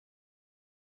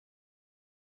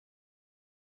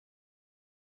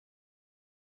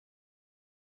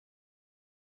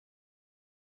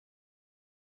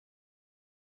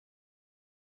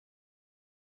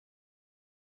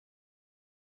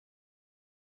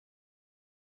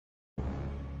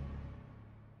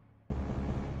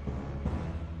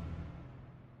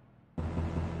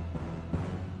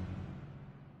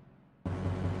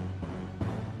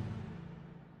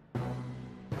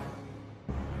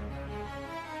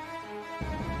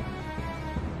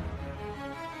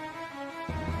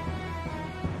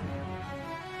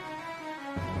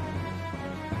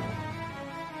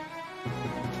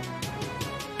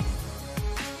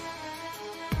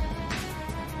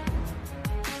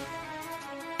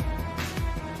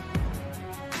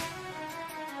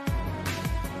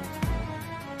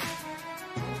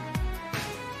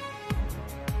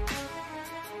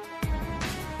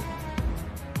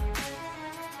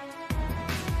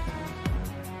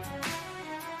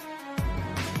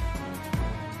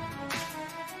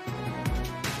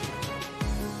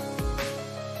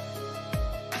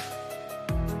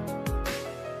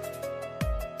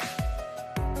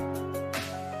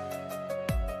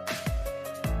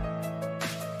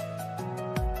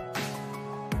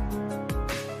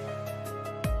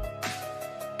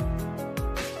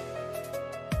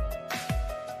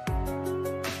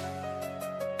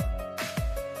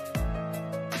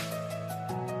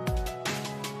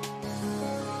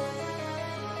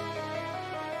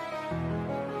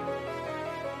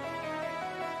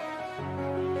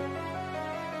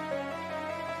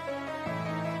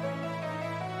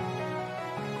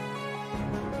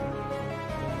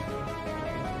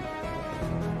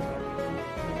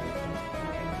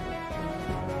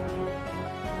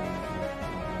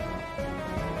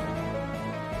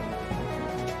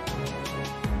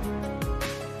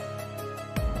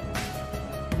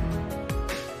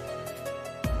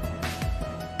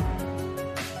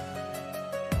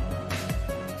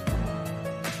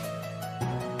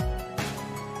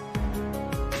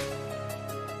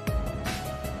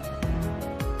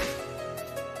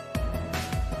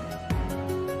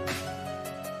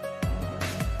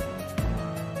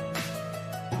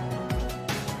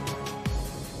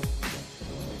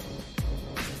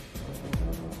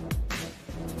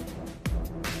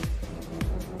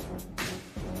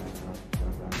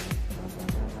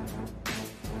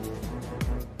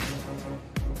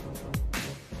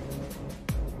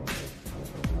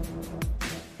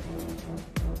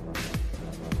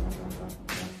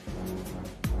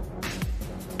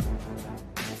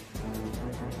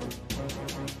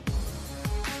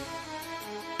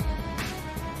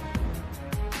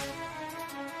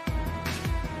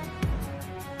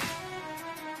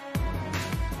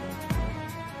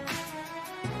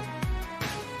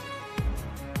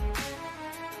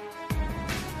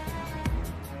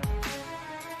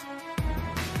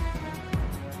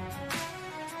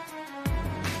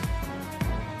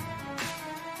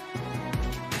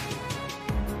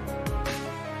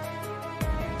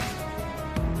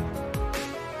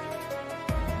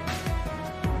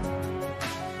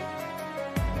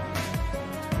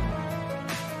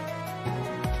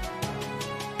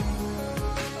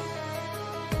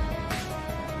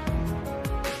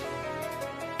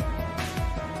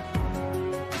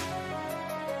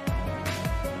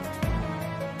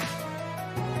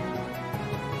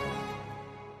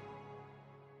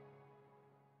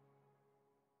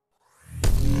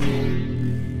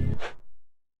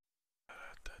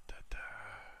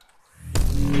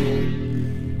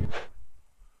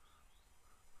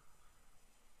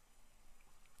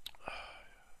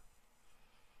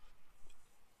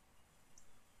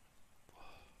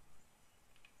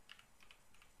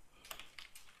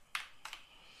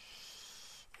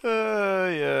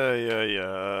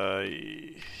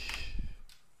ai.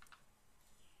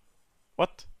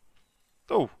 What?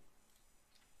 Oh!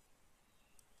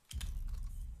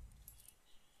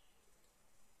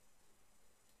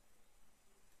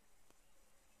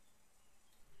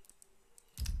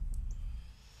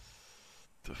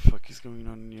 The fuck is going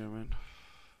on here, man?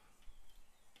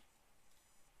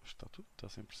 Está tudo, está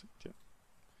 100%, yeah.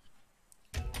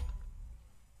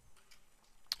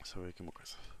 Só ver aqui uma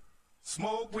coisa.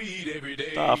 Smoke weed every day.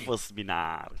 Está a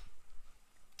facilitar.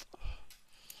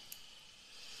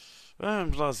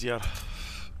 Vamos lá aziar.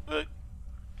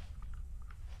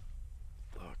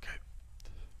 Ok.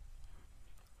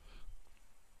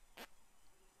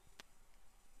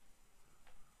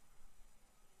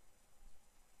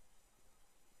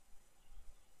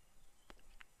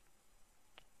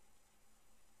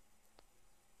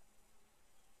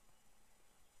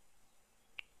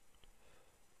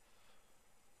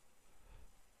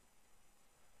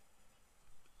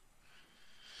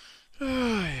 Ai,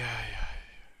 ai, ai.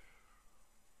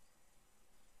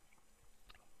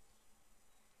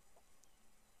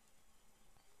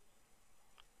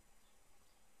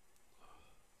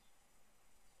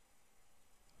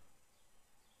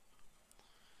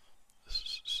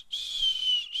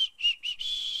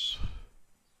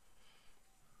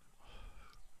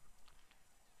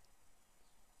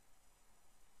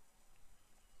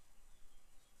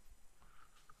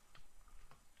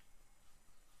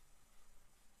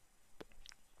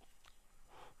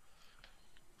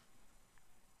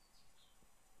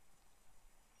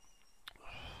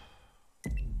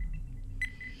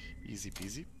 Easy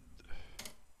peasy.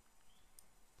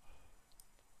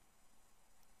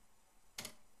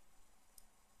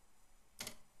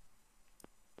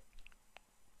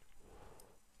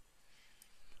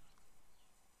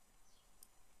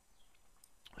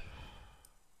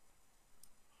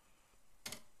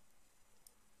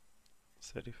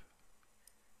 Sério?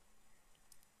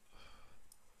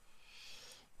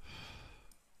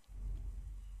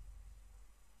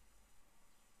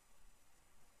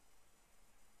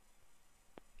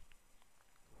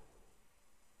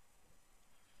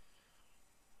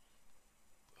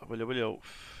 Olha, olha.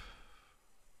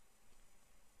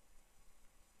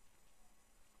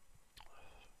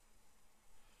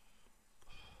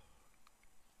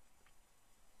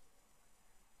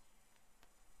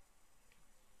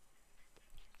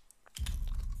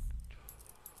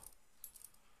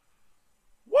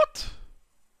 What?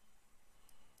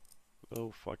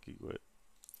 Oh fucking way.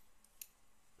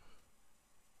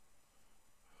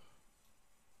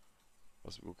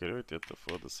 Eu quero 80,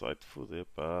 foda-se, vai-te foder,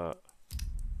 pá.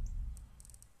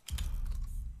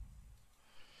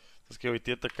 Se quer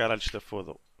 80, caralho, está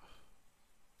foda.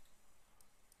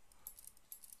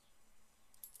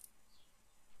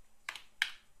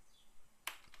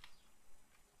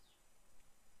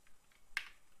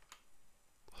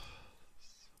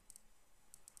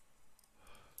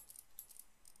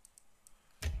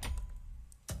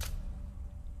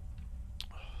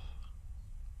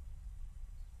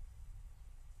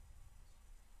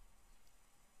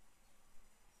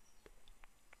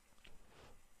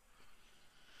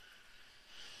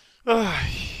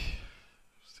 Ai.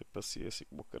 Sem paciência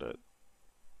como o caralho.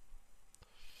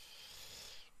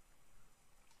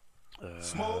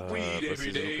 Smoke weed every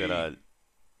Paciência do day. caralho.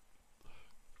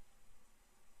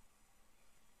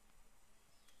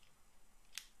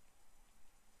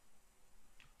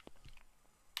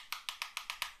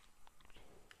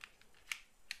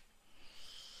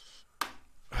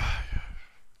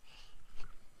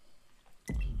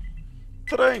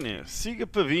 Treine, siga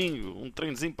para bingo. Um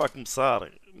treinozinho para começar.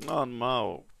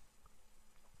 Normal.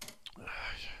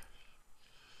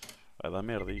 Vai dar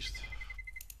merda isto.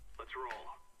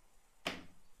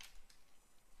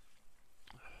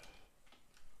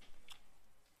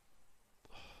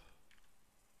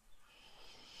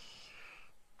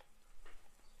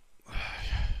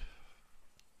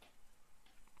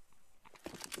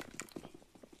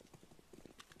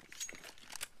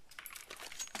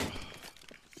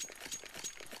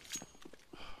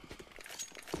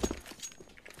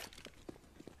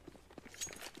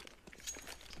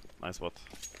 Nice bot.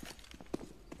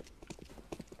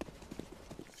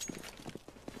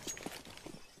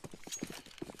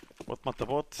 Bot mata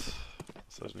bot. Ou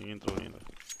seja, ninguém entrou ainda.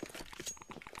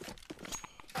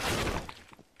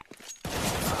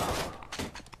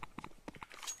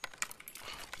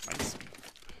 Nice.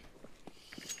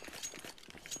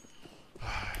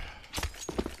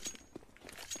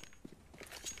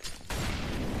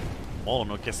 Mola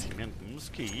no aquecimento. Mas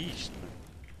o que é isto, mano?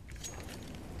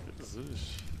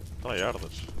 Jesus.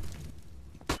 Tryhardas.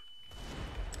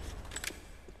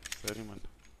 Sério, mano.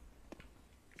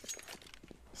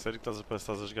 Sério que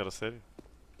estás a jogar a sério?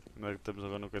 Não é que estamos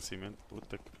agora no aquecimento?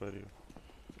 Puta que pariu.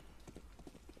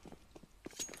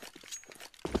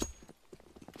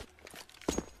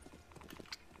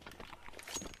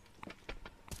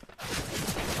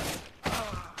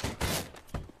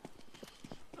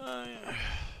 Ai, ai.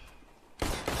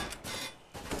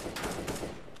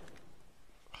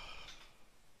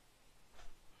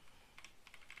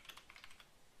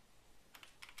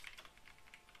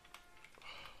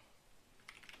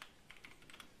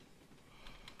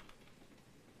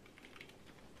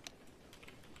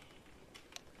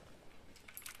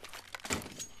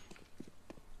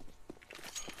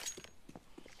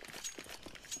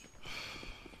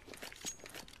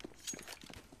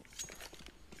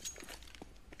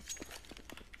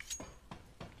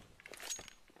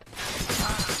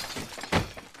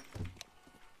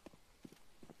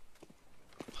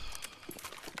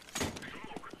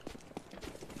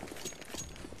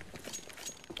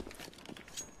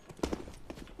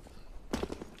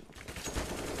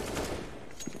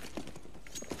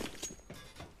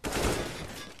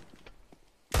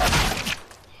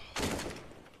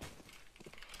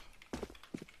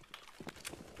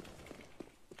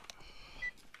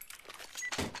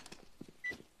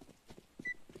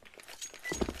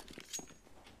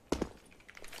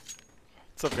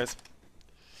 What's up, guys?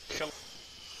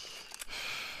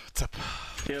 What's up?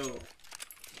 Yo.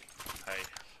 Hey.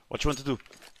 What you want to do?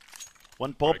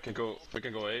 One pop? We can go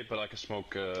A, but I can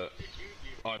smoke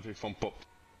Ivy from pop.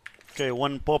 Okay,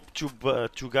 one pop, two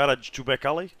garage, two back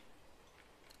alley.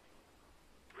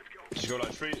 Just go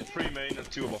like three main and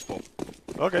 2 above pop.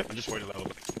 Okay. And just wait a little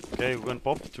bit. Okay, one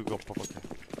pop, two go pop, okay.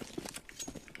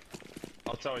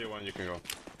 I'll tell you when you can go.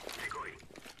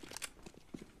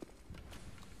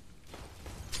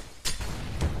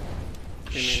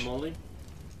 Give me molly.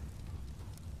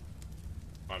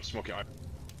 I'm smoking Ivy.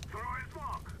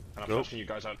 And I'm Go. flashing you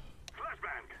guys out.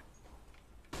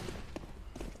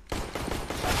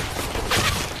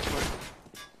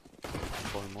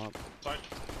 Blow him up. Side.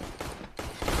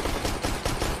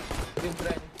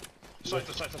 Side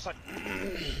to side to side.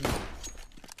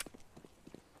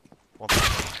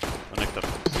 Connector.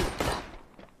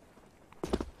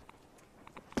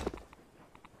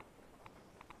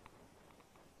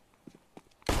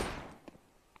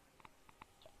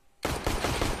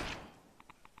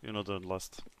 You know the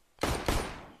last.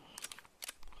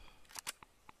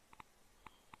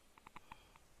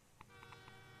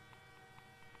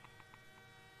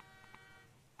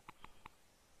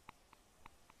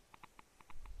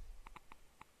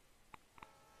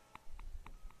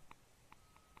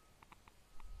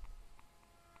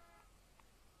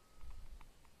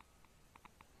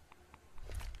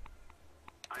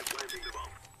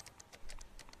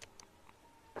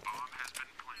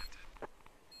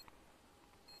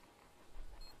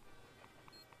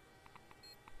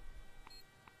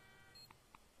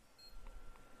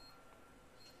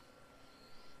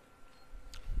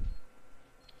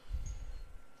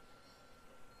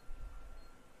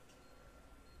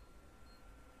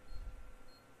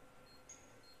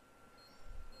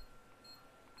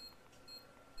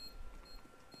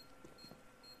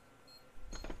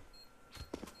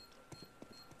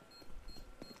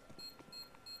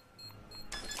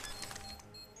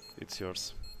 It's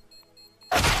yours.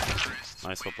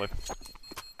 Nice, well play.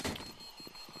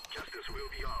 Justice will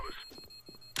be ours.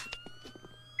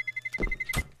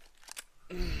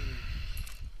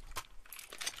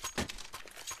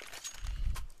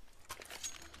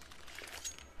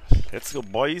 Let's go,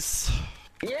 boys.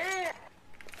 Yeah!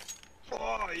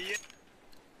 Oh yeah!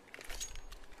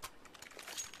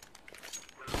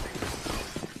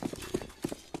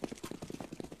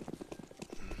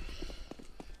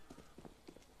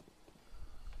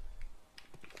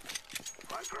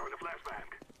 I'm throwing a flashbang.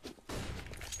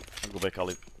 I'll go back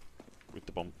alley with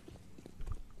the bomb.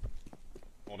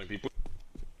 Morning people.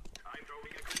 I'm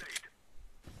throwing a grenade.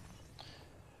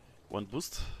 One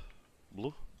boost.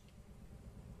 Blue.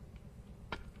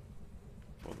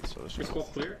 Oh, this other Is shit.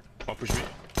 squad clear? One push me.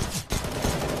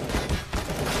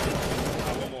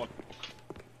 One more.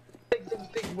 Big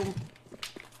boom.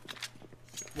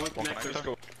 One One connector. Let's connector.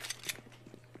 go.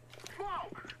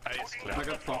 Smoke! Hey, it's clear. I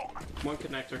got top. One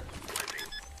connector.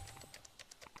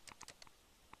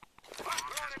 I'm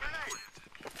throwing a grenade.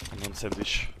 I'm on same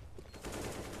dish.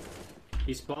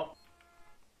 He's pop.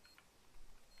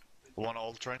 One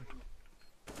old train.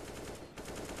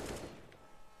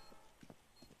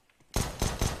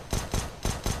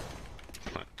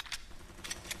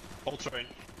 All train.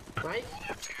 Right?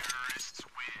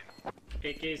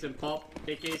 AK's and pop.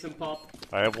 AK's and pop.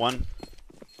 I have one.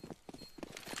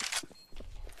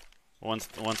 One's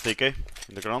TK.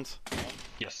 In the ground.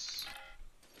 Yes.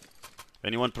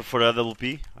 Anyone prefer a double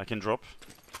P? I can drop.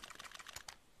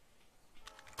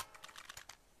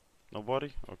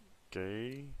 Nobody?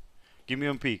 Okay. Give me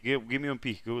MP. Give me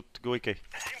MP. Go AK.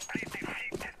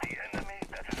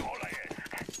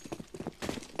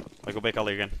 I go back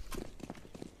alley again.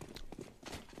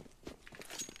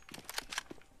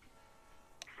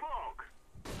 Smoke.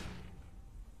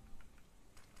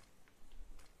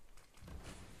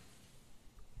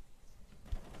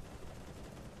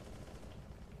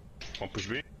 One push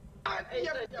B.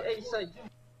 A side.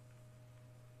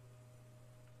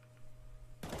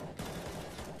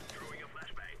 Throwing a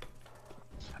flashbang.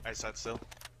 A side still.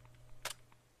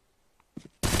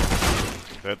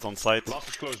 Dead on site. Last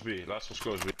was close B. Last was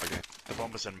close B. Okay. The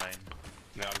bomb is in main.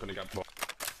 Yeah, I'm gonna get bomb.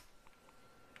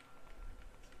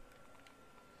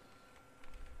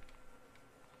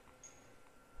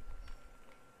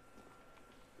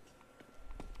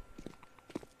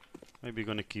 Maybe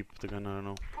gonna keep the gun, I don't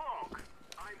know. Smoke.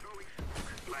 I'm throwing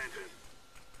smoke. Planted.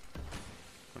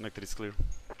 Connector is clear.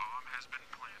 Bomb has been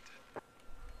planted.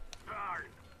 Darn.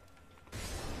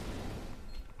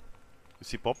 You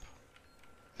see pop?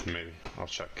 Maybe. I'll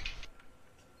check.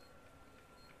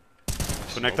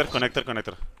 Connector, Smoke.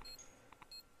 connector.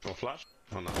 No flash?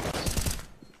 Oh no.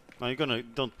 No, you're gonna.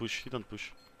 Don't push. You don't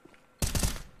push.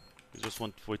 You just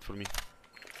want to wait for me.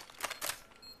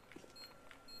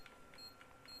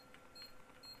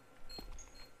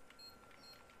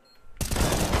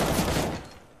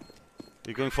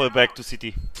 You're going for a back to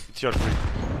CT. It's your free.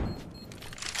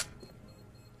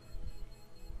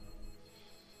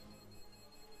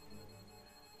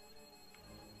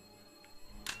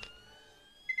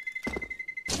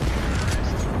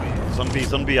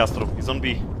 He's on B, Astro. He's on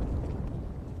B.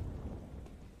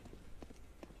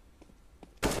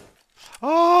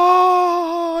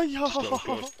 Ah, yeah. Still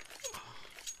close.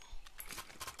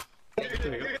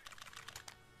 There we go.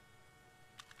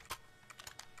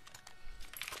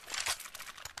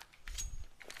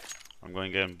 I'm going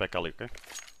again back alley, okay?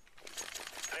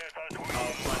 I'll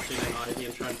flash in an Ivy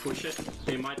and try and push it.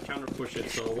 They might counter push it,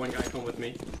 so one guy come with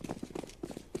me.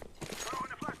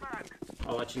 Throwing a flashbang.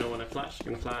 I'll let you know when I flash. You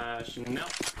can flash now.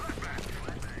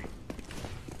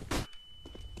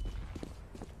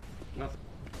 Nothing.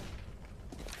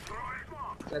 Throwing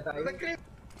smoke. Let Ivy. I'm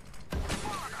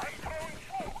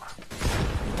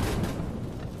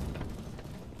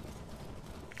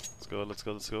throwing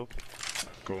smoke. Let's go.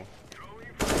 Cool.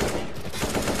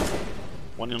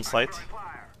 One on site.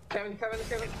 Fire. Kevin.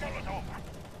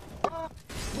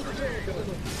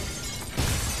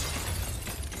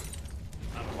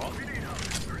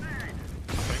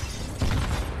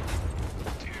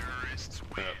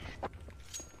 Yeah.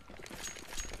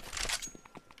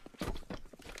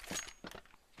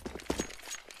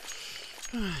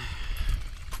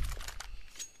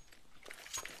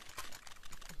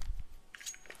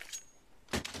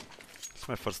 It's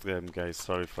my first game, guys.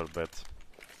 Sorry for that.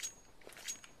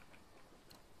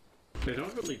 They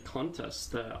don't really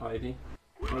contest the Ivy.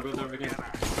 I'll go there again.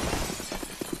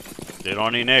 They're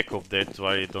on in echo, that's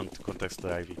why I don't contest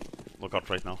the Ivy. Look out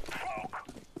right now.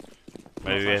 I'll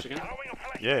Maybe flash again.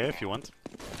 yeah, if you want.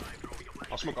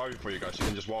 I'll smoke Ivy for you guys. You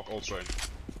can just walk all straight.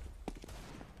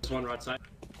 There's one right side.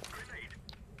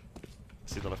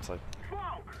 See the left side.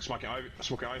 Smoke.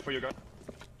 Smoking Ivy for you guys.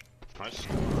 Nice.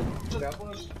 I'm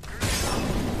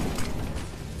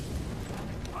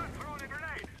throwing a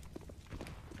grenade.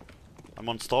 I'm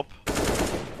on stop.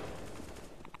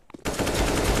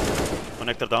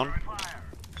 Connector down. Fire.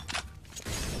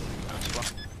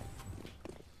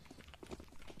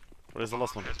 Where's the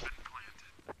last one?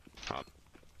 Ah,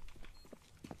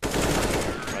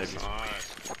 Ivy.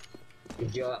 nice.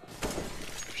 Good job.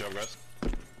 Good job, guys.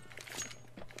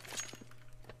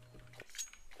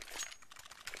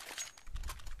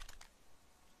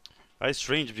 It's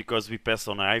strange because we pass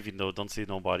on Ivy, no, don't see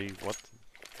nobody. What?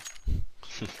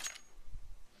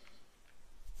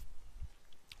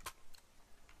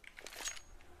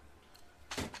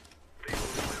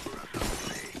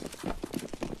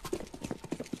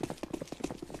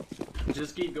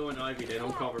 Just keep going Ivy, they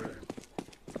don't cover it.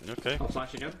 Okay, I'll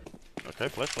flash again. okay,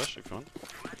 flash if you want.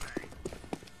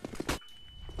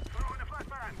 Throwing a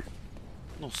flashbang.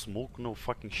 No smoke, no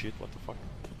fucking shit, what the fuck?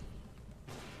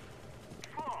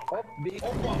 Up, B.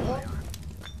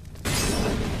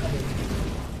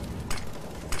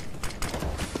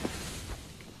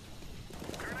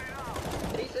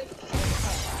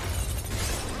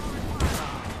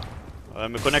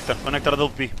 I'm a connector double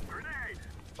P.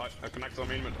 I connect on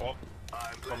me with off.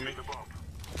 Cover me.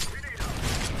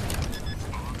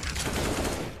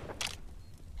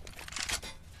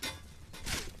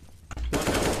 One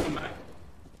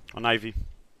On Ivy.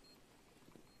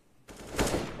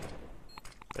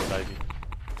 Dead Ivy.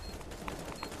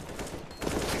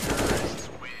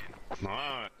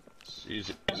 Nice.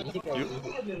 Easy.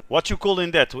 What you call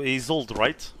in that? He's old,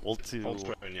 right? Old to... Old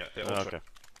train, yeah. Yeah, old okay. train.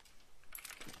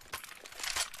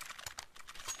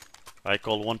 I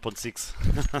call 1.6.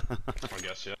 I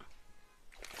guess, yeah.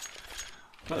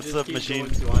 But That's just a keep machine.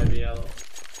 going to IVL.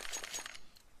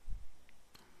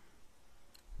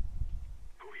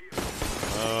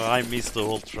 I missed the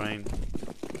whole train.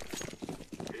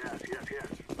 Yes, yes, yes.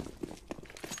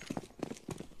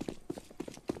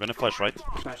 Gonna flash, right?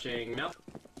 Flashing now.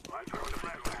 I'm throwing the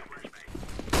flashbang.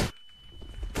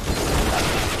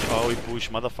 Oh, he push,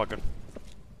 motherfucker.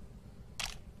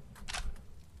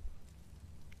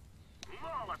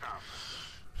 Molotov.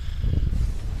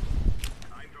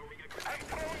 I'm throwing a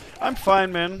grenade. I'm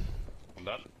fine, man. On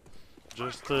that.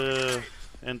 Just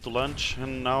into lunch,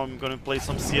 and now I'm gonna play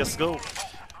some CS:GO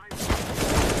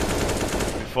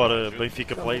before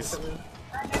Benfica plays.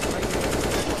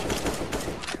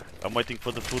 I'm waiting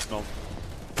for the food now.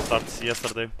 Starts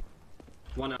yesterday.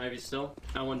 One Ivy still,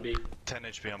 and one B. 10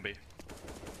 HP on B.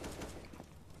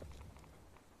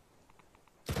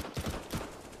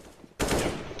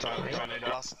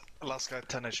 Last guy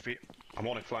 10 HP. I'm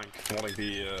on a flank. I'm on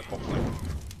the pop flank.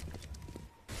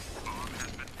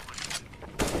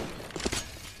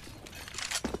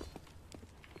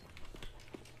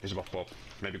 He's above pop.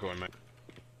 Maybe going mid.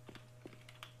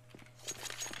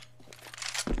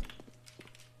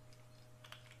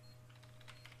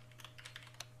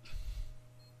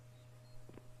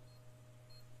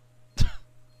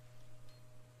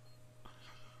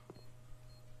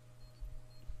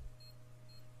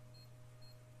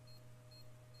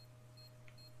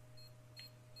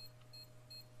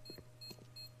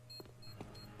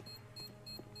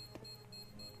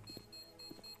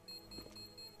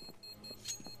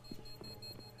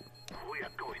 We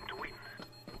are going to win.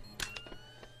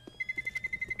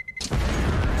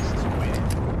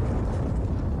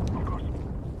 Of course.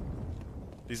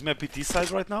 Is my PT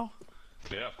side right now?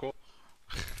 Yeah, of course.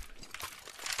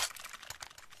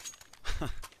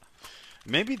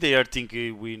 Maybe they are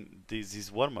thinking this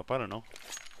is warm up. I don't know.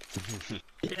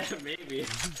 Yeah, maybe.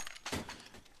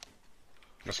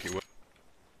 Let's get with.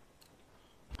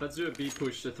 Let's do a B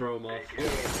push to throw him off.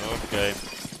 Okay.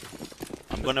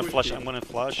 I'm gonna push flash. B. I'm gonna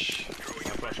flash.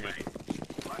 Flash me.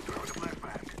 I'm throwing the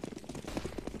flashbang.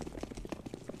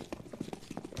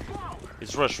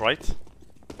 It's rush, right?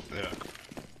 Yeah.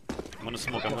 I'm gonna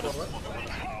smoke. I'm gonna.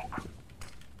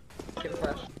 Get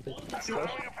flash.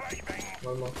 Flash.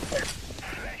 One more.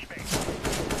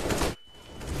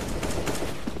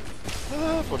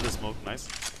 For the smoke, nice.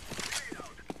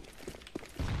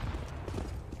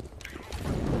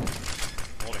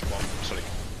 Holding bomb. Sorry.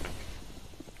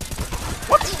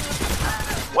 What?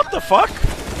 What the fuck?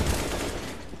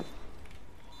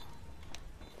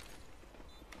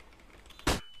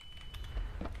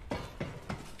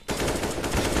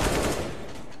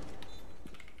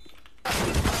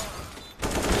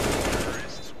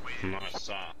 Nice.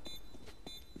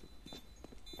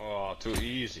 Oh, too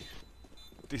easy.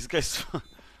 These guys.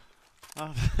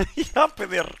 Ja,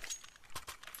 Peter.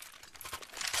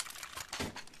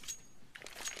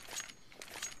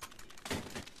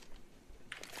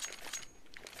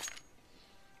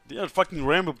 They are fucking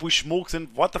Rambo push smokes and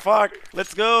what the fuck?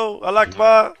 Let's go,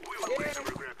 Alakba.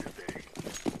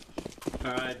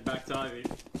 Alright, back to Ivy.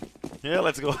 Yeah,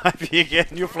 let's go Ivy again.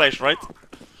 New flash, right?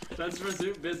 Let's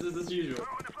resume business as usual.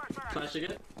 Flash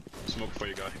again. Smoke for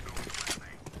you, guy.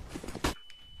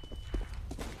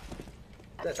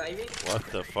 That's Ivy. What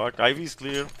the fuck? Ivy's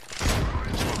clear.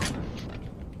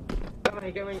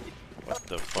 Coming. What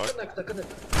the fuck?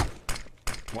 Connect.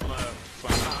 One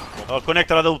flank. Oh,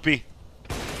 connector AWP.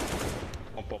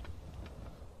 On pop.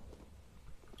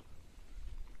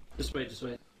 Just wait, just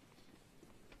wait.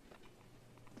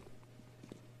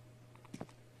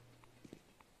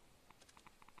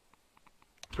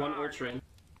 One ult train.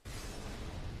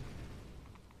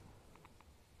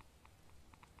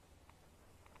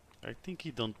 I think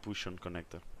he don't push on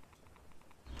connector.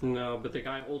 No, but the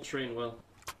guy ult train well.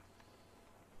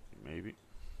 Maybe.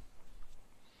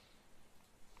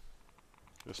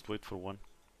 Just wait for one.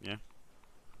 Yeah.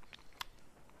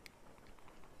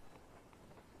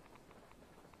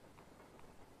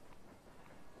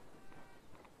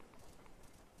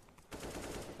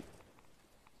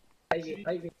 Ivy.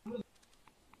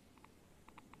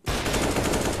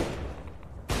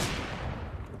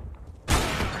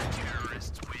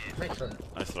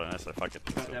 Nice one. Nice try, fuck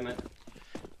it. God damn it.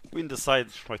 Win the side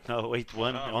right now,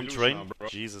 8-1 Ah, we on lose train. now, bro.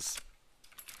 Jesus.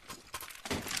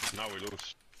 Now we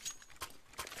lose.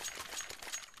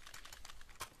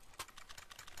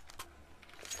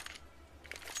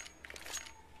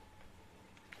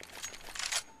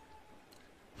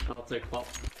 I'll take pop.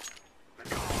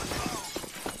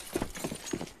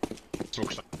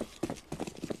 Smoke side.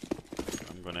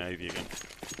 I'm gonna AV again.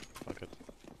 Fuck it.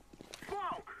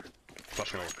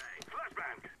 Flashing over.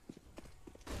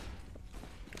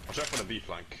 Watch out for the B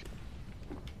flank.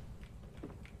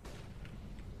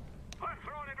 I'm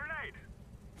throwing a grenade.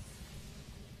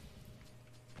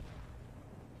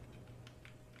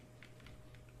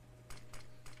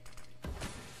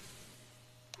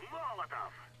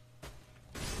 Molotov.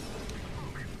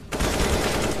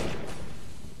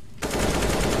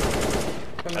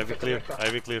 Ivy clear,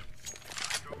 Ivy clear.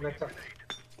 Connector.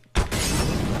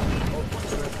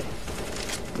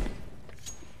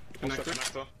 Also Connector.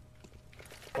 connector.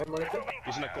 One monitor.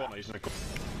 He's in a corner, he's in a corner.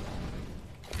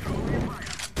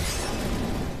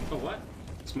 Oh, what?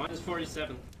 It's minus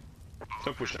 47.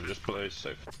 Don't push him, just play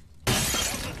safe.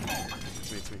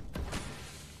 It's me, it's me.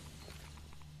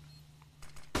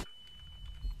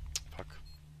 Fuck.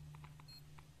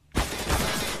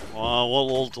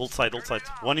 Ult side, ult side.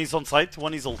 One is on site,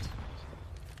 one is ult.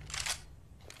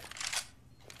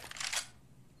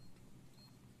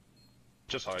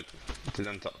 Just hide.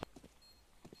 Didn't tell.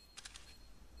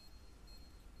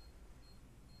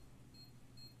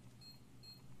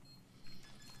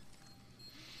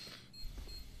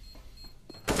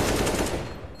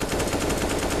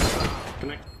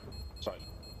 Connect. Side.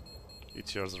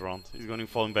 It's yours around. He's going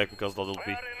falling back because that will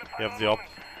be. You have the op.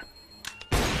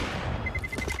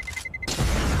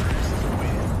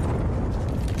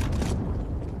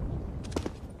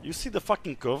 You see the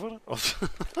fucking cover of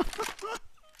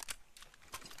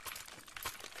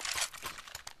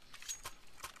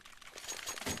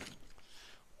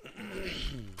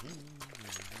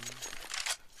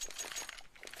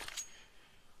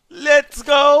Let's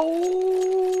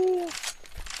go!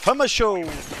 Fama show!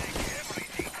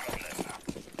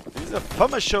 It's a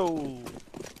Fama show!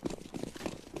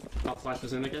 I'll flash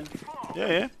this in again. Yeah,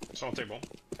 yeah. Someone take bomb.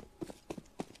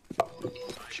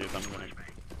 Shit, I'm gonna.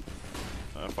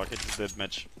 Fuck it, it's dead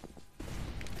match.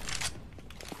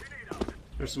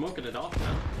 They're smoking it off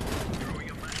now.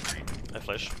 I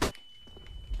flash.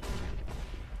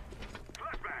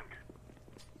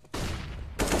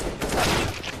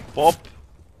 Pop!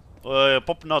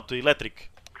 Pop not,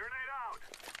 electric.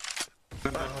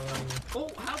 Oh,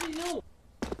 how do you know?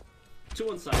 Two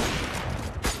on side.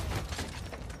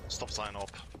 Stop sign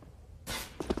up.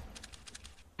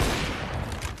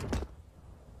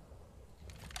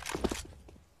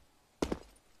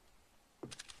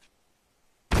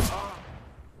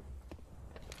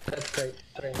 That's great.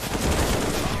 Train.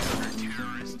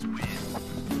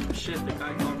 Shit, the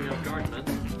guy caught me off guard, man.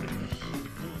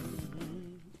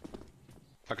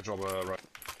 I can drop right.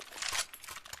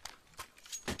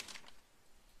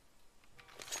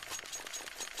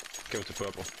 Go to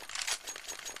purple.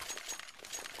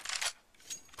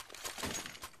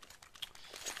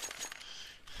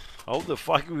 How the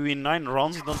fuck we win 9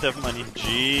 rounds? We don't have money.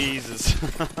 Jesus.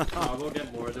 Oh, we'll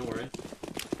get more, don't worry.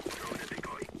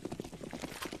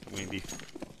 Maybe.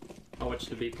 I'll watch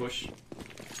the B push.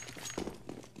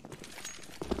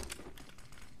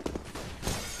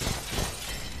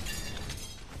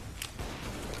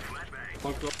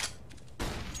 One close.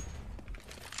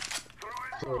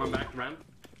 One back, ramp.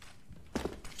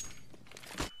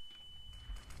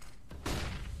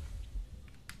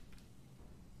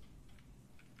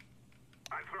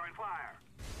 I'm throwing fire.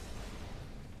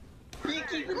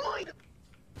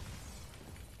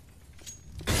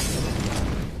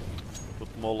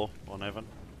 Put Molo on Evan.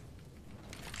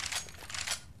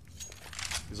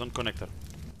 He's on connector.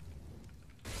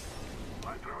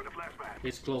 I'm throwing a flashbang.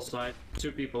 He's close side.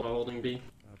 Two people are holding B.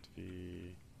 That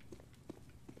we.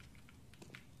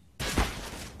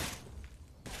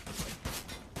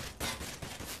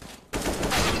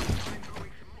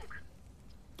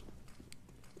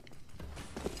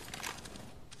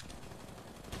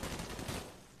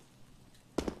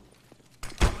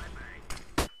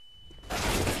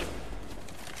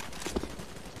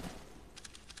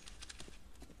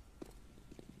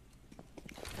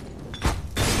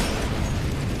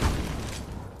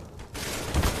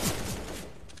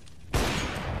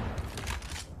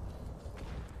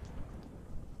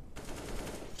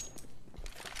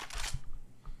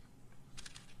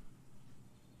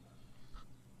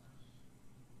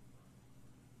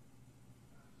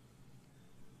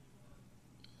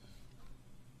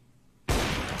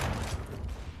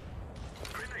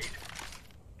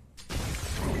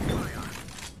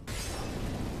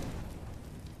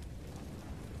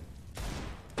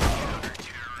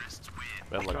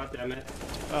 Bad luck. God damn it.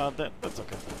 That's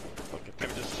okay. Okay.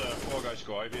 Maybe just 4 guys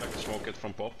go Ivy, I can smoke it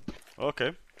from pop.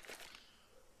 Okay.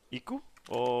 Iku?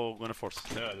 Oh, gonna force.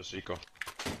 Yeah, just eco.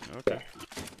 Okay.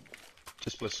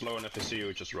 Just play slow and if they see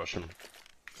you, just rush him.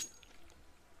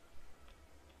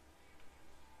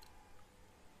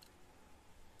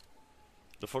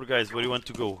 The 4 guys, where you want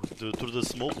to go? Through the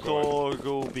smoke or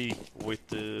go B with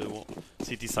the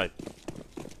city side?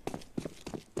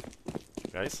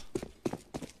 Guys?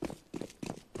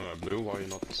 Blue, why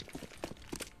not?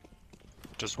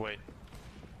 Just wait.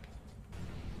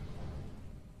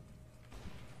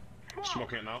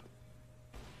 Smoking it now.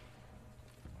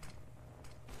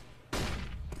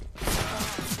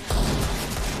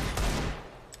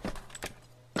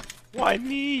 Why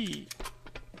me?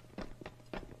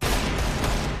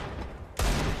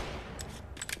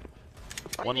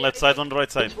 One left side, one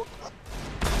right side.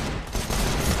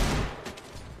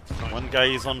 One guy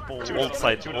is on old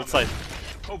side, old side.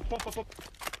 Oh, pop, pop, pop.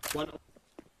 One.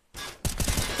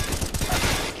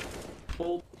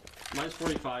 Hold. Minus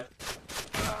 45.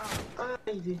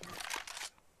 Easy.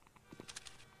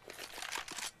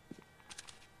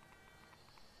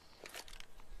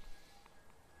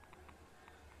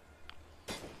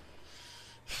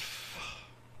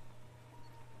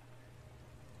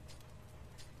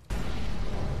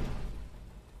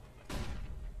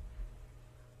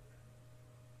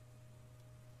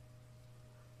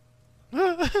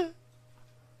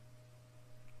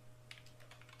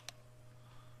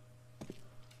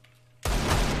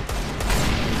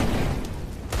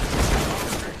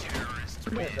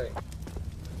 Okay.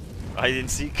 I didn't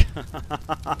seek.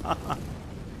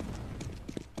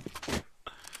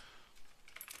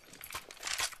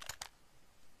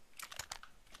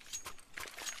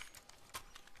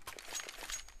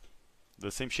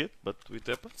 The same shit, but with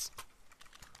weapons.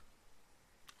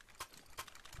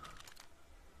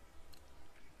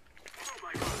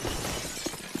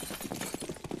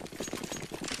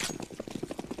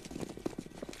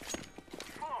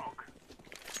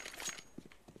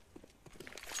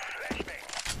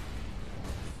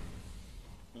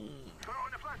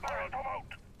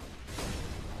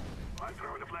 I'm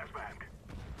throwing a flashbang.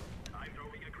 I'm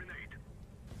throwing a grenade.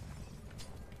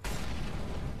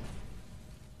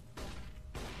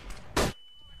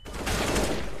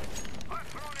 I'm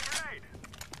throwing a grenade.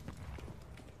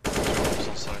 It's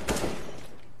on side.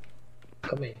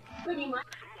 Come in.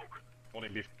 One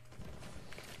in beef.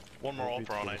 One more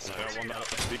Opera on A side. Yeah, one down.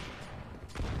 Beef.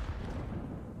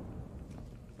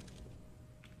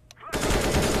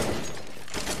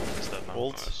 Is that now?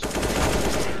 Ult.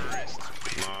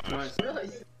 Nice.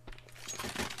 Nice.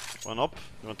 One up.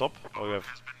 You want top? Oh, you have.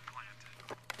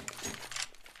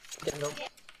 Yeah, no.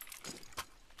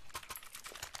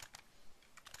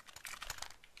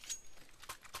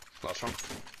 Last one.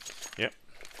 Yeah.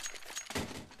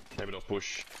 Maybe they'll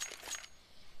push.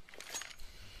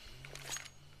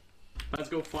 Let's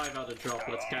go 5 out of drop.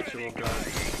 Let's catch him off guard.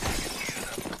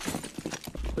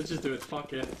 Let's just do it.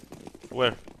 Fuck it.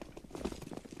 Where?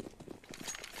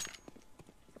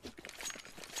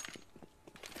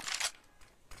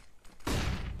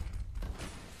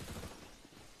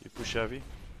 You push heavy.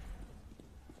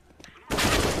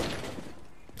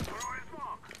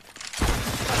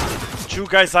 Two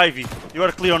guys Ivy. You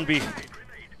are clear on B.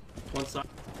 One side.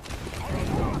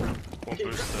 One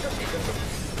boost.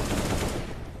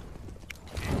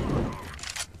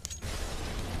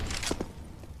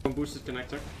 One boosted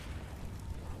connector.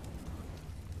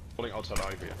 Pulling outside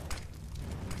Ivy. Yeah.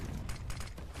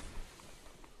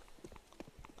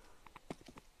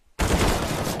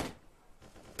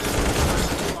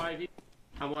 Two Ivy.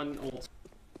 And one ult.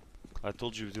 I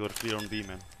told you you are clear on B,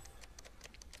 man.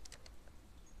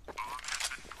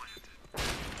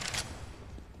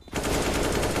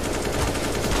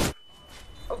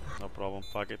 No problem,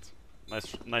 fuck it.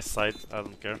 Nice side, I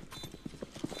don't care.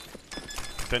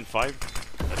 10-5.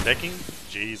 Attacking?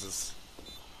 Jesus.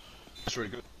 That's really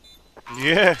good.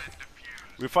 Yeah!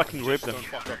 We fucking raped them. Don't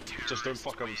fuck up. Just don't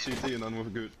fuck up with CT and then we're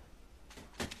good.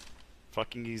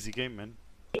 Fucking easy game, man.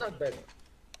 Not bad.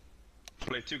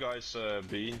 Play 2 guys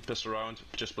B, piss around,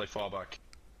 just play far back.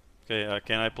 Okay,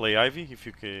 can I play Ivy if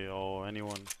you can, or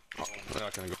anyone? Yeah, I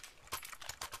can go.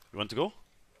 You want to go?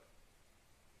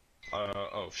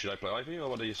 Oh, should I play Ivy or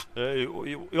what are you?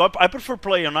 I prefer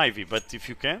play on Ivy, but if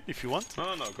you can, if you want.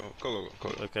 No, no, go.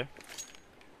 Okay.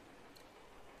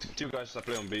 2 guys that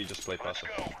play on B, just play passive.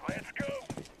 Let's go.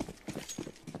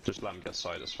 Just let them get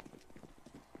side as fine.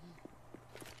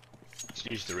 It's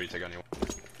easy to retake anyway.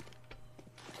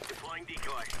 Deploying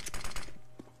decoy.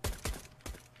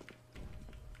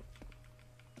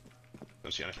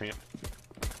 Don't see anything yet.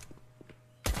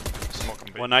 Smoke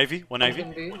on B. One Ivy, one Ivy.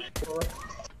 Can be. Forward.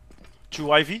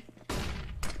 2 Ivy.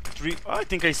 3. I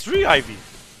think it's 3 Ivy.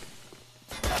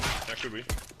 They're should be.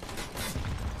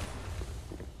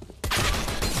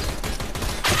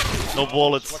 No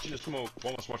bullets. Watching the smoke.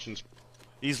 One was watching.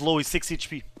 He's low, he's 6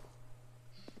 HP.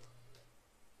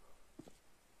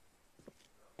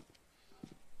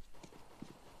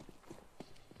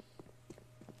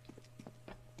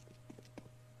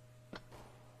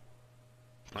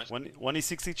 Nice. One is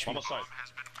 6 HP. On the side.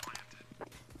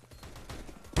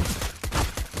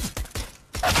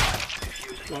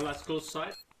 One last close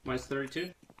side. Minus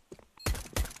 32.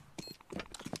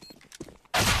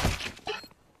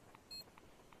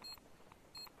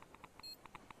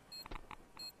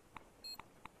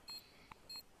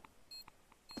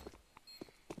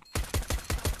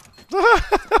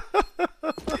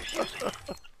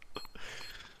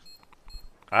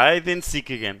 I didn't seek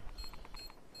again.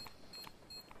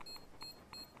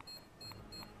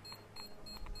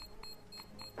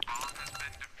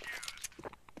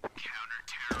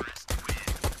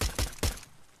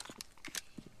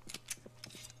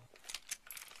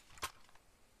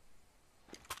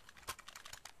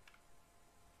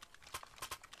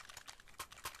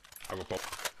 I go pop.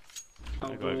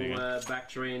 I'll go Ivy go back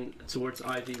terrain towards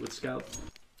Ivy with Scout.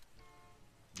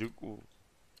 You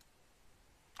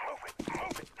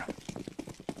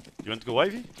want to go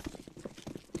Ivy?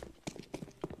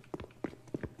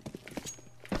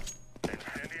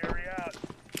 Incendiary out.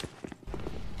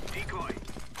 Decoy.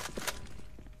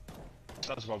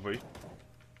 That is above V.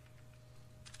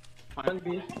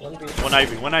 1B, 1B. One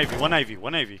Ivy, one Ivy, one Ivy,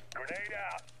 one Ivy. Grenade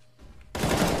out.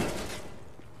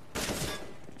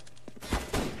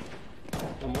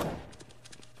 One more.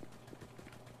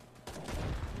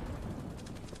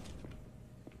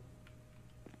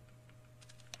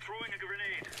 Throwing a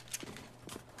grenade.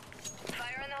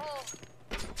 Fire in the hole.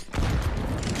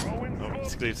 Throwing Oh, smoke.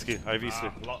 it's clear, it's clear. Ivy is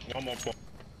clear. One more pop.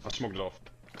 I smoked it off.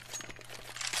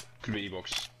 Could be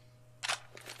E-box.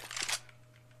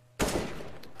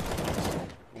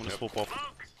 I'm gonna swoop off.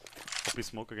 Copy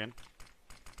smoke again.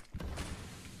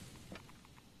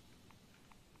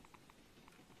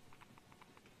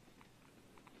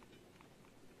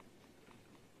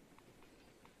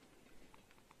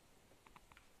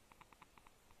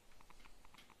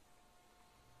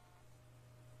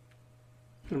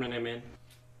 Running in.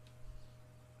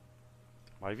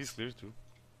 Ivy's clear too.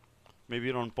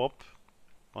 Maybe on pop.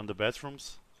 On the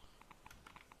bathrooms.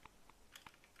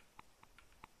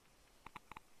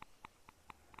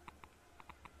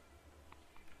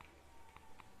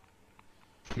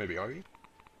 Maybe Ivy?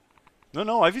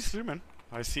 No, Ivy's clear, man.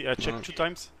 I checked Okay. 2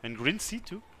 times. And green C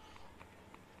too.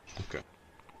 Okay.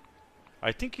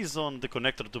 I think he's on the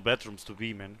connector to bathrooms to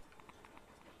B, man.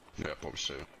 Yeah, probably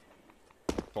so.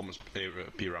 Bomb is P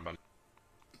ramp.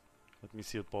 Let me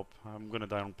see it pop. I'm gonna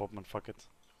die on pop, man. Fuck it.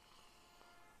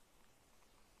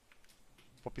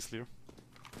 Pop is clear.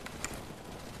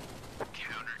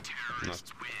 Nice.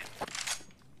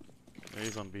 Yeah,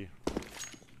 he's on B.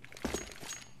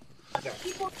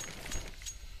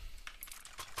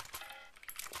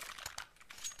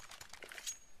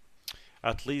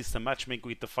 At least a matchmaking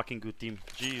with the fucking good team.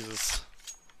 Jesus.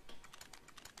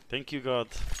 Thank you, God.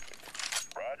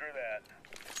 Roger that.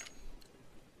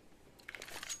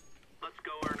 Let's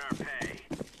go earn our pay.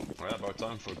 Yeah, about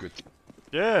time for a good.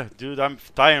 Yeah, dude, I'm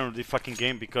tired of the fucking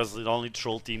game because it only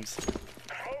troll teams.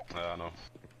 I know.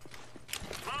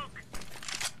 Smoke.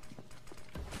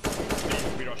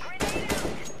 B rush.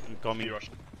 I'm coming. B rush.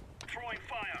 Throwing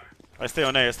fire. I stay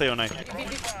on A, I stay on A. Throwing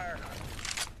fire.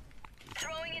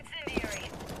 Throwing incendiary.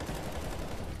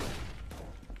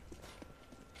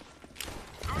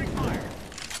 Throwing fire.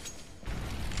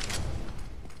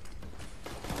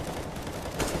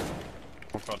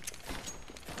 Oh god.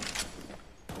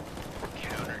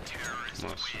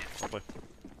 Nice. I'll play.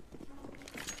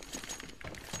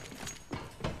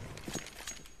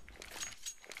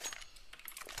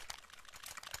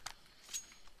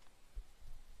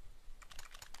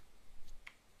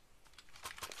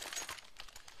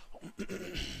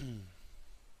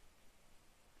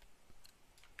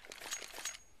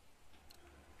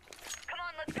 Come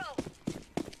on, let's go.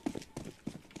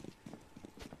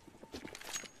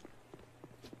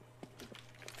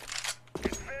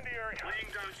 Incendiary.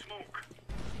 Laying down smoke.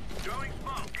 Throwing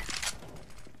smoke.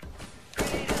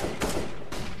 Grenade out.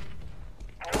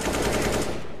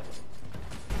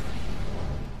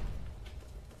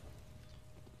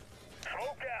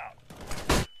 Smoke out.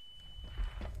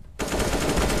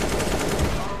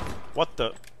 What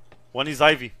the? One is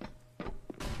Ivy.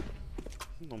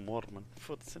 Não morre, mano.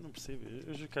 Foda-se, eu não percebo.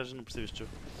 Eu juro que a gente não percebe este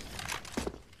jogo.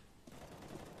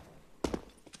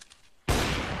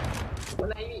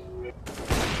 One Ivy.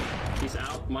 He's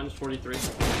out. Minus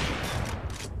 43.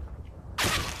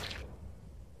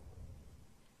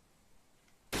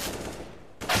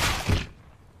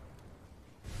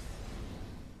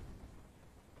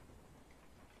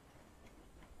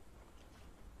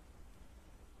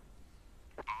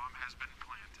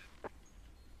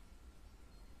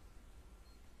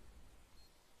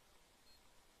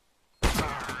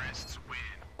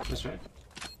 That's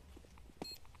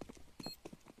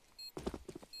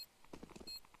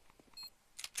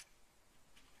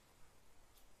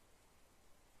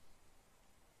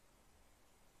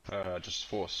right. Just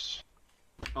force.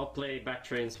 I'll play back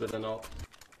trains with an ult.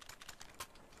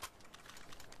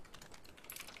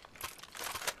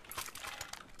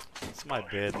 It's my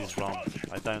bad this round.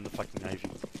 I die on the fucking Ivy.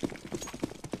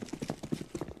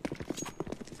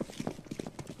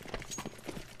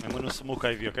 I'm gonna smoke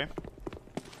Ivy, okay?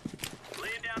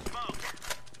 Laying down smoke.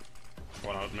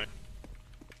 One out, mate.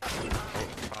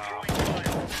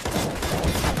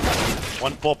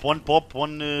 One pop,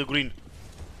 one green.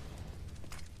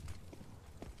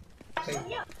 Que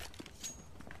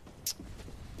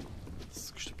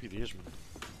estupidez, mano.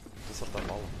 Estou a acertar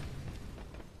mal.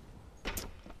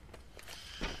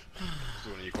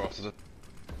 Doing you crosses it.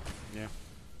 Yeah.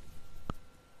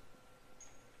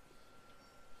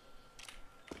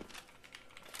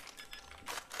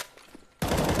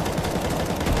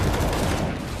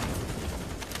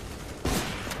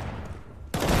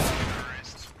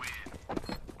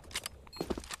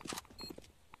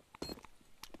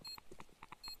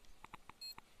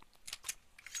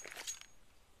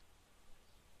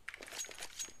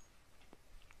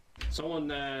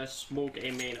 Someone smoke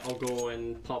A main, I'll go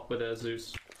and pop with a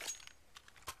Zeus.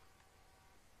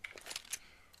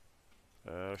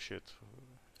 Shit.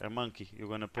 A monkey, you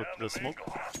gonna put the smoke?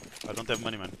 I don't have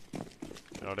money, man.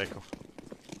 No echo.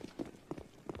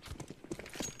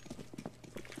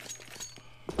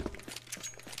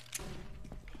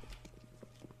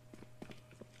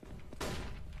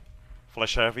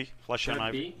 Flash Ivy, flash on Can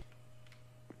Ivy. be.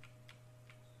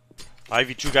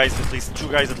 Ivy, two guys at least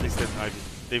in Ivy.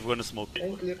 They've gonna smoke.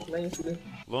 Line clear, line clear.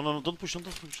 No, don't push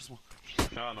the smoke.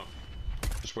 No, no.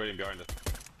 Just waiting behind it.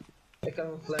 I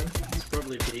can flank. It's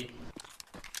probably B.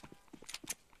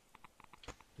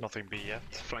 Nothing B yet.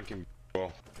 Flanking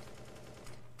wall.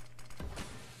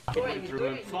 He went through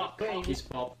him. Fuck, he's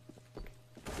pop.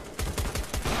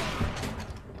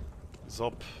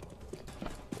 Zop.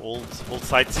 Old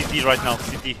side CT right now,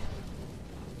 CT.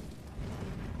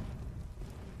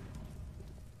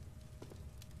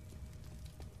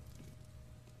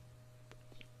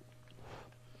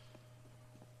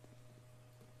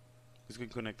 He's going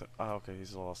to connect. Ah, okay,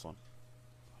 he's the last one.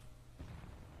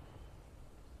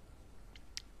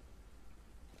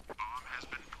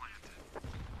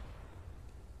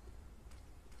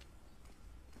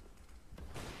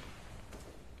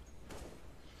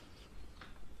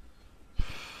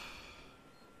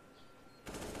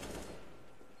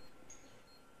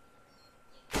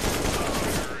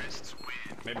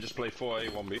 Maybe just play 4A,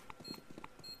 1B.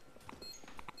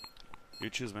 You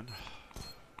choose, man.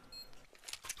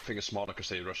 I think it's smarter because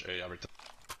they rush A every time.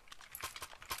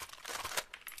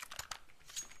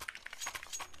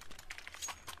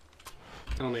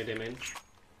 I'll need him in.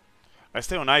 I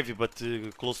stay on Ivy, but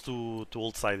close to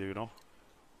old side, you know?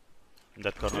 In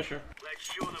that corner. Yeah, sure. Let's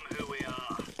show them who we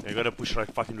are. You gotta push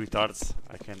like fucking retards.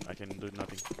 I can do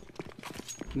nothing.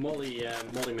 Molly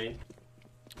main.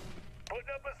 Putting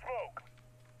up a smoke.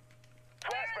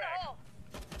 Fire in the hole.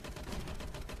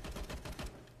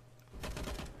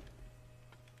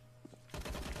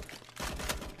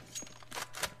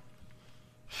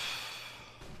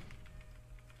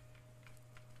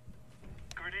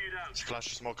 Grenade out.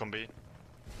 Flash smoke on B.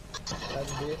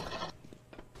 That's B.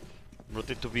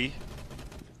 Rotate to B.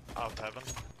 Out heaven.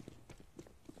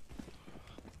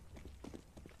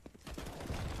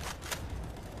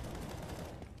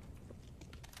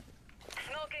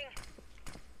 Smoking.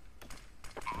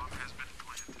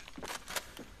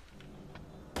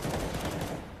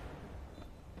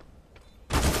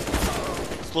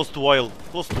 It's close to oil.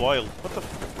 Close to oil. What the f.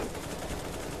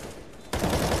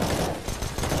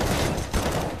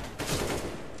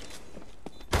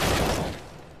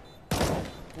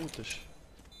 Putas.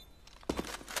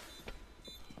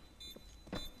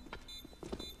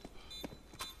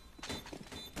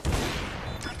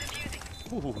 I'm defusing.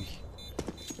 Ui.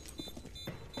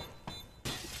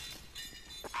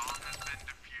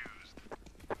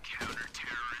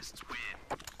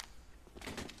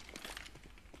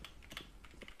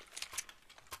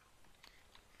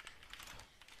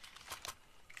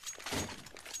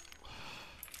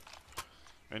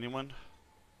 Anyone?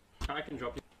 I can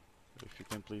drop you. If you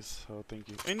can please. Oh, thank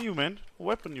you. And you, man.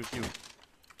 Weapon you. Let's move.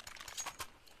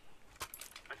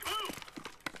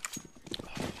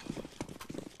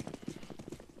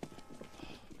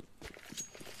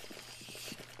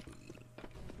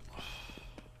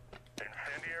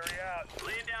 Incendiary out.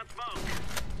 Laying down smoke.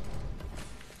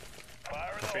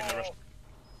 Fire in the hole.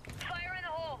 Fire in the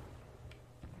hole.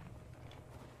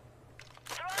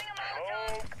 Throwing a Molotov.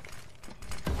 Smoke.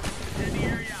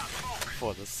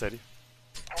 Foda-se, sério.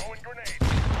 Throwing grenade.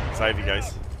 It's Ivy,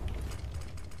 guys.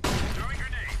 Throwing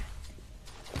grenade.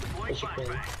 Deploying Push it,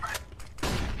 flashbang.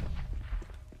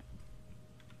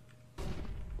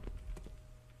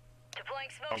 Deploying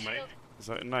smoke Oh, mate. shield. Is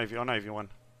that an Ivy? On Ivy one.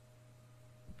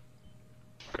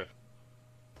 Okay.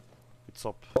 It's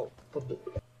up. Oh, put the...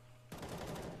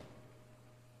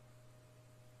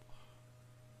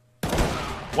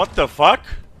 What the fuck?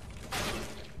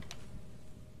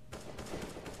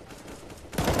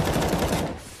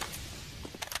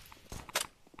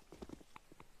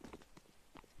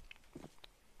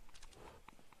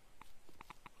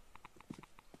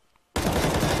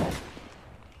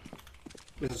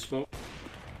 This is smoke.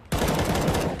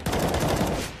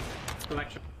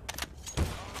 Collection.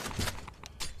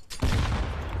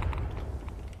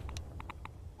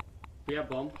 We have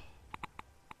bomb.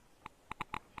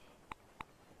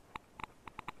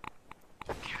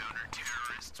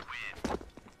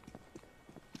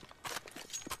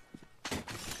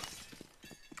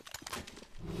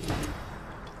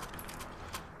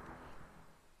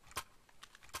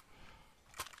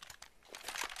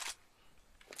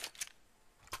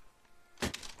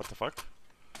 What the fuck?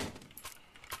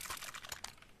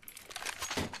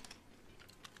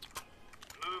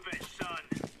 Move it, son.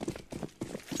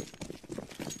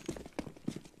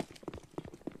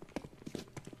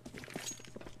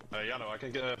 Yeah, no, I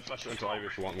can get a flash into Ivy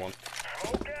if you want one.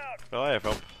 Smoke out. Well, I have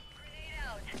help. Grenade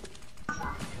out.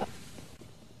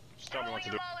 Just tell me what Throwing to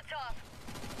a do. Molotov.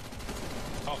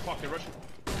 Oh, fucking rush.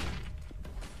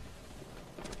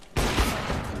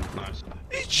 Nice.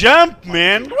 He jumped,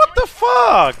 man! What the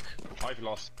fuck? Ivy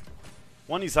lost.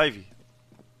 One is Ivy.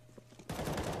 I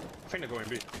think they're going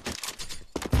B.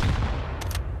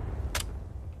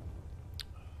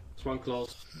 It's one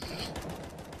close.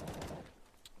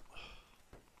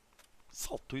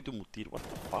 Saltou e deu-me o tiro, what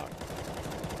the fuck?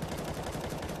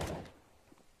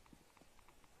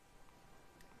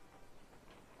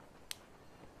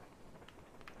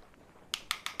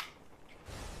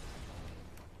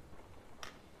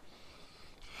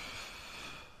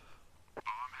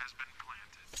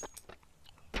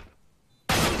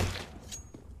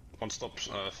 One stops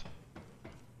Earth.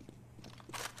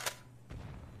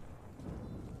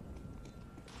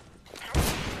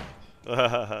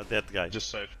 That guy. Just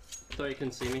save. So you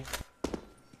can see me.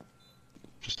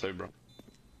 Just save, bro.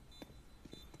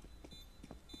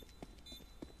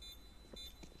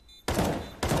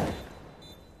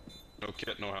 No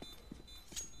kit, no help.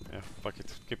 Yeah, fuck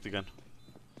it. Keep the gun.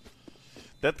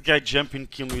 That guy jumping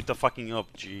killed me with the fucking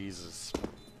up. Jesus.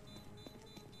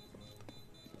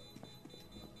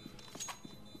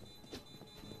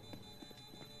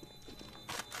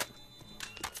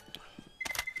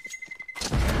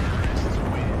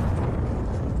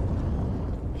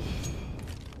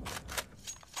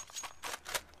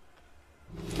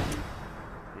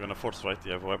 We're gonna force, right?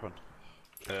 You have a weapon.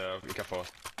 Be careful.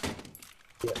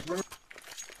 Yeah.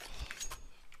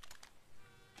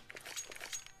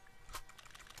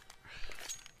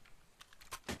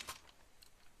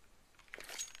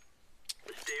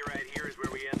 Stay right here is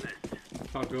where we end this.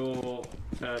 I'll go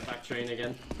back train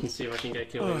again and see if I can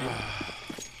get killed again.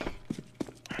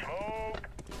 Smoke.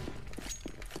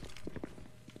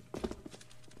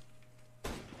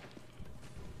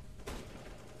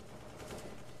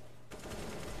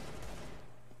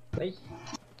 Nice.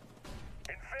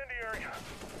 Incendiary.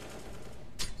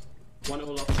 One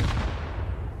Olaf.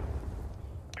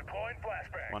 Deploying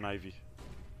flashbang. One Ivy.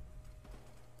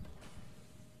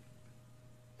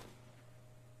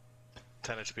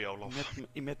 Ten HP Olaf.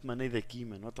 He met my nade aqui,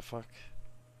 man. What the fuck?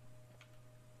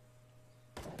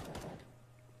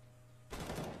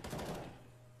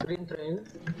 Green train.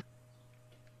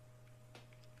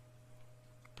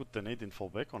 Put the nade in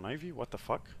fallback on Ivy? What the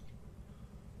fuck?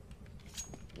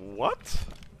 What?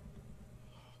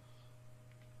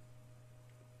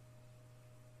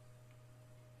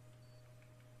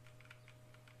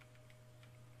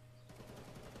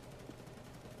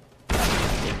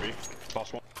 Maybe.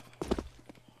 Last one.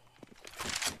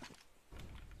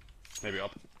 Maybe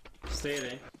up. Stay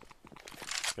there.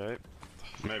 Okay.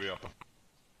 Maybe up.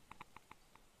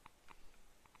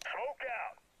 Smoke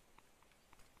out.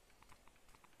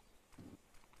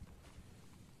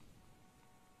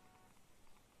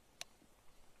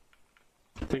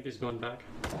 I think he's going back.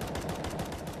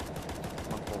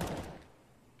 One fall.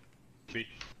 B.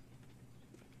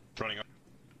 Running up.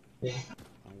 Yeah.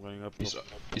 I'm going up. He's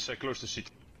close to seat.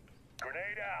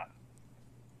 Grenade out.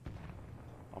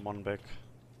 I'm on back.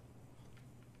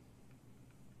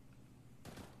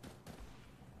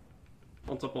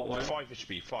 On top of wire. 5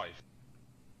 HP, 5.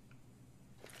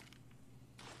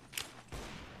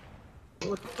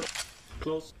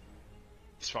 Close.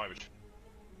 It's 5.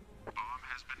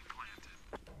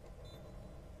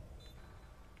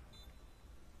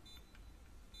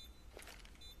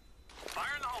 Fire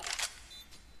in the hole.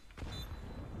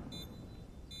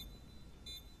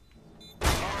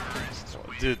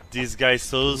 Dude, this guy's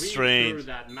so We threw strange.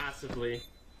 that massively.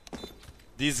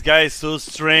 This guy is so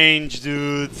strange,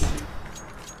 dude.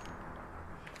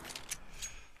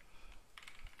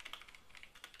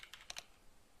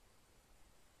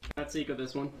 Let's eco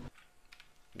this one.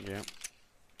 Yeah.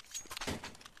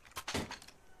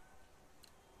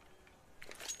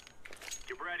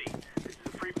 Get ready. This is a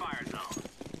free fire zone.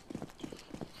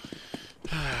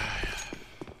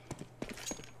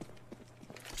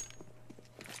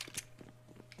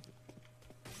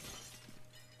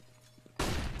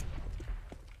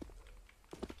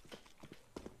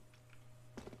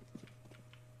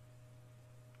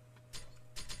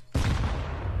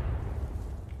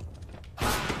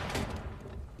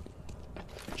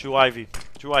 Two Ivy.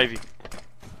 Two Ivy.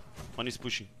 One is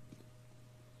pushing.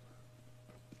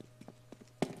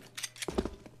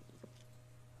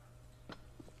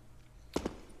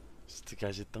 Este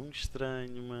gajo é tão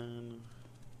estranho, mano.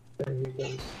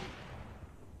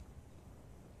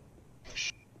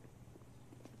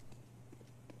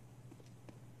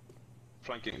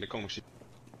 Flanking the Kong machine.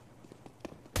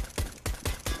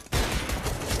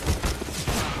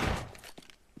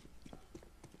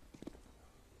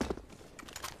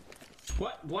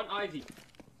 What? One Ivy.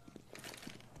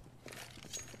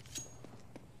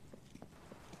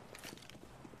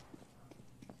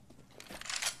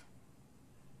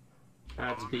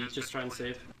 That's B, just try and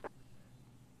save.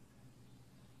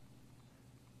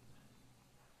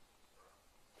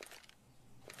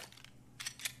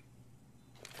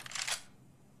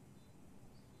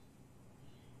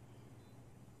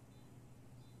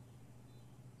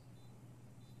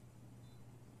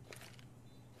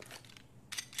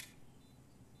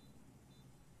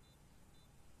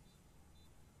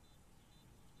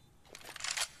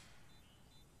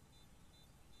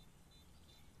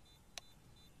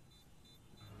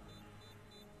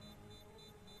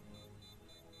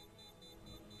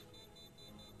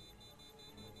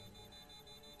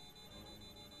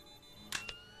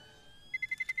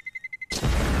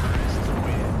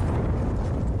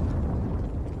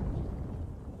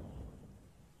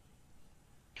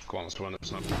 Come on, let's run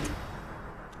this now.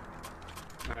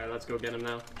 Alright, let's go get him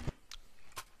now.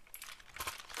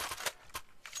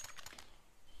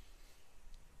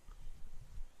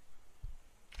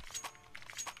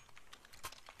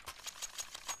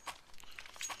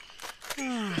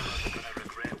 I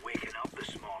regret waking up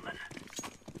this morning.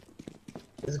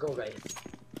 Let's go, guys.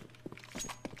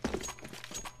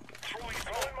 Throwing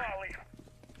Molly.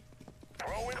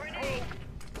 Throwing Grenade.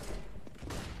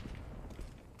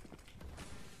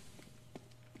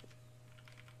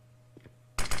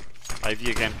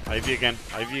 Ivy again. Ivy again.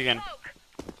 Ivy again. Smoke.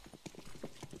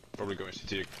 Probably going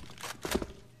CT.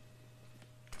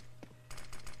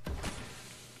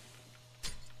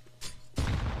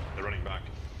 They're running back.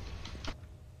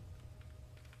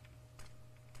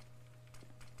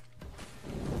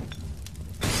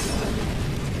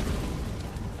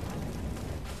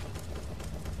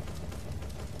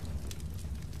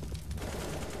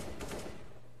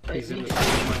 He's in the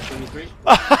 23.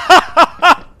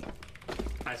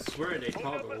 I swear they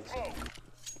toggled.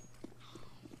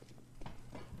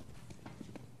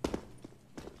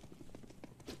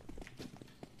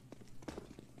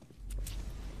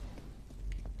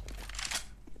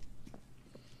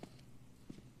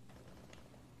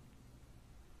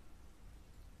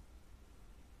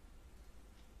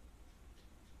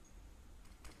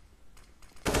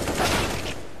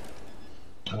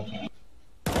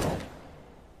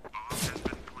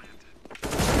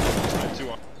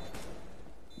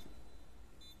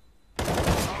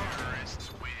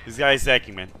 This guy is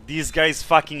hacking, man. This guy is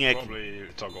fucking hacking. Probably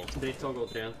toggle. They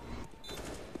toggled, yeah.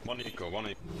 One eco, one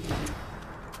eco.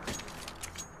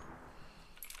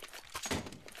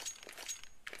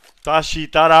 Tá a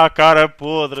chitar à cara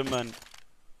podre, mano.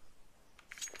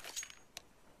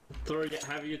 Thor,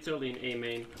 have utility in A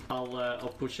main.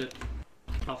 I'll push it.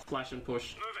 I'll flash and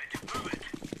push. Move it. Move it.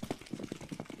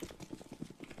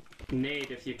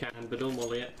 Nade if you can, but don't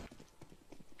molly it.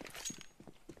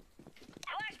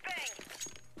 Flashbang.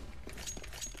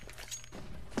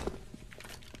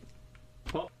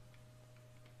 Oh.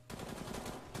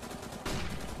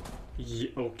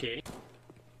 Okay.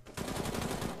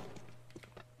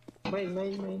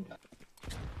 Main.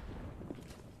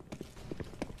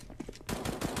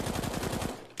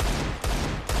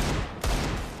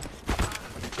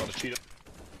 Got a cheetah.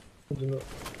 You know.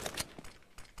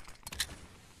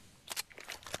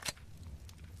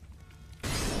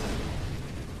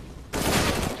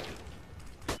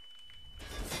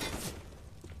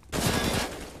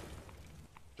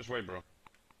 way, bro.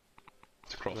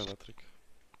 It's across. Go, Patrick.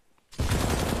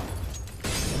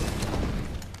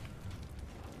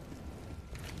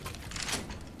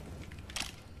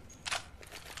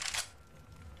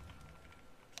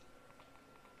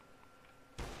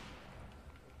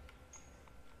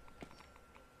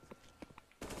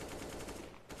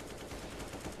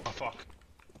 Oh fuck.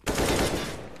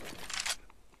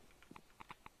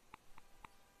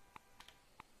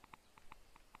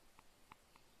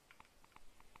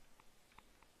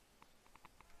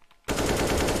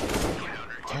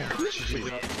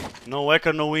 No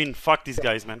echo, no win. Fuck these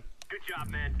guys, man. Good job,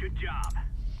 man. Good job.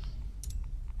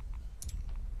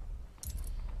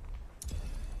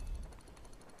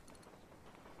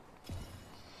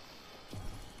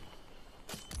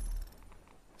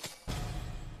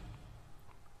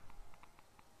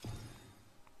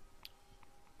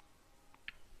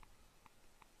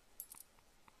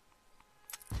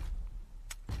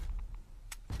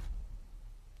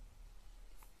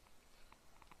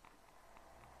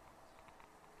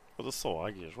 Foda-se só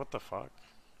águias, what the fuck?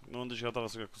 Não onde eu estava a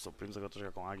jogar com o seu primo, agora estou a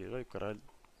jogar com águias. Ai caralho.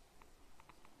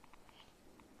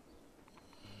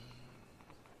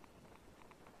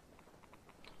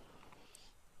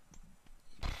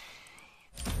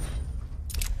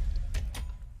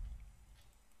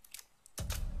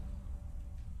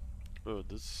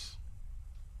 Foda-se.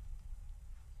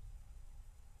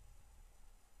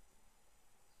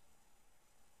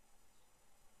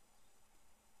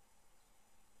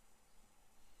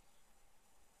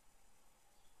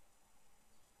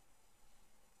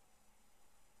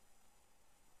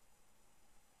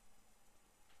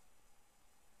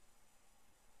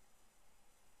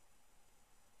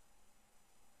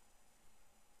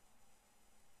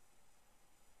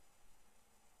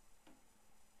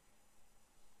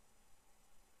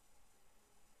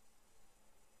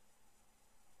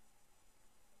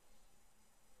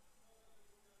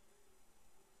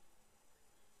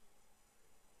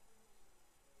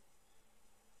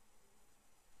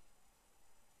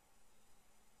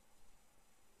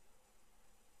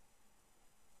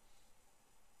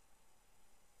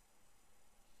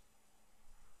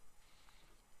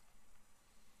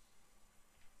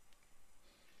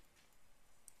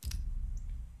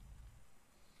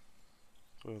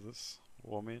 Foda-se.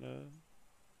 O homem era.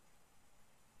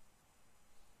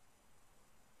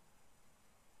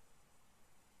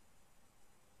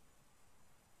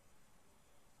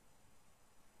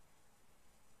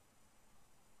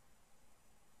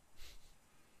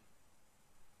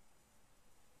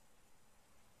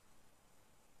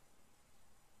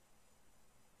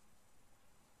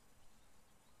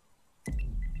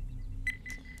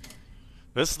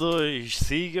 Vê-se dois,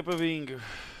 siga para bingo.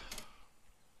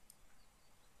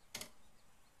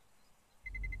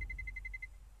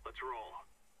 Let's roll.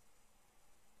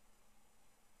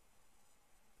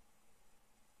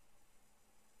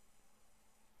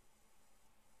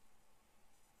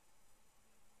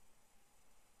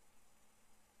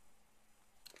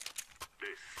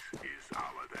 This is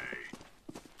our day.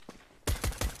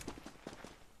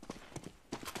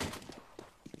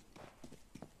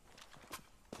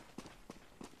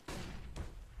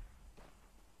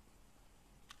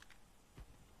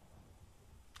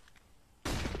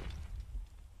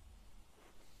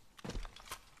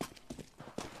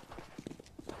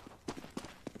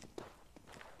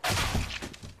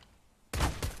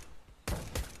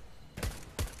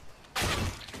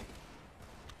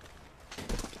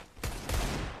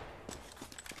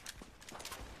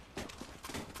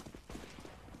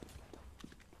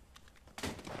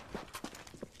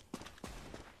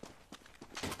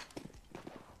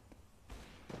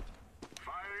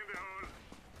 Firing the hole.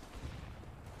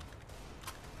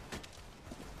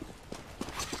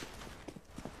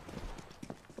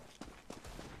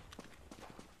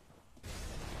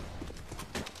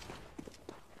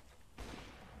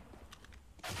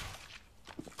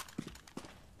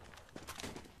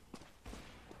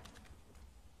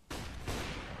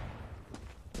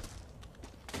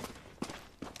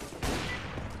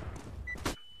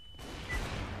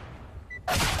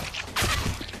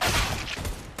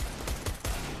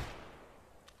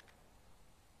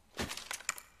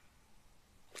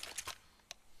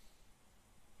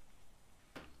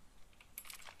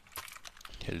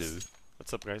 Hello.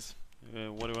 What's up, guys?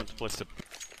 What do you want to play?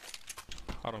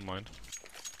 I don't mind.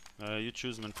 You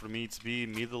choose, man. For me, it's B,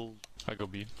 middle. I go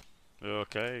B.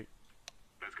 Okay.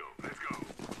 Let's go. Let's go.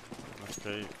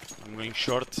 Okay. I'm going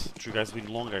short. You guys win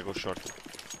long, I go short.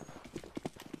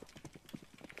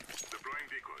 Deploying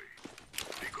decoy.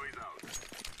 Decoy is out.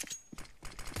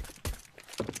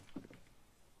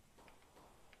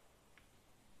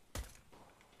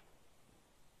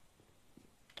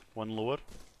 One lower.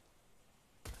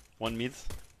 One mid.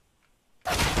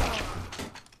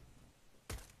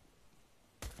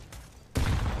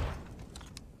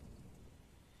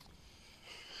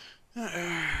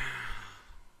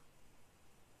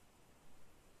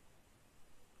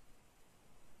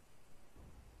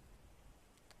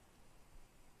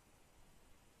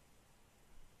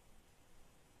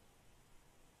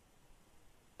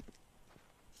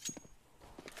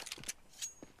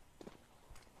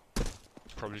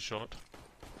 Probably short.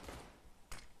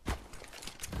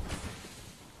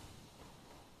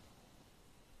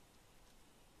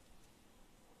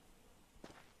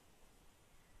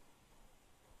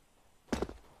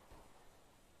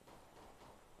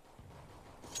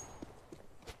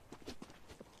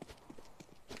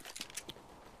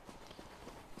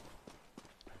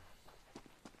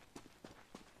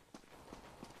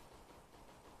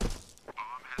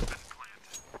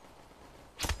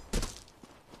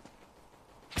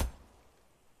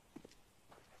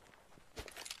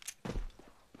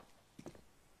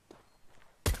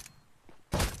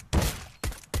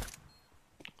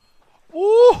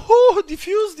 Oh,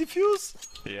 diffuse, diffuse.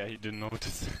 Yeah, he didn't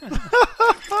notice.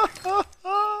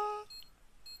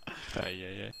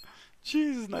 Yeah.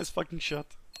 Jesus, nice fucking shot.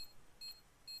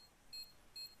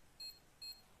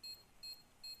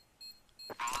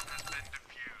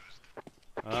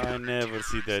 I never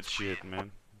see that shit,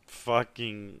 man.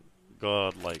 Fucking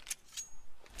godlike.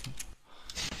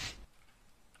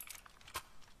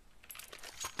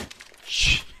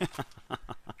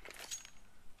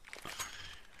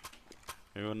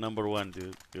 You're number one,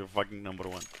 dude. You're fucking number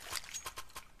one.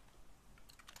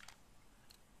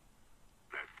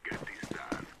 Let's get this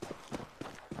done.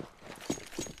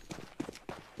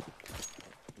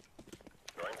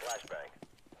 Throwing flashbang.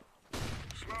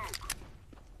 Smoke.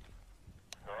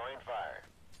 Throwing fire.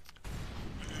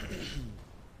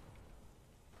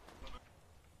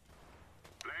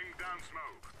 Laying down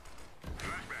smoke.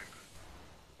 Flashbang.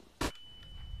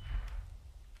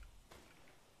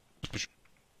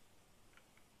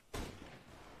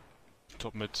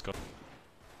 Top mid's got.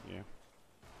 Yeah.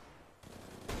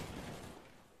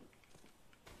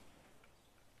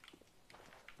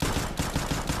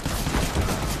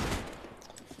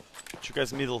 Two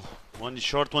guys middle. One is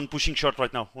short, one pushing short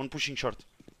right now. One pushing short.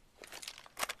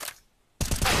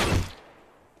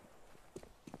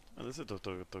 Olha, eu estou a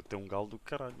ter um galo do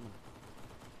caralho, mano.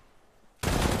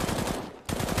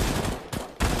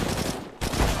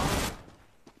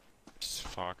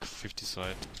 Fuck, 50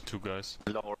 side. Two guys.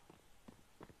 Lower.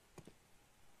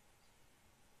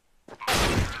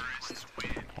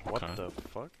 What Okay. the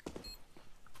fuck?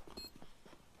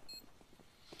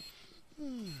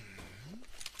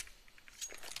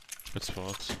 It's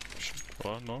what?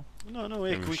 Oh, no? No, no,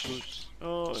 hey, Maybe quick.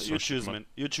 Oh, so you choose, shit, man.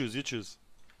 You choose, you choose.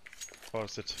 Oh,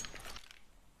 that's it.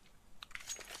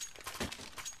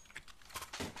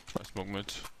 I smoke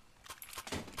mid.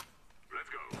 Let's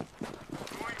go.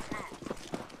 Throwing smoke.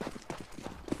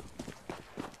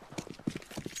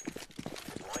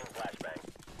 Throwing flashbang.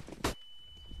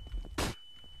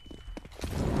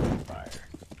 Fire.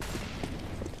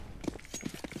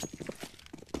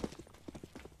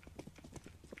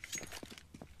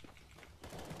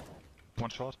 One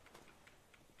shot.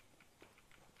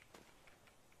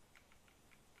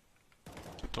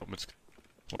 Top mid's.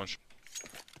 One shot.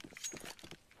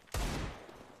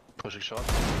 Pushing shot.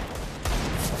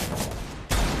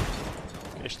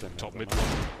 Echt, man. Top mid.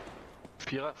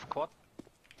 Vierer, quad.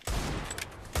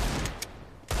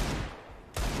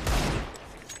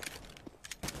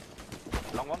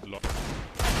 Long one. Lock.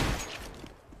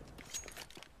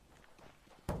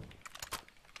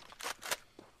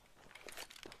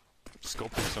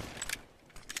 Scoping some.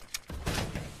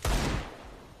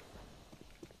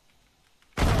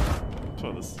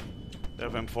 So this. They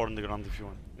have M4 on the ground if you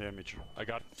want. Yeah, Mitchell. I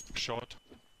got short.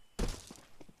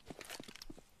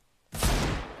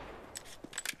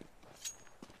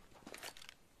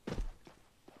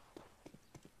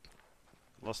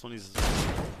 Last one is.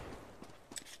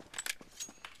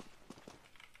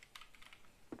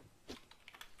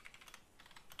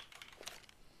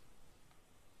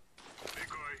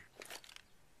 Decoy.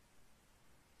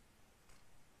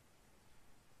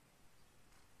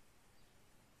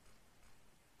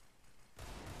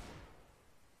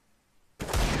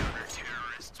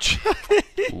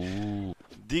 Ooh.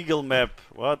 Deagle map.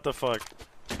 What the fuck?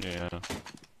 Yeah.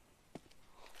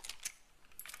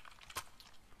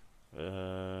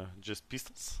 Just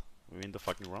pistols. We win the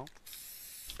fucking round.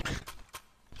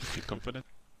 Feel confident?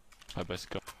 I best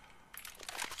go.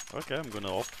 Okay, I'm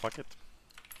gonna op. Fuck it.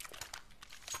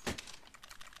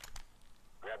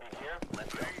 Grabbing here.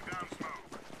 Let's go. Laying down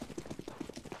smoke.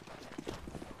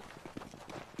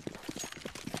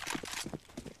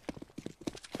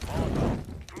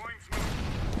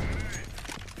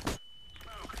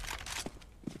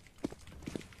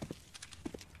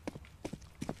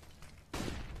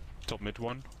 Top mid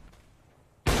one.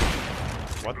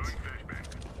 What?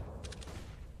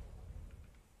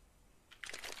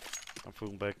 I'm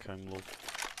falling back, I'm low.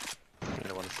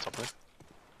 Anyone is top mid?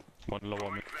 One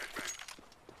lower mid.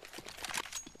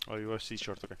 Oh, you are C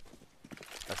short, okay.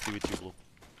 I stay with you, blue.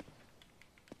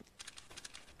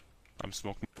 I'm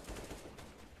smoking.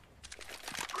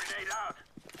 Grenade out.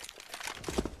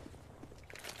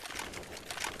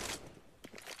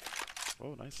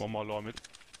 Oh, nice. One more lower mid.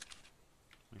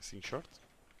 I'm seeing short.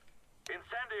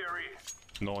 Incendiary.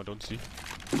 No, I don't see.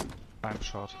 I'm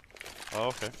short. Oh,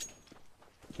 okay.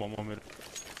 One more mid.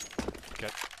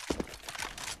 Cat.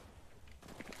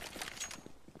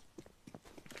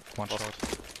 One short.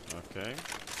 Okay.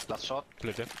 Last shot.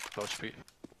 Play dead. Low HP.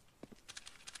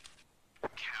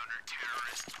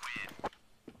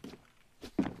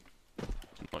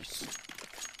 Nice.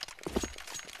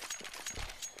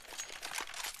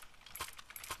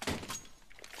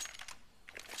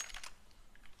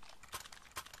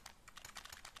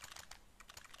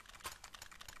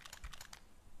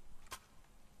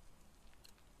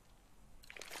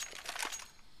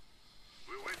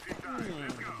 We're wasting time.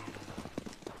 Let's go.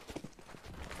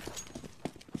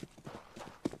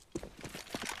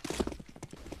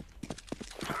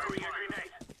 Throwing a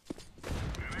grenade.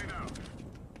 Grenade out.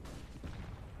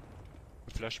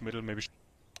 Flash middle, maybe.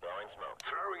 Throwing smoke.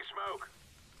 Throwing smoke.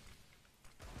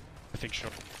 I think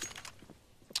shot.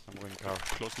 I'm going car.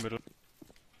 Close middle.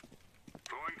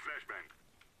 Throwing flashbang.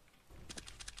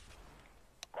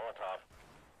 Molotov.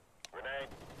 Grenade.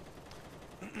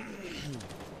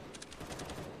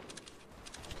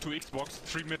 2 Xbox,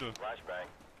 3 middle. Flashbang.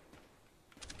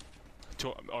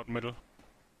 2 out middle.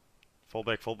 Fall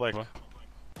back, fall back. What?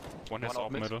 One has One out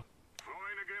out mid. middle.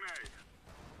 Throwing a grenade.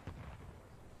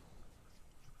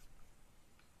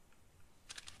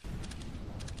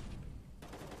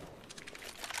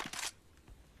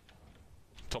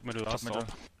 Top middle, last middle. out.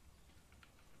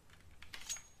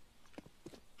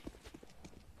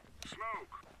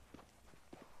 Smoke.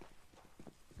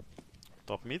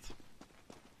 Top mid.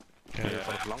 Okay,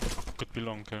 Yeah, long. could be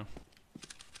long, okay.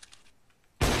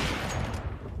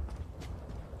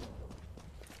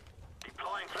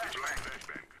 Deploying flashbang.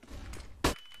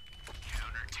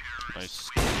 Nice.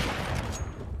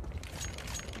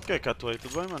 Ok, Cutway,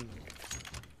 tudo bem, mano?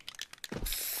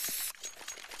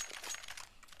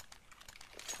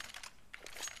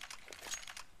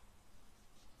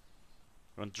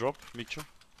 Want drop, Mitchell?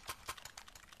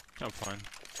 I'm fine.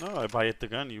 No, I buy it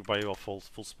again, you buy your full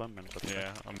spam, man. But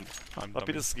Yeah, I'm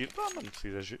Rapid done. a seguir. Ah, mano, se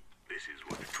quiseres ir. This is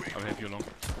what the train. I'll have you long.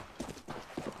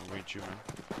 I'm with you, man.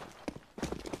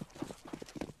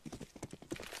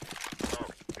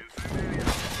 Incendiary.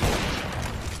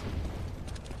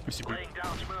 We see blue. Laying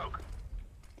down smoke.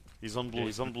 He's on blue,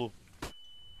 he's on blue.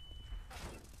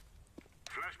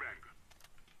 Flashbang.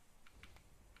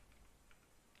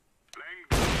 Playing.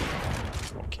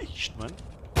 Okay, shit, man.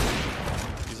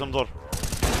 He's on door.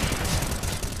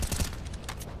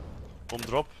 Bomb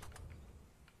drop.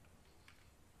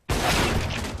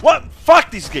 What? Fuck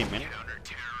this game, man.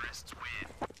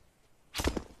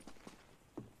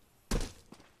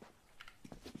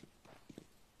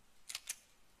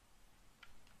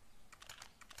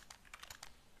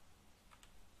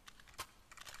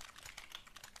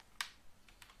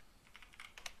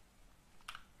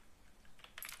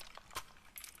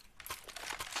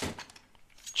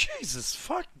 Jesus,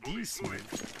 fuck this, man.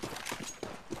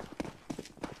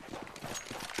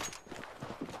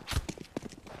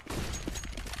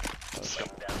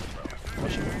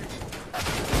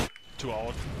 Two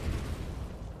out.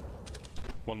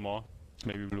 One more.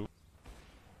 Maybe blue.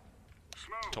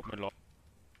 Smoke. Top middle.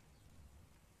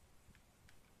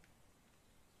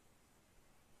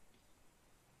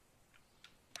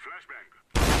 Flashbang.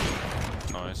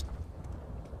 Nice.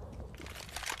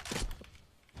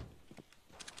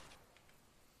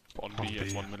 One B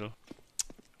and one middle.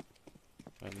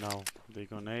 And now they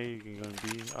gonna A, you gonna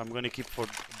B. I'm gonna keep for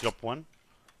drop one.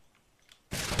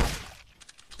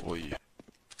 Oi.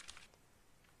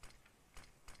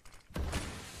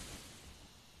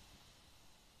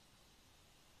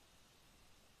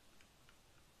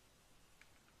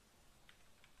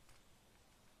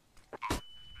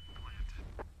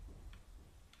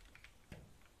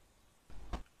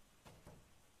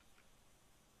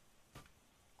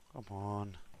 Come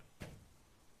on.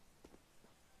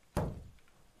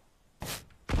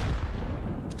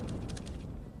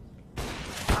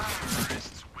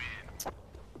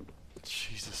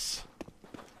 Jesus.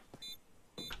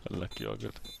 Lucky or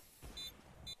good.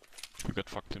 We got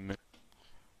fucked in mid.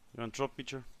 You want drop,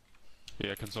 Mitchell?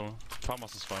 Yeah, I can so.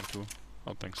 Farmers is fine too.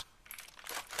 Oh, thanks.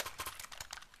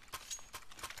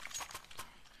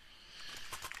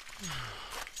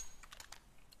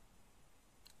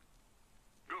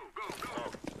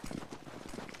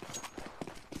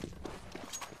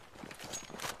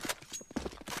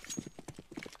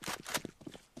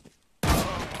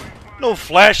 No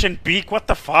flash and peek, what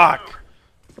the fuck?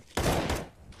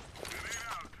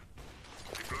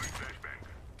 Deploying flashbang.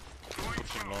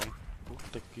 Pushing long.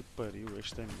 Puta que pariu,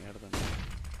 esta é merda, mano.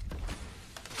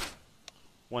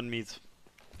 One mid.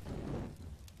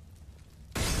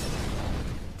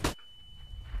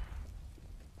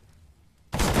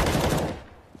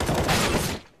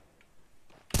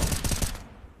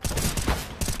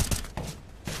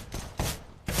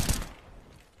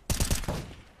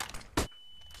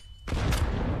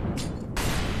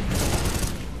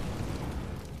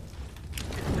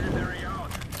 Incendiary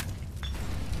out.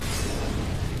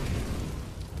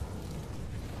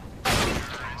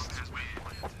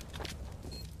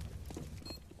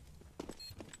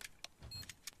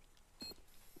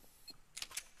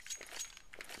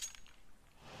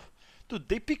 Dude,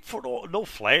 they pick for no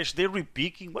flash, they're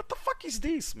re-peeking. What the fuck is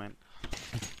this, man?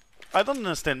 I don't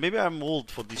understand. Maybe I'm old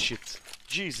for this shit. Okay,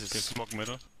 Jesus. smoke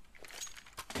middle.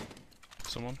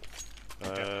 Someone?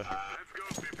 Let's go,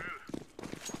 people.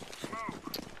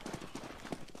 Smoke.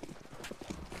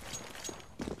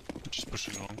 Just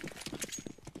pushing long.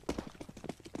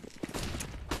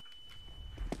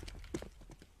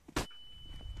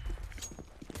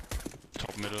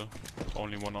 Top middle.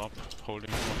 Only one up. Holding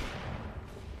one.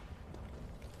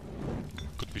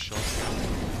 Could be short.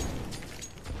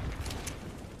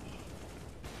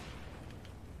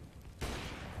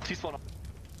 T-spawn.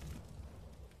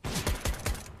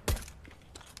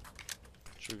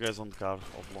 Two guys on the car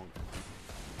off long.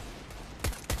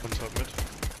 One top mid.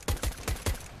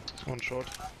 One short.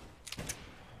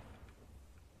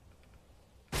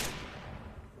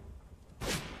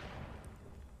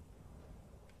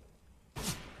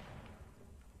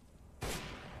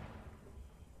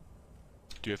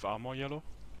 Do you have armor, yellow?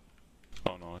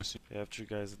 Oh no, I see. I have two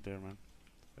guys in there, man.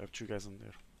 I have two guys in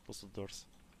there. Close the doors.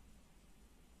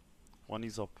 One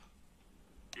is up.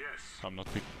 Yes. I'm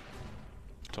not big.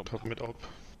 Top. Top mid up.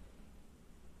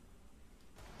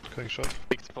 Going short.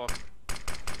 Big spot.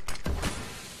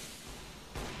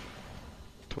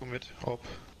 Two mid up.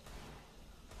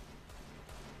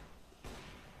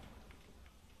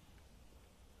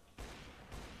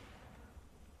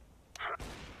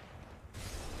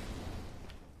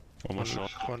 One more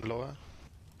short. One lower.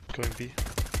 Going B.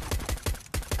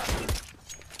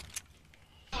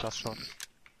 Last shot.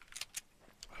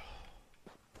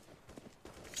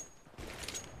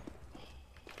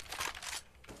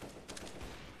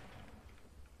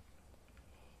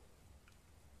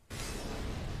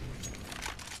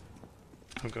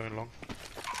 I'm going long.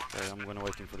 Okay, I'm gonna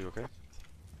waiting for you, okay?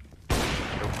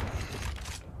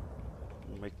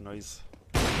 Make noise.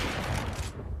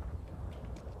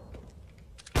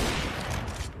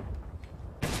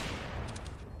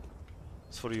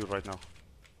 It's for you right now.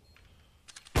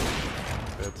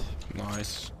 Dead.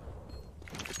 Nice.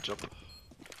 Good job.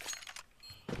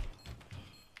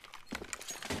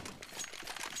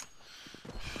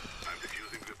 I'm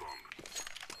defusing the bomb.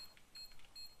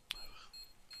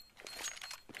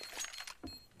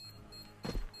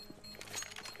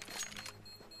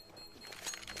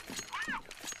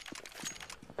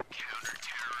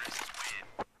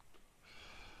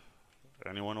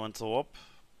 Anyone want to up?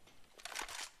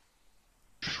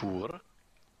 Sure.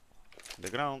 The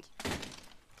ground.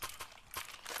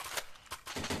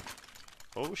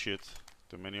 Oh shit.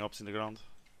 Too many ops in the ground.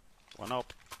 One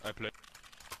up. I play.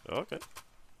 Okay.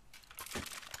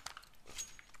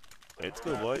 Let's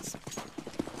go, boys.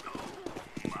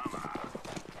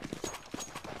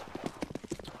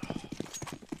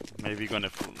 Maybe gonna.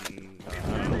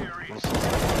 Incendiary. Grenade.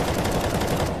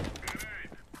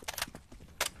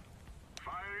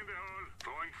 Fire in the hole.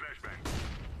 Throwing flashbang.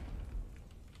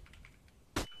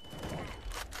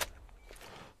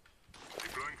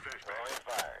 Deploying flashbang. Throwing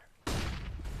fire.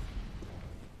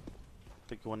 I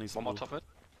think one is One more blue. top mid.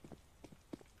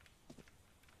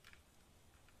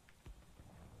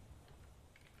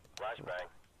 Flashbang.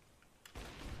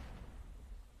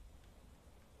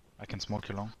 I can smoke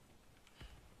you long.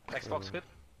 Xbox mid.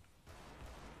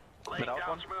 Laying out down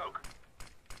one. smoke.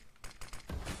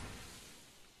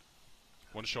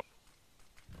 One shot.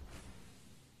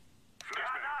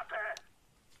 Granate.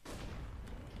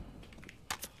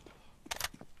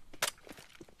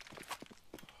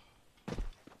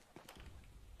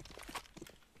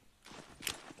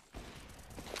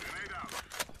 Grenade out.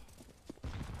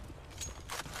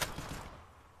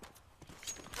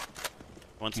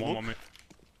 One One smoke. more mid.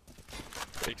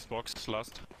 Xbox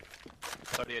last.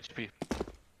 30 HP.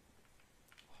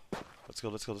 Let's go,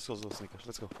 let's go, let's go, Sneaker.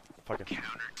 Let's go. Fuck it.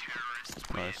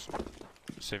 Nice.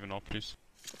 Saving up, please.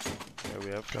 Yeah,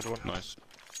 we have. Got one. Nice.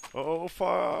 Oh,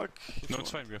 fuck. No,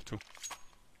 it's fine. We have two.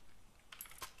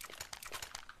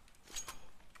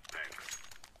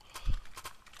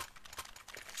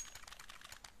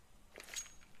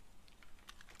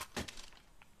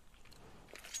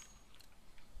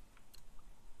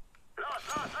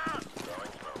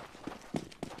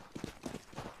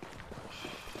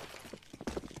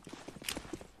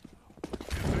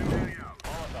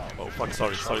 Fuck,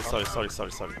 sorry. Fire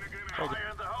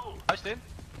in the hole. I stay.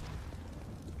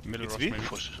 Middle It's rush B? maybe.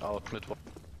 Push out mid one.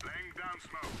 Laying down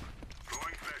smoke.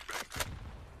 Throwing flashbang.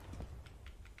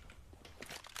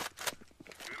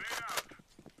 Grenade out.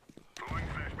 Throwing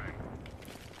flashbang.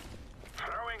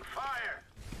 Throwing fire.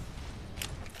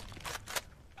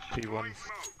 P1. Throwing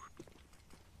smoke.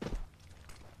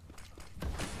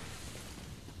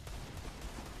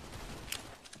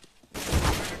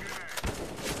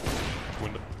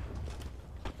 Window.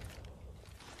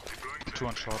 Deploying 2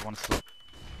 on short, 1 slow.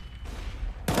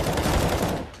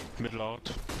 Middle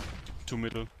out. 2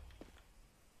 middle.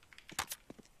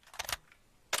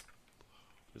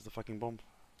 Where's the fucking bomb?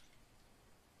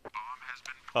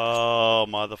 Oh,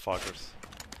 motherfuckers.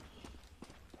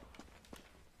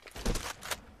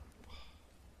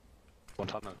 One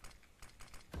tunnel.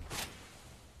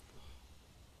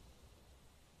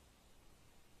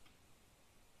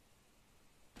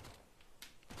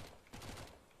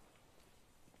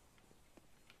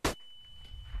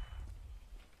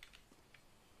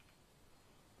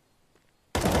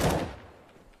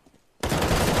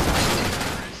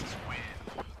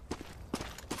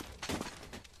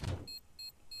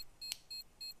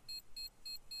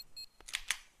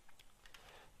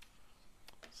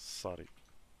 Sorry.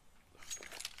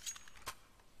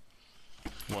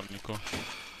 One Nico.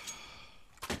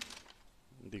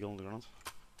 Deagle on the ground.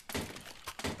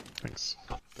 Thanks.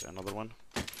 Okay, another one.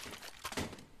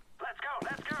 Let's go,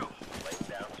 let's go. Laying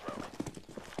down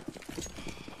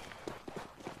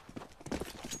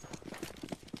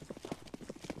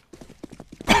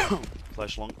smoke.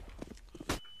 Flash long.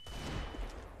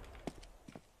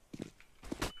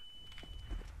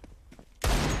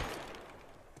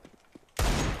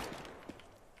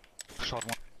 Short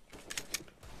 1.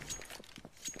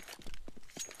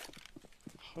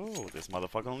 Oh, this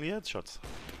motherfucker only headshots.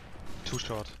 2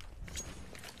 short.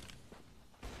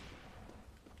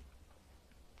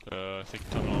 I think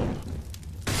tunnel up.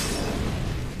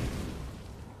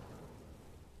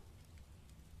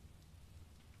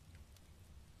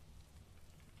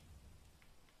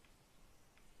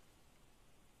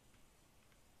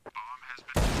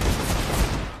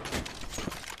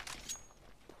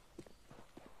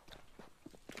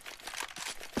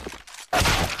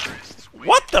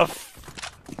 What the f-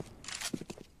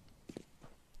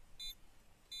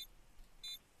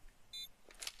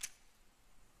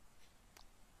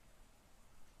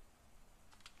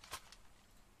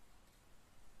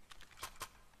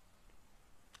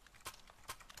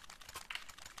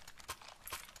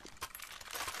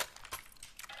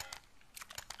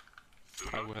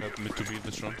 I will have mid to be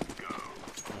this round. Okay.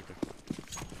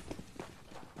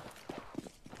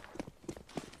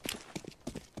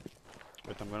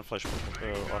 Wait, I'm gonna flash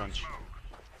orange.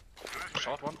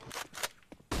 Short one.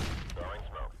 Throwing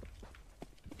smoke.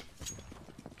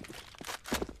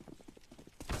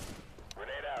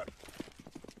 Grenade out.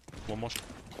 One more.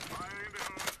 Fire in the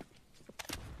hole.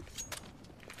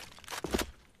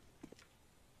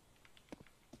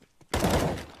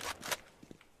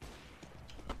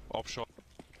 Up short.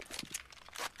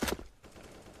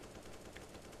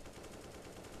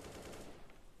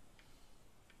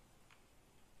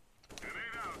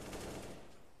 Grenade out.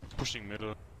 Pushing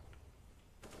middle.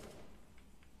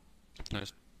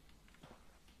 Nice.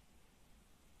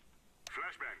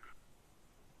 Flashbang.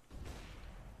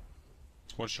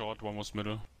 One short, one was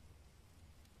middle.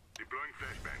 Deploying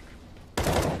flashbang.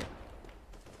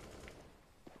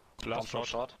 Last shot.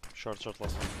 Short. Short,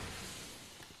 last one.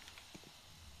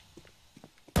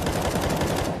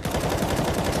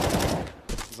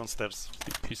 He's on stairs.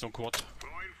 He's on quad.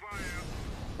 Throwing fire.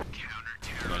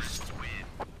 Nice.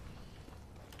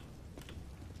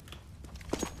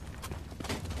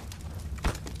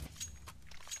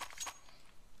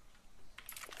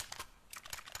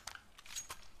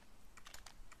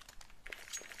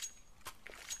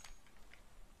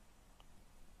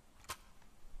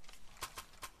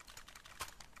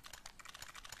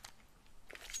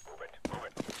 Move it. Move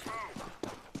it. Smoke.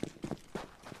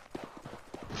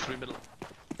 3 middle.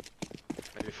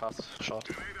 Maybe fast. Short.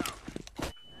 Grenade out.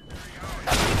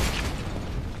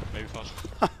 Maybe fast.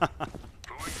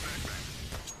 Throwing flashbang.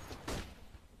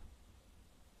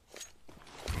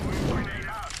 Throwing grenade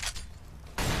out.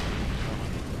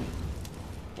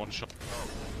 One shot.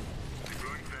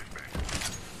 Deploying flashbang.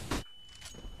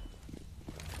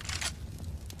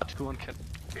 2 on cat.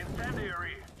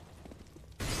 Incendiary.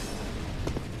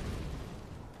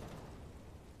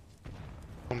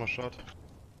 One more shot.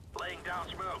 Laying down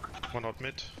smoke. 1 out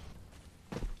mid.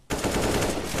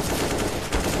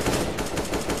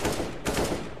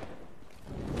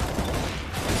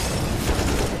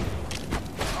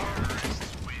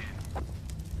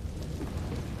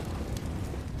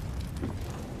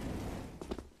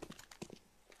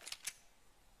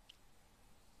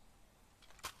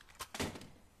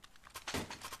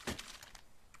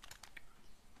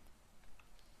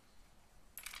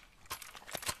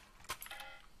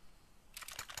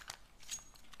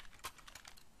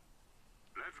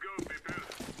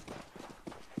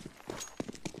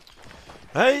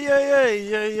 Hey, hey, hey,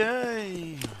 hey,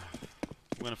 hey.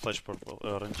 I'm gonna flash purple,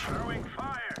 orange. Throwing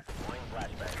fire. Deploying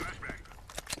flashbang. Flashbang.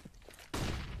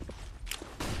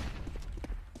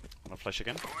 I'm gonna flash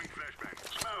again. Throwing flashbang.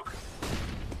 Smoke.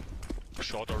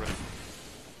 Short already.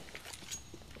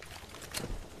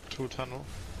 2 tunnel.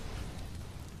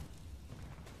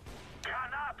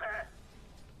 Granape.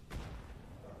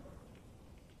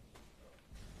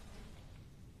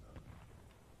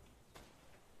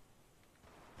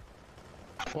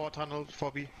 4 tunnel,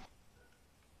 4B.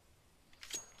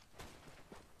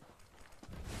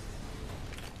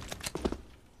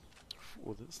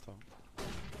 Oh, this time.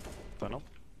 Tunnel.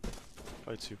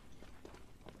 Oh, it's you.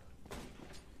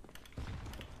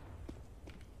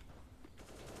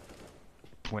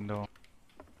 Window.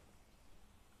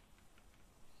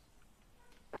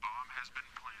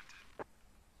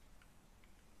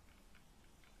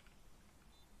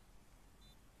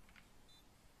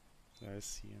 Yeah, I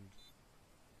see him.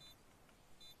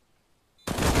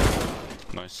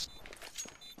 Nice.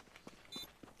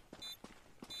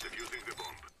 Defusing the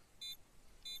bomb.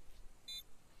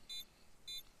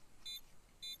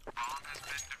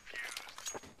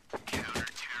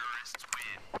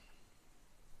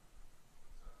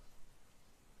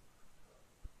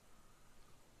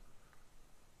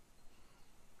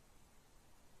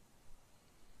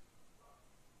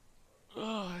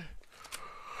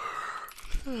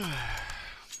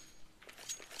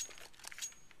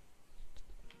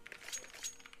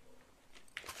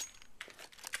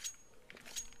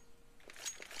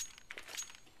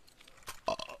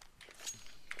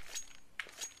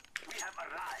 We have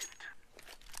arrived.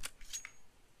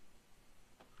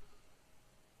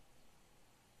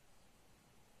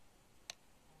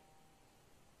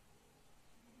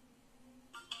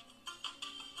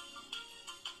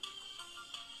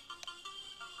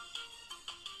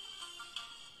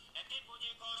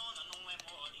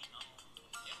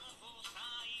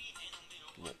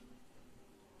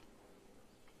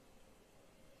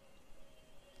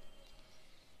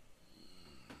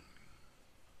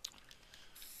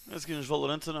 Mas aqui nos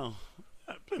Valorant ou não?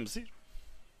 Ah, podemos ir.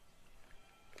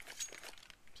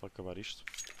 Só acabar isto.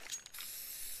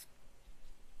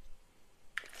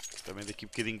 Também daqui a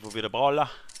bocadinho vou ver a bola.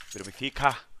 Ver o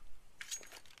Benfica.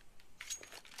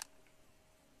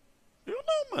 Eu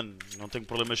não, mano. Não tenho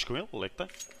problemas com ele. Ele é que tem.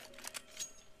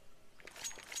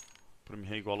 Para mim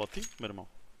é igual ao time, meu irmão.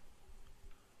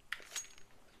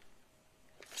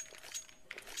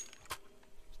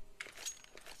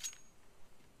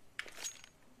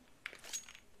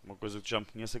 Uma coisa que tu já me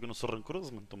conhece é que eu não sou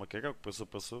rancoroso, mano. Estou-me a cagar. O que passou,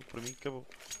 passou. Para mim acabou.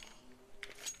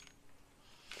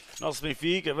 Nosso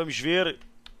Benfica, vamos ver.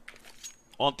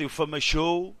 Ontem o Fama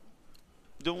Show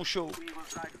deu um show. We will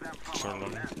drag them from Sure, our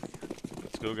Lord. land.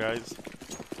 Let's go, guys.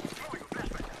 Throwing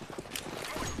flashbang.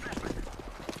 Throwing flashbang.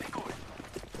 Decoy.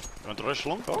 You want to rush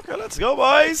long? Okay, let's go,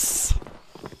 boys.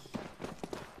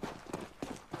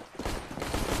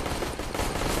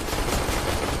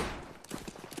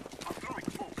 I'm throwing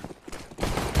smoke.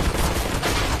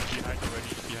 Behind already.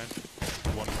 Behind.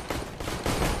 One.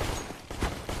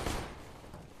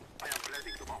 I am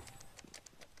planting the bomb.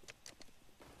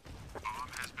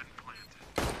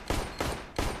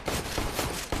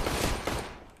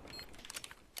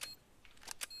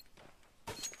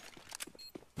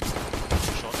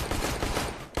 Short.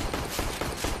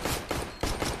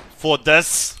 For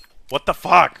this? What the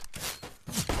fuck?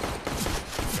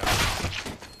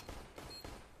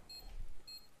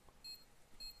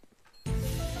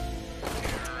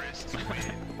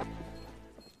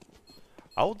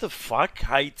 How the fuck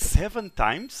hide 7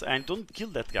 times and don't kill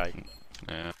that guy?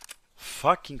 Yeah.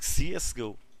 Fucking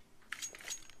CSGO.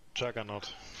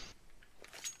 Juggernaut.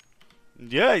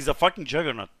 Yeah, he's a fucking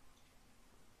juggernaut.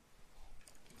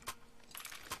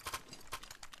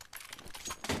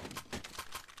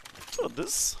 So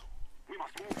this. We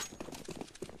must move.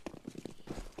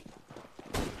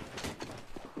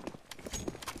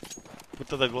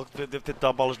 Puta da Glock deve ter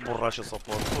dado balas de borracha só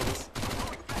para foda-se.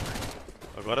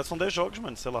 Agora são 10 jogos,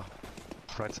 mano, sei lá.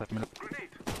 Right side middle. Grenade.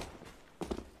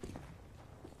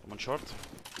 Come on short.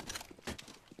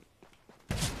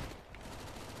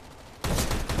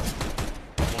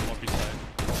 One more beside.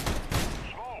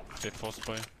 Smoke. They forced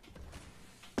by.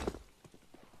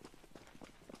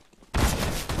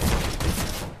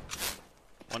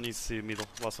 One is middle.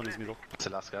 Last one is middle. It's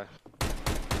the last guy.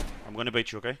 I'm gonna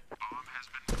bait you, okay?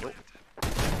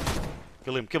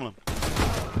 Kill him, kill him.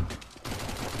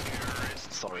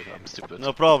 Sorry, I'm stupid.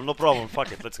 No problem, no problem.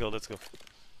 Fuck it, let's go, let's go.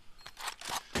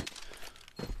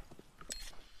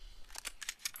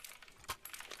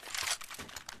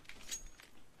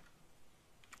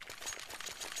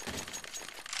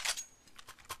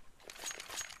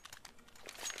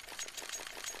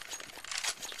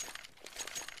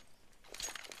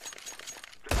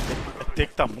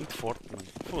 Tech tá muito forte, mano.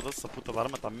 Foda-se, essa puta da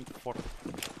arma tá muito forte.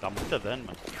 Dá muita dano,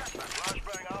 mano.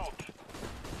 Flashbang out.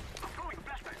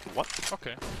 What?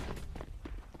 Okay.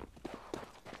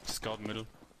 Scout middle.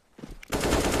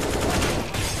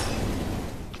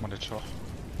 One hit shot.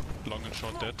 Long and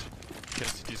short dead.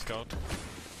 KCT scout.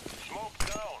 Smoke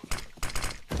down.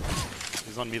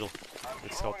 He's on middle. I'm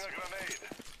It's throwing out. a grenade.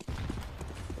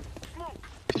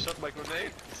 He shot my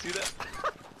grenade. See that?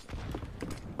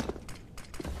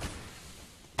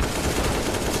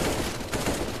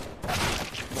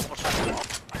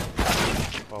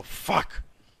 Oh, fuck!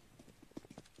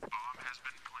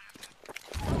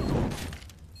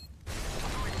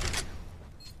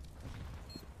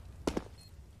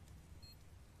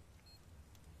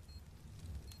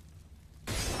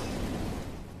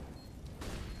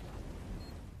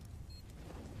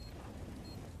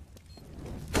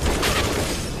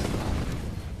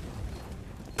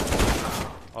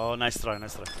 Oh, nice try,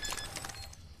 nice try.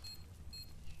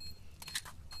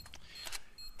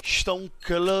 Está um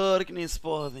calor que nem se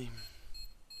pode.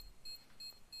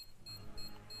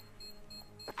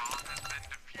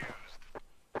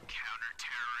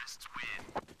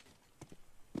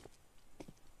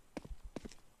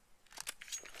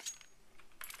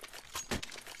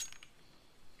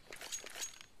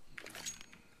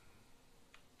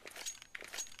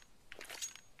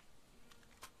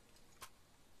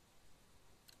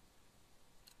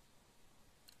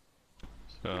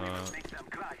 Make them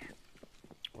cry.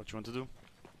 What you want to do?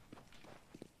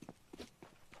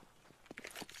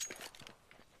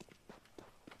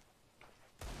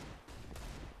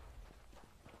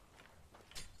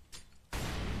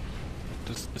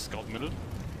 This is scout middle.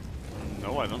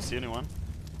 No, I don't see anyone.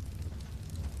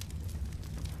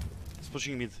 He's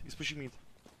pushing mid. He's pushing mid.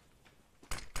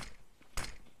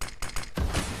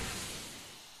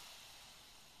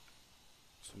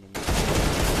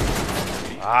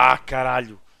 Ah,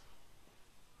 caralho!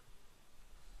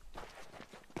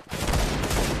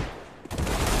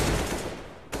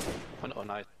 Oh,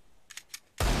 nice.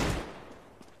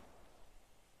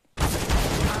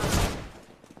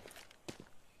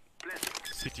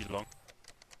 City long.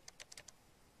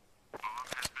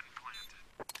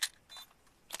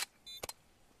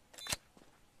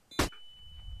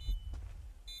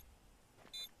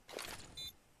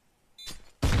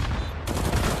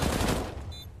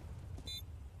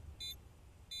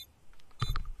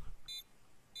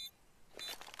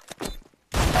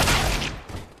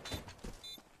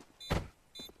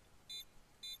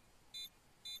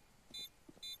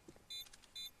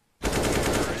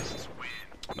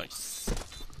 Nice.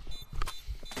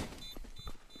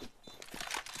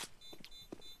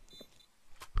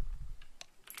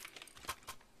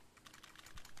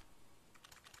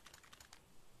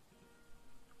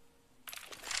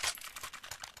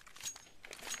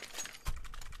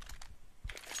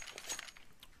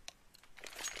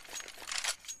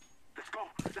 Let's go.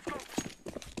 Let's go.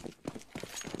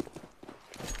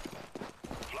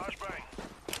 Flashbang.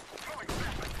 Throwing a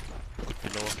flashbang. Could be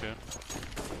lower here.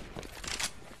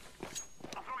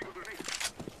 I'm throwing a grenade.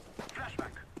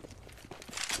 Flashbang.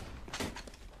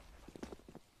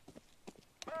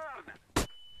 Burn.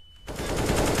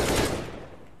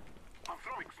 I'm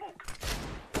throwing smoke.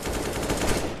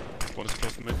 One is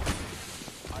close to mid.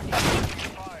 I'm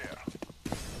taking fire.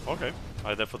 Okay,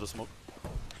 I there for the smoke.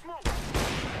 Smoke.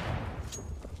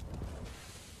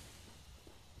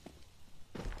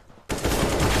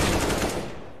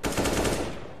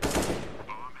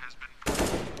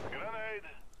 Grenade.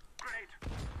 Grenade.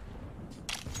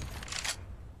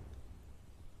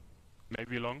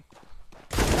 Maybe long.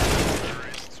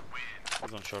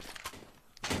 He's on short.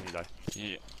 And he died.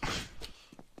 Yeah.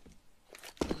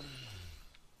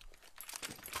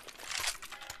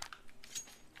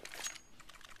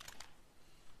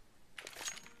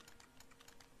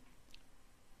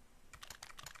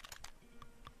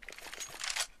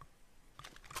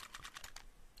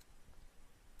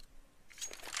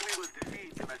 We will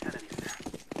defeat the mercenaries.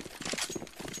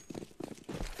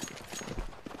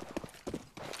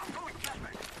 I'm throwing a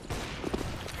flashbang.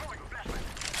 Throwing a flashbang.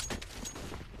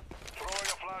 Throwing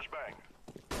a flashbang.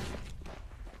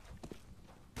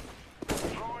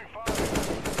 Throwing fire.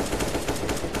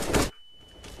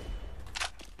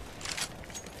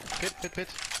 Pit, pit, pit.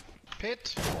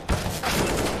 Pit!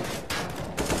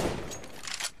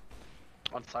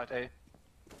 On side A.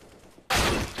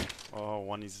 Oh,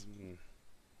 one is.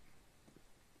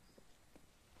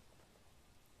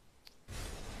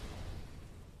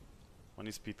 One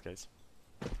is Pete, guys.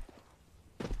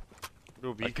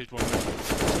 Go B. I killed one mid.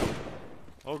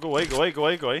 Oh, go away, go away, go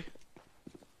away, go away.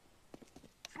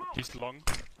 He's long.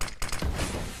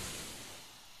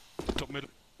 Top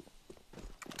middle.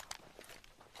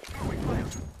 Throwing fire.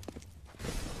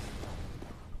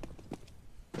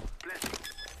 Blessing.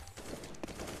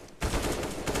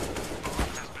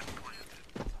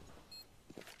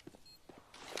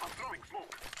 I'm throwing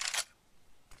smoke.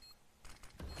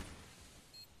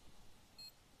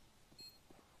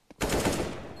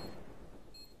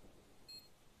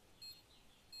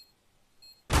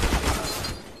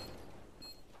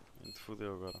 A gente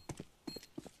fodeu agora.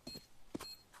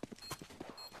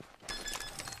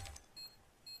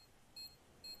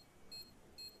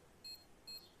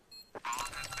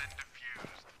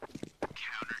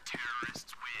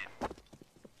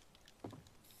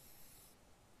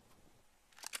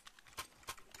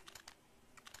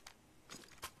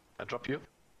 I drop you.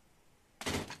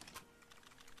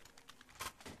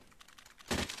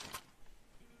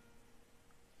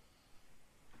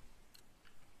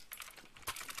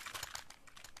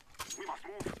 We must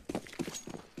move.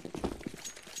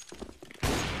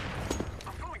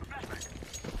 I'm throwing flashback.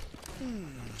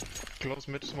 Close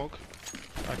mid smoke.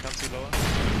 I can't see lower.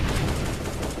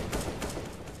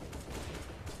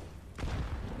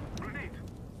 Grenade.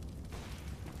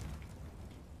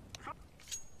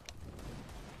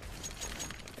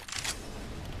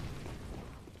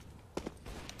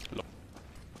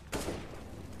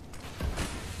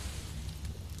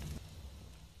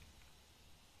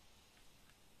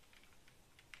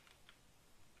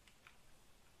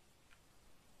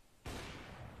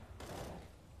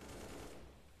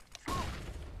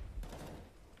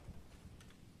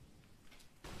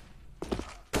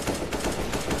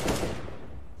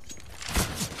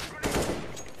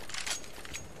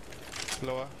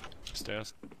 Lower.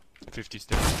 Stairs. 50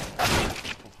 stairs.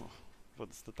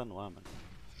 Foda-se, tá no ar, mano.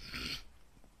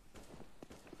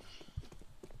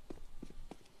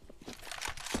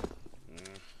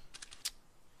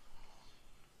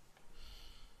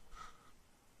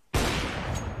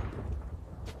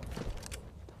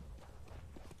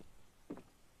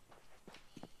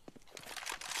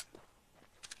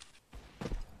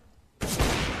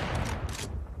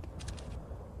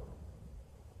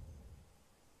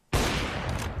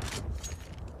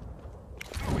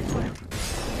 Throwing fire.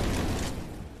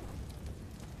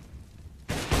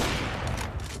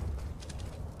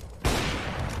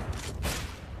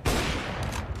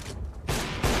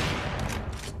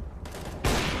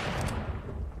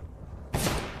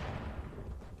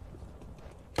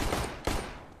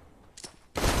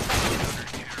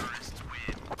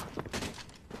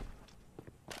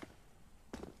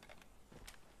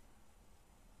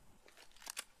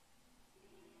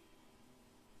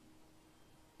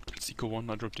 Seco 1,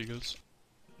 I dropped eagles.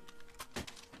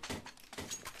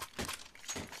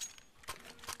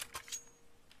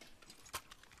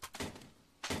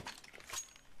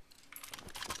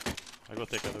 I go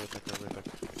take, I go take, I go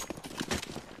take.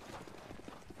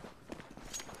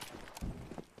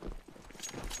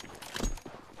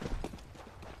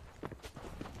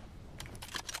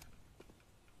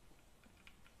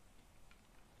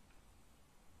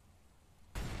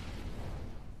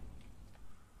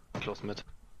 Close mid.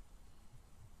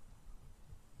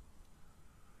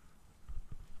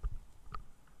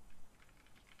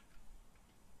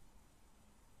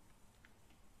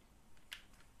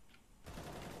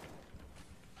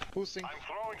 Boosting. I'm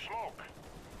throwing smoke.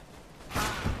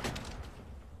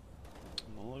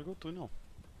 Não largou tu, não.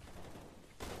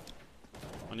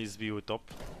 One is B with top.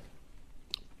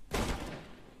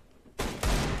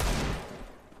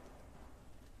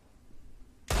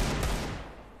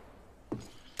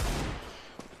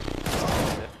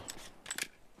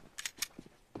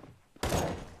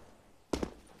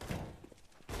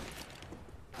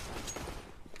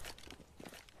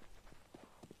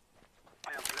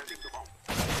 I am planting the bomb.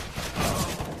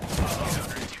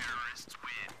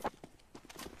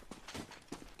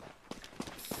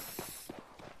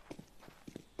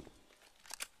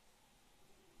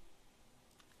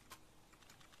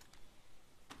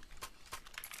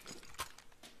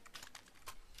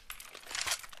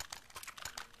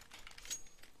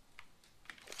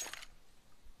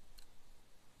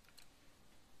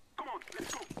 Come on,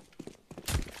 let's go.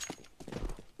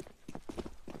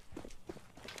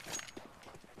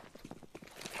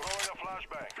 Throwing a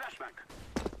flashbang. Flashbang.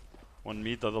 One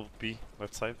mid, double B,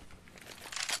 left side.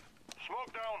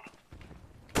 Smoke down.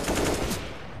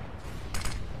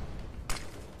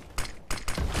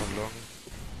 One long.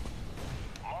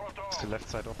 Molotov. It's the left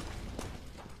side off.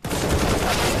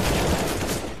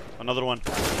 Another one.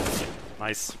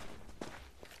 Nice.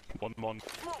 1-1. Smoke.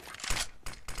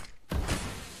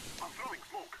 I'm throwing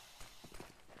smoke.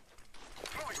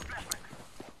 Throwing a flashbang.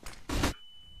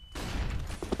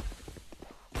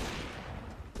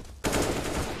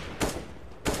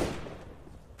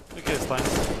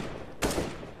 times.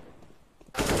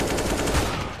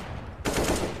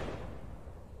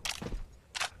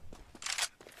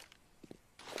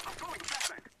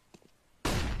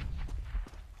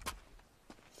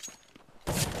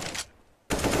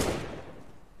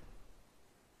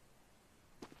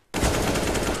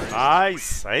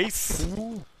 Nice, ace.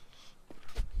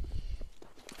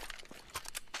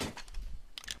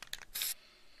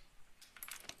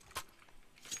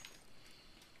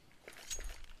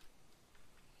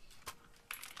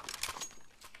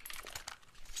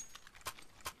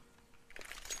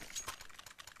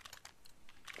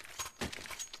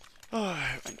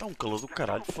 Ai, vai dar um calor do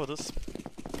caralho, foda-se.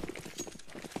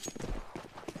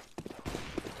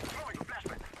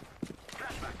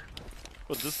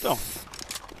 Foda-se então.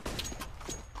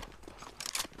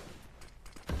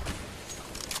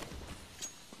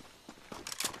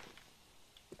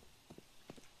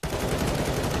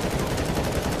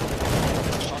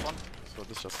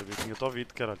 Foda-se, já sabia que tinha-te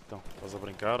ouvido, caralho. Então, estás a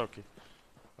brincar ou quê?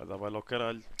 Vai dar baile ao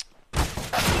caralho.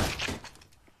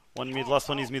 One mid,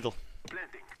 last one is middle.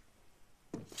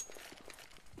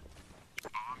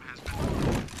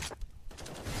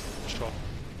 Shot.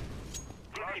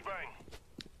 Flashbang.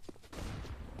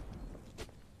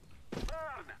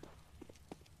 Burn.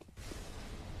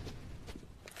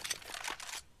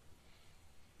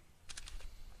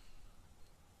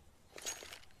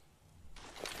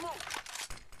 Smoke.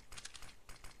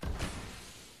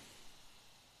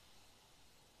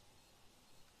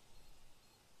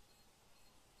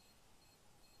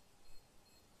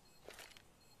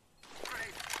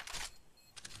 Grenade.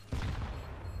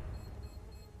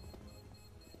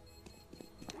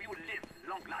 We will live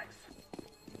long lives.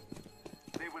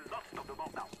 They will not stop the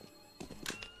bomb now.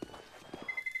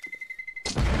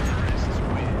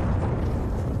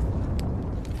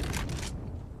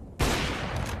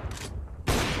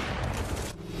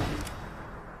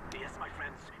 Yes, my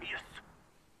friends, yes.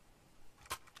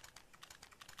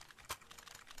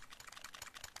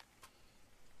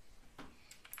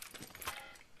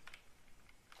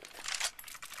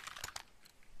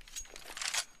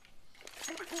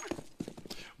 Move it, move it.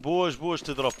 Boas, boas,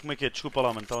 T-Drop. Como é que é? Desculpa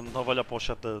lá, mano. Estava a olhar para o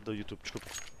chat da YouTube. Desculpa.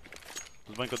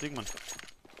 Tudo bem contigo, mano?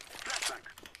 Flashbang.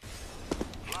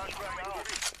 Flashbang out.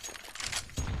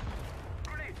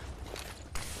 Grenade.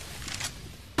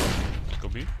 Go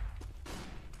B.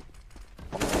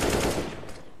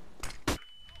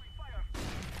 Fire.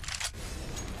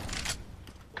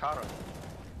 Kara.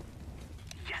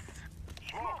 Yes.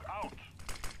 Smoke out.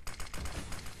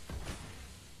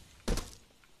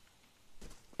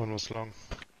 One was long.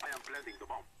 I am planting the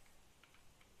bomb.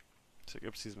 Isso aqui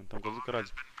é preciso, mano. Está um calor do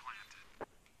caralho.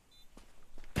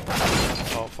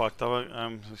 Oh, fuck. Estava...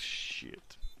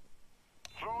 shit.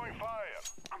 Throwing fire.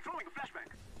 I'm throwing a flashbang.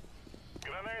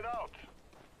 Grenade out.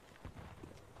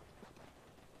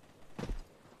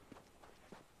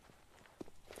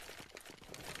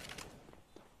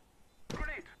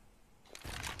 Grenade.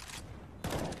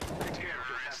 Take care of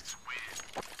yourselves.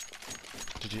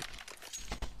 GG.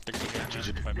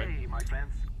 GG. My bad. Hey, my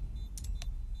friends.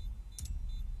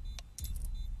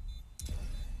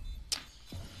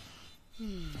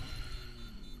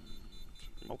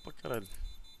 Mal para caralho.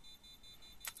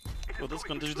 Foda-se,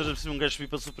 quantas vezes é preciso um gajo subir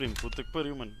para Supremo? Puta que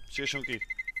pariu, mano. Vocês acham o quê?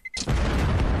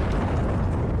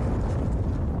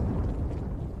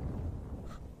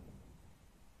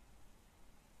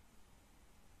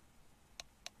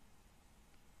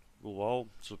 Global,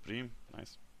 Supreme,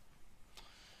 nice.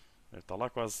 Deve estar lá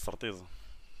quase, certeza.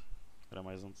 Era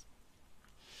mais um.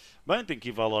 Bem, tem que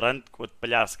ir Valorant, que o outro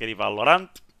palhaço quer ir Valorant.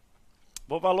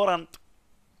 Vou Valorant.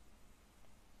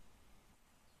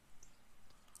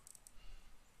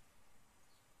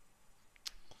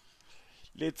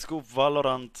 Let's go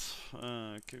Valorant.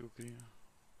 O que é que eu queria?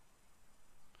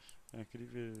 Queria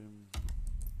ver.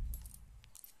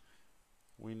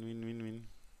 Win.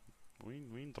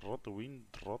 Win, derrota, win,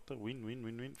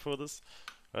 win. Foda-se.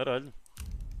 Caralho.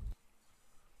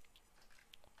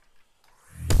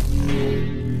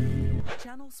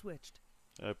 Channel switched.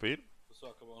 É para ir? Vou só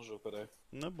acabar um jogo, peraí.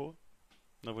 Na boa.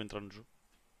 Não vou entrar no jogo.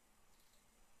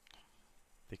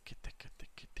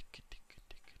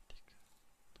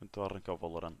 Estou a arrancar o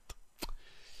Valorant.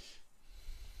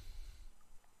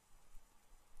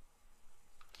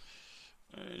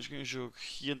 Joguei um jogo.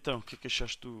 E então, o que é que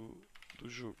achaste do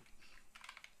jogo?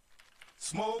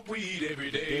 Smoke weed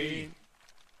every day.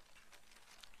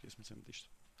 Esquece-me sempre disto.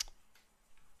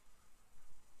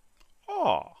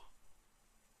 Oh!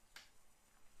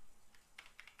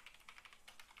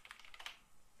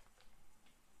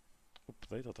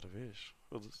 Update outra vez?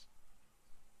 Foda-se.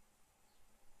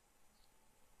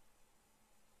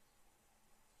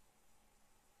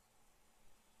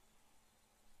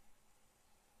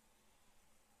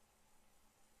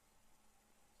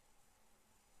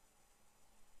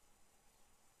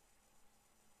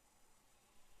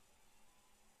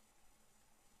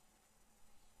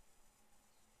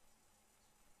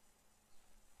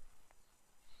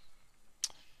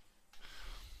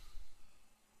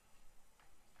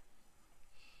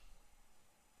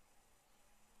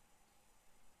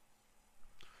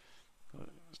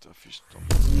 Está fixe. Toma.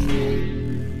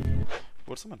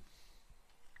 Força, mano.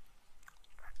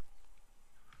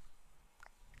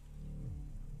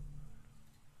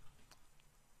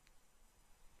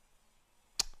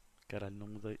 Caralho,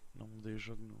 não mudei o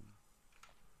jogo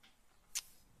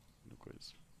no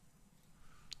coisa.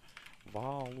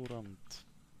 Valorant.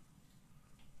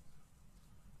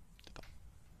 Então.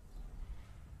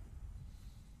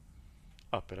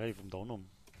 Ah, peraí, vou mudar o nome.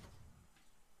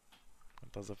 Quando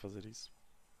estás a fazer isso.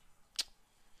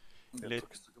 Estou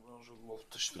aqui a acabar um jogo novo,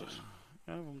 tens de esperar.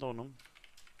 Vou mudar o nome.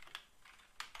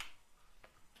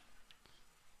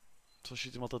 Só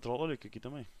cheio de malta troll. Olha que aqui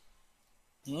também.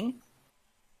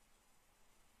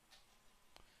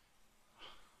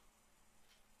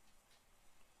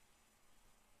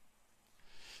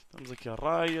 Estamos aqui a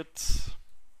Riot.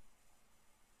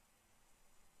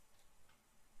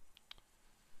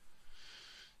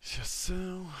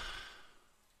 Iniciação.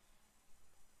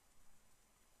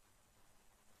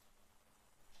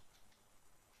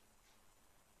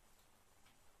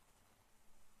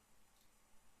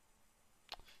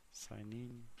 Sign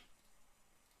in.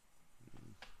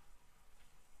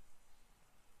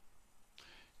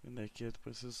 Onde é que é?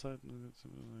 Depois do site.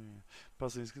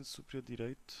 Passa em seguinte superior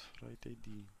direito. Right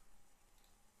ID.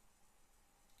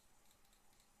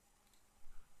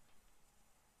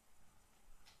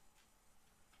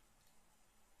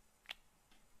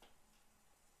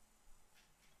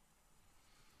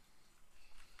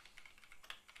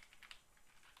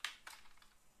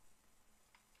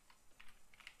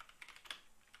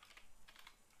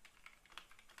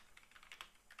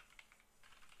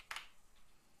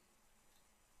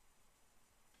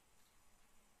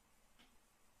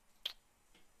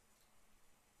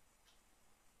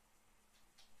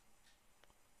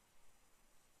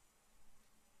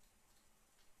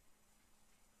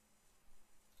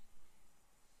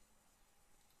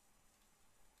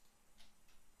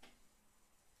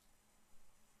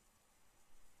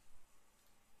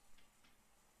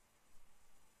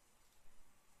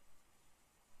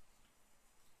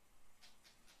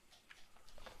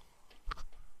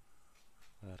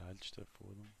 Caralho, isto é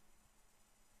foda.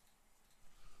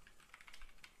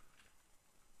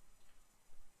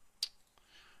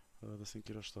 Assim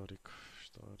que ir ao histórico.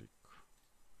 Histórico.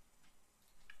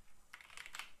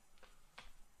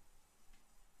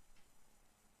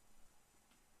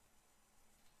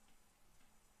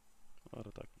 Ora,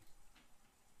 está aqui.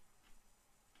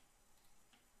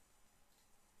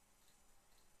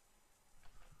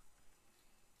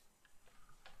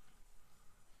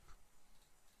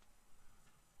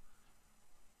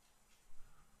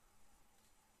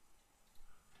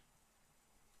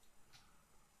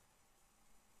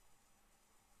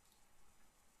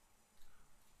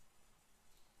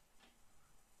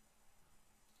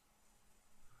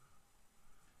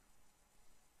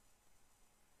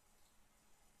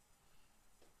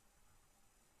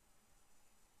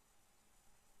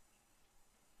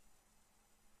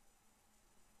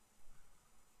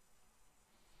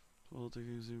 Vou ter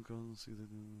que dizer um bocado, não sei.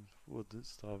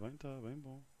 Foda-se, está bem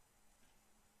bom.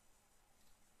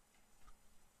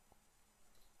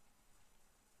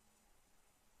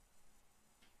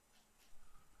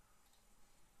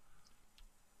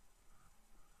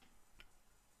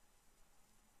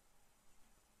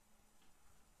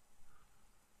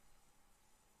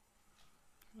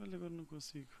 Olha, agora não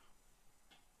consigo.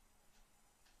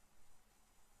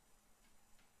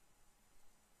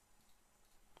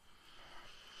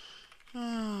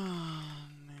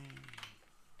 Nem.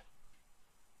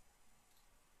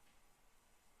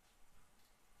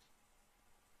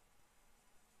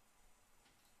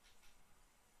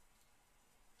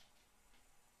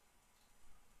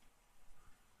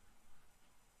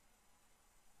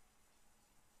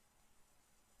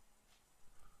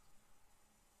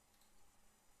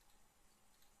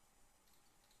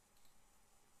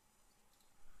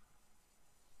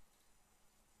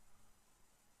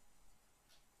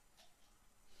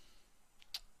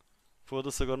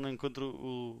 Foda-se, agora não encontro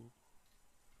o.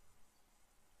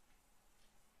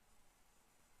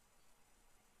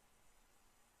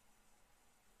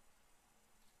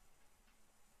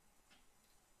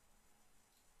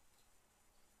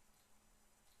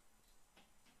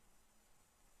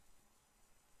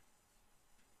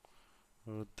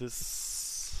 Foda-se.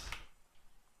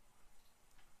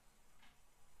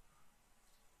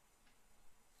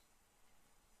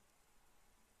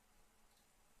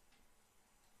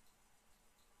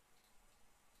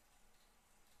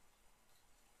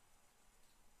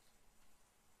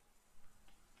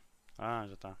 Ah,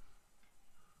 já está.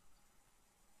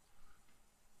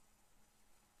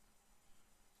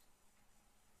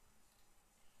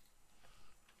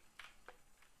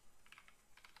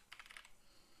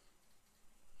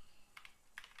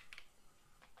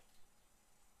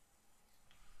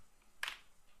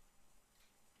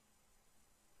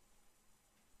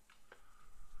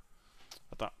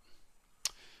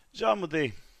 Já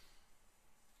mudei.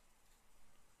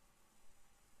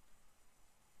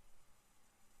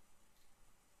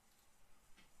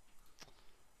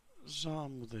 Já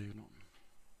mudei o nome.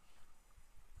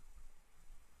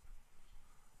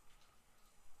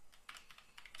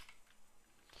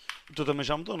 Tu também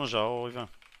já mudou, não já, ô Ivan?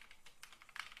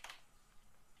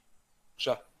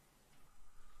 Já.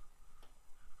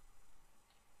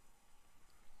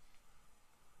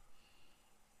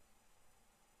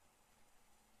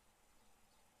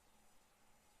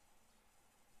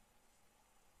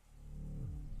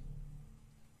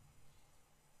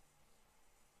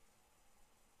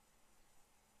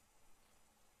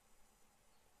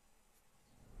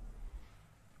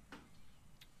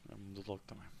 Já mudou logo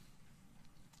também.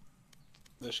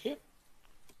 Acho que é.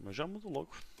 Mas já mudou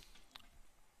logo.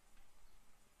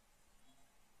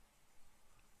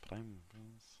 Prime.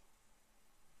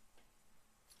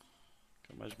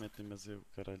 Que mais metem, mas eu,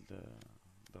 caralho,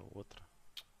 da outra.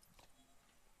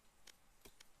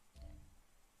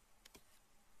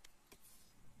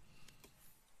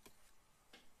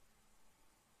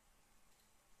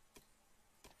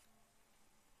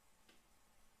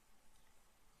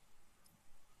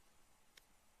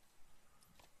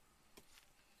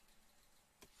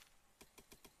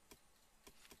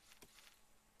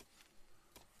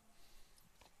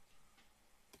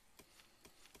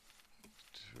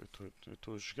 Eu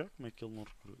estou a jogar, como é que ele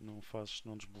não faz,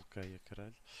 não desbloqueia,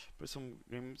 caralho? Parece um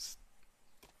game.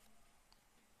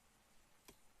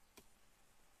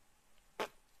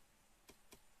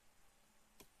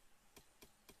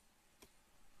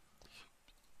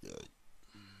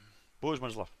 Pois,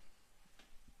 mas lá.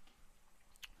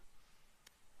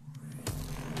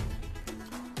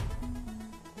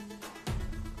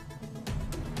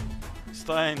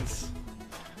 Steins.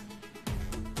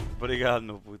 Obrigado,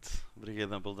 meu puto.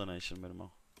 Obrigadão pelo donation, meu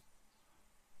irmão.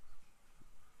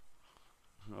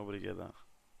 Obrigadão.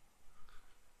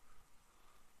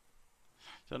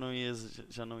 Já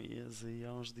não ias aí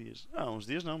há uns dias. Ah, uns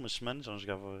dias não, umas semanas. Já não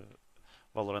jogava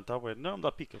Valorant à web. Não,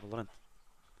 dá pica, Valorant.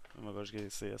 Mesmo agora joguei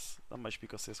CS. Dá mais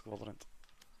pica ao CS que o Valorant.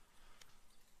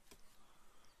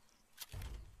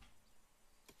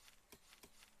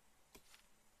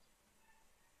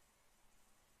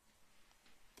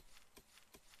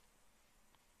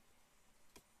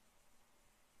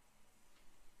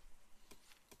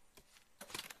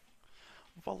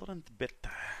 Valorant Beta.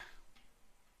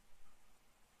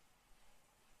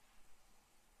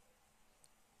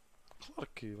 Claro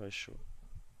que baixou.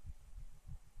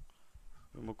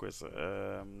 Uma coisa.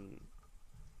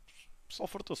 O pessoal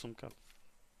fartou-se um bocado.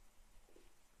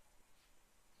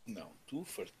 Não, tu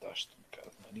fartaste um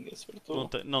bocado, mas ninguém se fartou.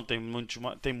 Não tem muitos.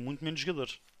 Tem muito menos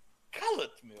jogadores.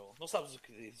 Cala-te, meu! Não sabes o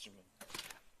que dizes, meu.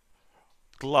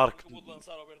 Claro que. Eu vou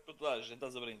lançar ao Alberto para toda a gente,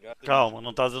 estás a brincar. Calma, não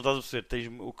estás a perceber. Tens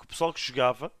o pessoal que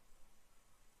jogava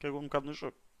cagou um bocado no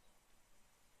jogo.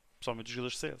 Principalmente os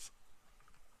jogadores de CS.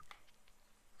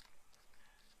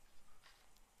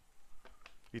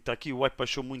 E está aqui, o wipe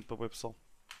baixou muito para o pessoal.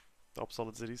 Está o pessoal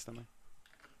a dizer isso também.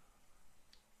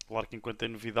 Claro que enquanto tem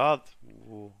novidade,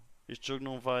 este jogo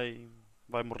não vai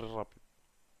morrer rápido.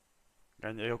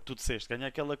 Ganha, é o que tu disseste, ganha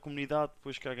aquela comunidade,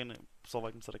 depois caga, o pessoal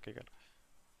vai começar a cagar.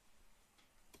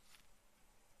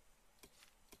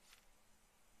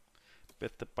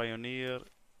 Beta Pioneer,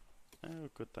 é o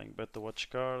que eu tenho, Beta Watch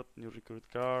Card, New Recruit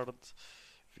Card,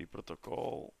 V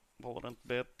Protocol, Valorant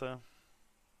Beta.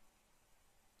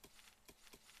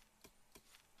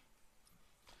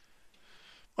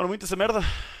 Ora, muito essa merda.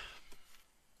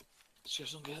 Se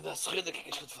gajos não querem dar sorrindo, o que é que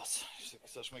és que eu te faço?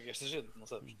 Sabes como é que é esta gente, não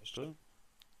sabes?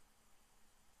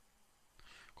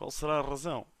 Qual será a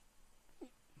razão?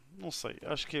 Não sei,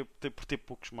 acho que é por ter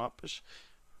poucos mapas.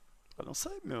 Não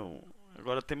sei, meu.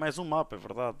 Agora tem mais um mapa, é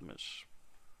verdade, mas...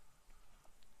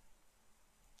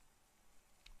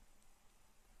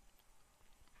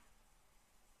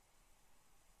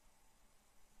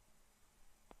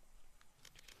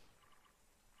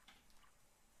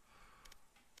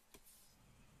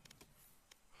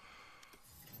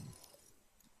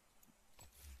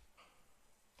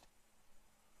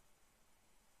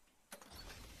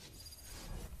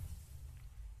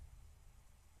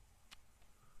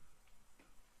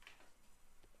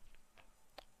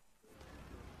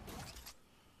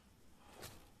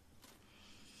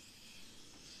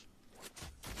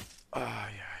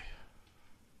 Ai, ai.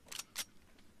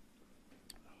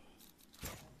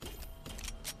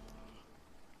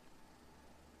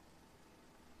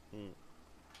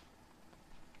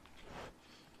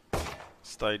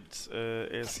 States,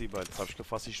 é assim, mano. Sabes que eu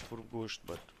faço isto por gosto,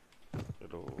 mano.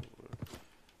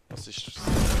 Vocês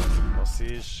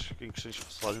Vocês, em questões de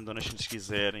fazem donations se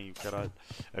quiserem e o caralho,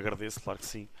 agradeço, claro que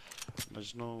sim.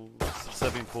 Mas não, se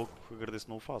recebem pouco, agradeço que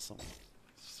não o façam.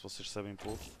 Se vocês recebem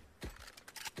pouco.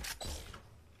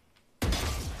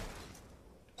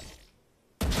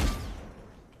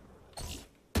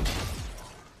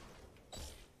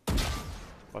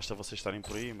 Basta vocês estarem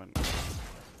por aí, mano.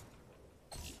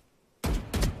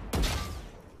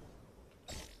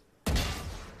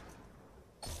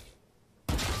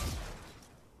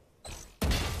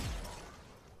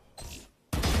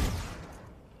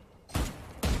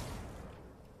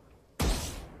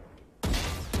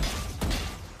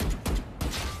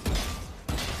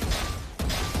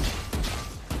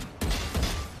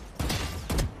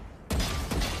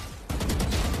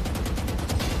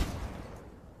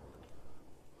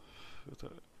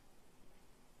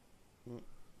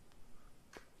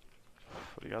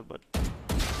 Obrigado, bud.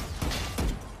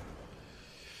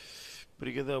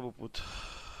 Obrigadão, meu puto.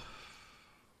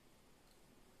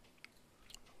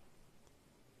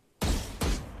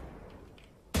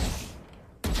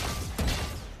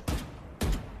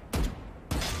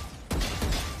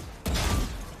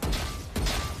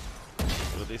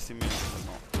 Agradeço imenso, meu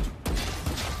irmão.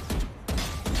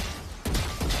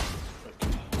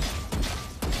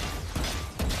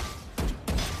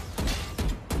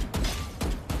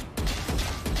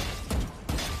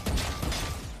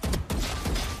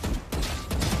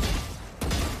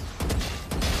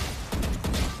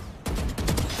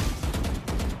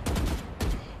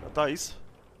 Tá isso?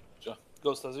 Já.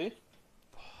 Ghost, estás aí?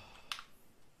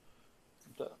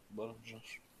 Tá, bora, já.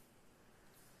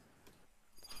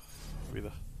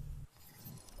 Vida.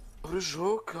 Abre o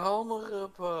jogo, calma,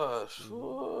 rapaz.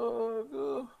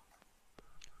 Fogo.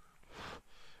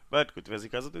 Mano, quando estiveres em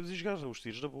casa tens de jogar os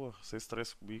tiros da boa, sem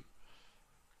stress comigo.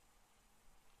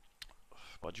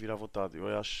 Podes vir à vontade, eu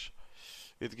acho.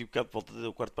 Eu daqui a bocado volta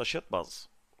do quarto para as 7 base.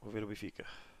 Vou ver o Benfica.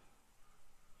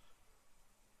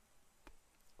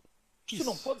 Tu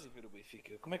não podes ir ver o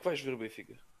Benfica. Como é que vais ver o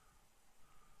Benfica?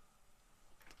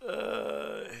 Tu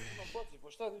não podes ir para o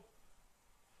estádio.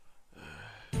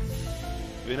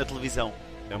 Ver na televisão.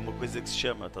 É uma coisa que se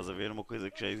chama, estás a ver? É uma coisa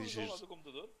que já existe. Tens televisão lá do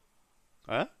computador?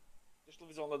 Hã? Tens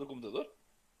televisão lá do computador?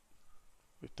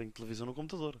 Eu tenho televisão no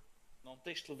computador. Não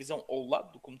tens televisão ao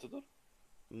lado do computador?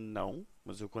 Não,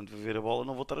 mas eu quando vou ver a bola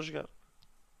não vou estar a jogar.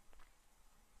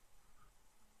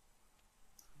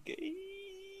 Gay.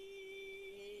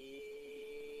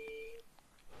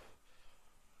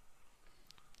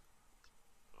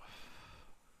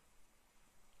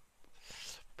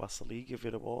 Passa a liga,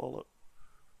 ver a bola.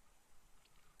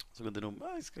 Segunda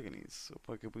não. Isso caga nisso.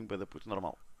 Opa, que eu ponho pé da puta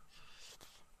normal.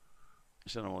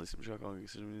 Isto é normalíssimo jogar com alguém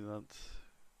que seja unidade.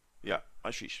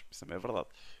 Mais fixe. Isso também é verdade.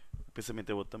 O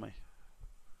pensamento é outro também.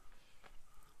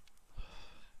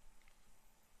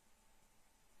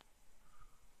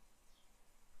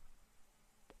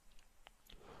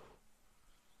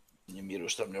 Minha mira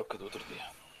está melhor que a do outro dia.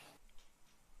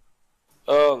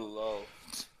 Oh, lol.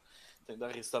 Tenho de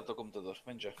dar restart ao computador.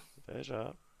 Vem já. É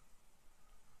já.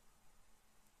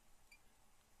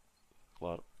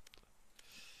 Claro.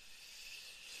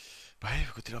 Bem,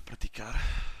 vou continuar a praticar.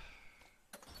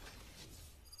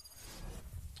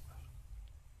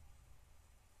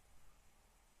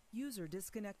 User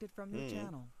disconnected from your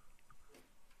channel.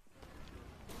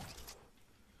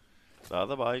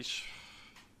 Nada mais.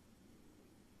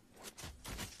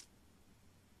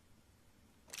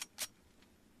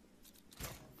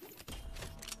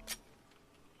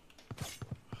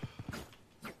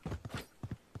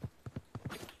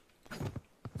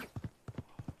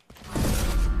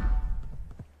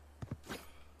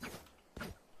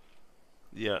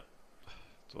 Yeah.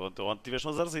 Tu ontem tiveste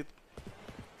um azarzito.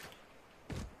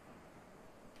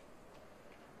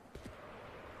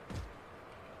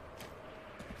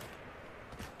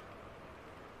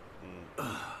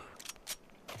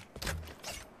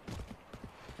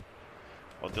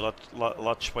 Ontem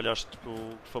lá te espalhaste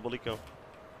com o Fabalicão.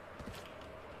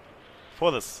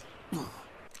 Foda-se.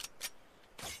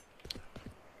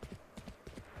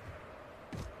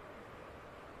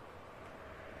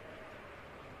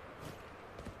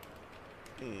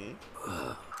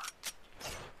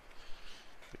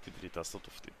 Tem que direitar, se não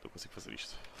estou fodido, não consigo fazer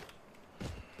isto.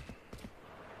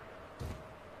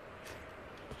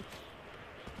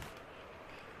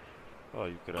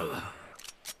 Ai, o caralho.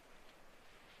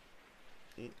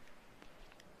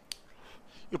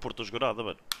 E o Porto jogou nada,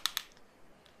 mano.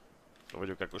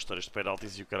 Olha o que é que custar este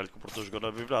penaltis e o caralho que o Porto jogou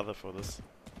na vibrada, foda-se.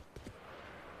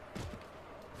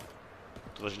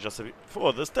 Toda a gente já sabia.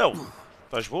 Foda-se, Tel!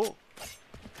 Estás bom?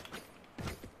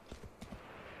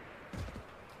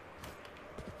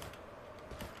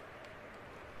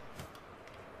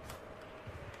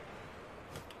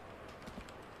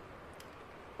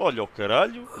 Olha o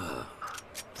caralho.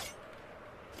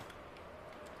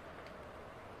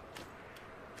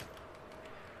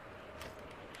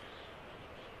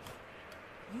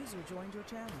 User joined your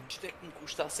channel. Isto é que me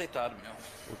custa aceitar, meu.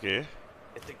 O quê?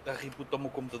 É ter que dar reboot ao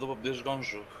meu computador para poder jogar um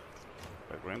jogo.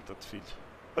 Aguenta-te, filho.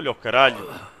 Olha o caralho.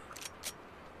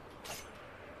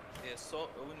 É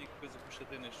só a única coisa que me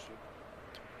chateia neste jogo.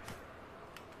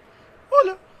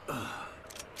 Olha.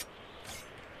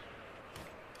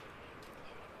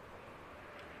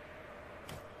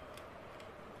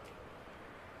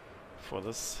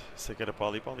 Foda-se. Sei que era para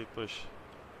ali depois.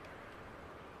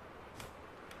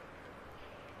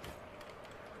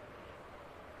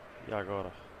 E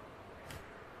agora?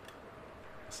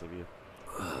 Não sabia.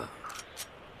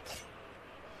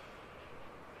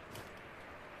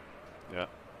 Yeah.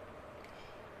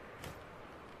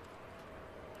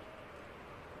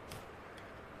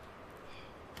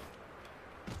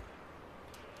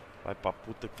 Vai para a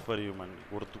puta que pariu, mano.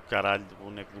 Gordo do caralho, do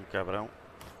boneco de um cabrão.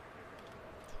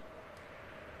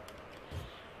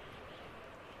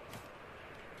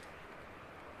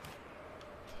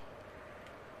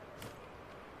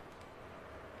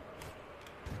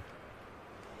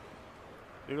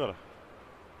 E agora?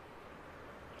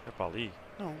 É para ali?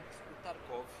 Não. O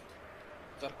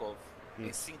Tarkov,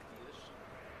 em 5 dias,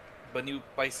 baniu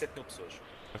para aí 7 mil pessoas.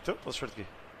 Então, podes ver de quê?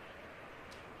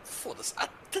 Foda-se, há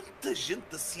tanta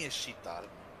gente assim a cheatar.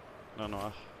 Não, não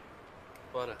há.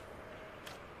 Bora.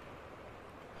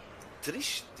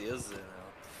 Tristeza,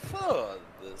 meu.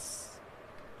 Foda-se.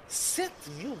 7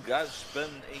 mil gajos ban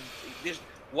desde...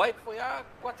 O wipe foi há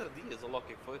 4 dias, ou lá o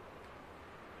que é que foi.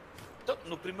 Então,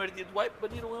 no primeiro dia do wipe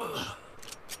baniram eles.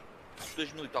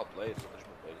 2000 e tal players, ou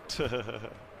 3000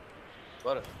 players.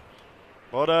 Bora.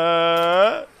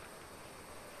 Bora!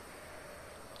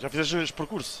 Já fizeste este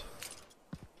percurso?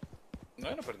 Não,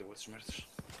 eu não perdi esses merdas.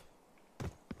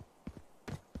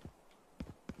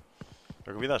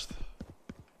 Já convidaste?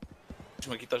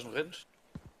 Diz-me aqui estás no Reinos?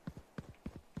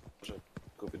 Já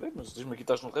convidei, mas diz-me aqui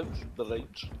estás no Reinos, da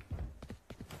Reinos.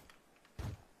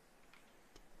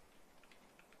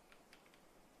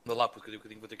 Anda lá, porque eu digo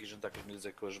que vou ter que ir jantar com as minhas,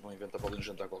 é que hoje vão inventar para ali um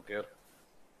jantar qualquer.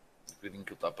 Um bocadinho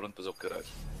que ele está pronto, depois é o caralho.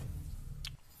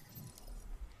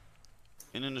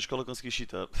 Eu nem na escola consegui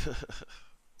cheatar.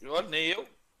 Olha, nem eu.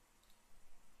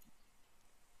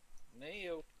 Nem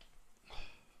eu.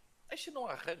 Deixa não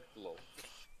arranque, LOL.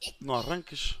 Não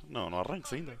arranques? Não, não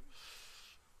arranques ainda.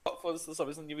 Oh, foda-se, não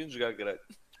sabes se não tinha vindo jogar, caralho.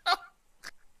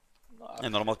 É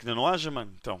normal que ainda não haja,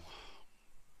 mano. Então.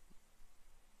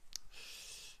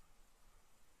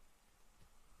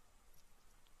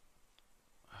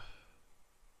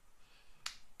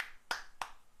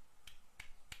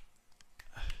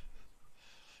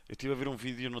 Eu estive a ver um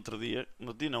vídeo no outro dia. No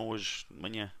outro dia não, hoje, de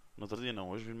manhã. No outro dia não,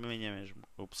 hoje de manhã mesmo.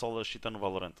 O pessoal a cheatar no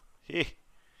Valorant.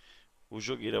 O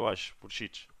jogo ir abaixo, por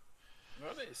cheats.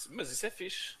 Olha isso, mas isso é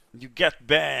fixe. You get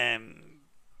banned.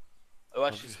 Eu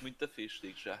acho isso muito fixe,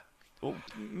 digo já.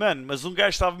 Mano, mas um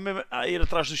gajo estava mesmo a ir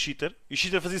atrás do cheater e o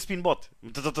cheater fazia spinbot.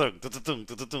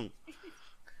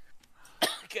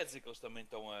 Quer dizer que eles também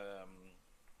estão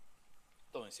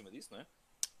estão em cima disso, não é?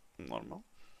 Normal.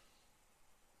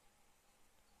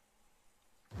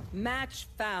 Match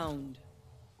found.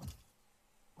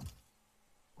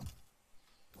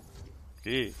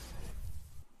 Que?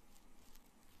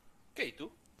 Que é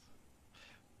tu?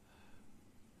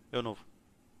 É o novo.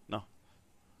 Não.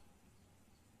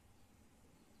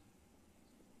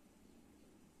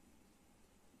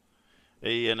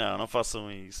 Aí, não, não façam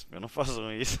isso. Não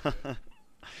façam isso.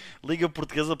 Liga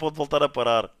Portuguesa pode voltar a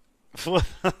parar.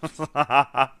 Foda-se.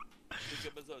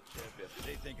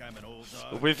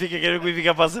 O Benfica quer que o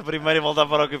Benfica passe primeiro e voltar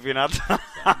para o campeonato.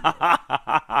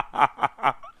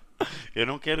 Eu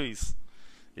não quero isso.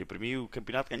 E para mim o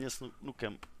campeonato ganha-se no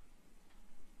campo.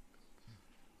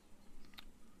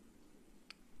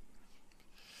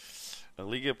 A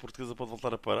Liga Portuguesa pode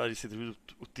voltar a parar e se atribuir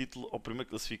o título ao primeiro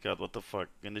classificado. What the fuck?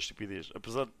 Grande estupidez.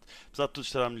 Apesar de tudo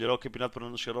estar a melhorar o campeonato para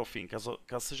não chegar ao fim. Caso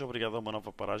seja obrigado a uma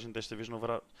nova paragem, desta vez não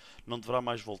deverá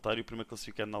mais voltar e o primeiro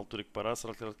classificado na altura que parar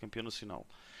será declarado campeão nacional.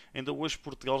 Ainda hoje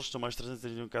Portugal está mais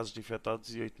 331 casos de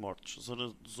infectados e 8 mortos.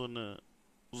 Zona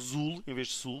Zul, em vez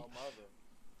de Sul.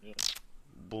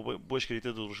 Boa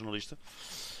escrita do jornalista.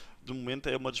 De momento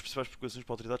é uma das principais preocupações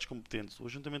para autoridades competentes. O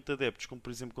ajuntamento de adeptos, como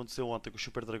por exemplo aconteceu ontem com os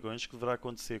Super Dragões, que deverá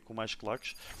acontecer com mais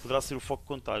claques, poderá ser o foco de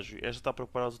contágio. Esta está a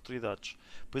preocupar as autoridades,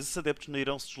 pois esses adeptos não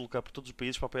irão se deslocar por todos os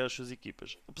países para apoiar as suas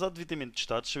equipas. Apesar de devidamente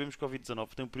testados, sabemos que o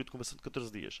Covid-19 tem um período de incubação de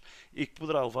 14 dias e que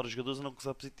poderá levar os jogadores a não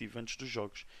causar positivo antes dos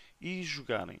jogos e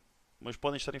jogarem. mas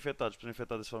podem estar infectados. Podem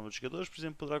infectar dessa forma dos jogadores, por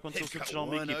exemplo, poderá acontecer o que geral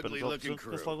uma equipa. Nos jogos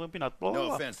acontece logo o campeonato. Blá,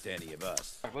 blá, blá.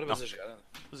 Agora vais a jogar.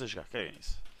 Vamos a jogar, que é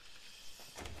isso?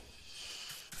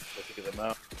 Já fica da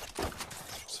mão.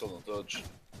 Se foram todos.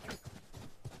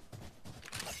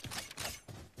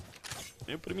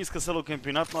 Para mim, se cancela o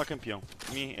campeonato, não há campeão.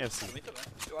 Para mim é assim. Para mim também.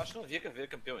 Eu acho que não havia que haver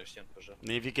campeão este ano. Já.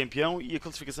 Nem havia campeão e a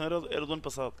classificação era do ano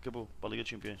passado. Acabou, para a Liga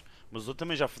dos Campeões. Mas os outros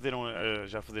também já federam.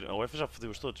 A UEFA já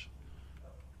fedeu-os todos.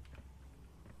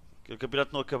 Que o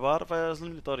campeonato não acabar, vai às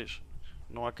eliminatórias.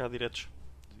 Não há cá diretos.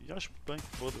 E acho bem,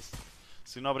 foda-se.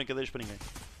 Se não há brincadeiras para ninguém.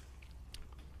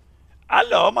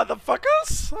 Hello,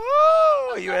 motherfuckers!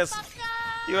 Oh, you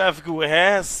have good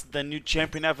ass. The new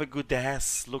champion have a good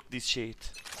ass. Look this shit.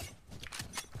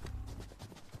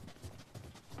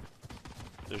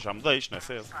 Eu já me deixo, não é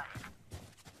CS?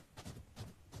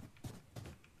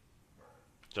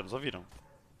 Já nos ouviram?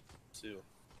 Sim.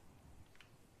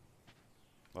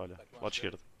 Olha, lado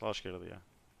esquerdo, lado esquerdo, já.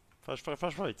 Faz bait,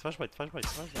 faz bait, faz bait, faz bait.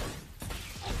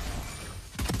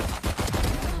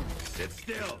 Sit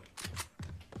still.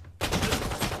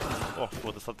 Oh,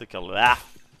 foda-se, salta aquele. Ah!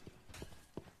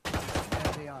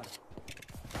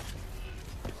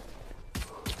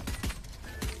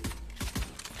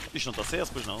 Isto não está CS,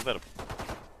 pois não, verbo.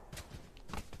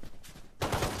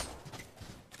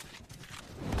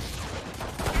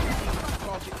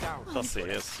 Está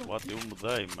CS, what? Eu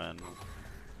mudei, mano.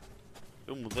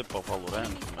 Eu mudei para o Valorant,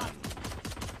 mano.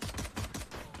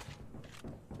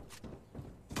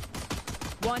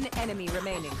 One enemy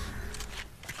remaining.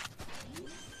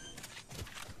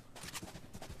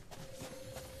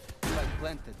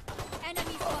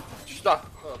 Enemy spotted. Está.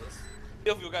 Foda-se.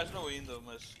 Eu vi o gajo não ainda,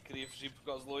 mas queria fugir por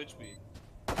causa do low HP.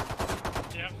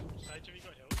 Yeah, Sage, have you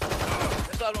got health?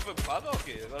 Esta arma foi porrada ou o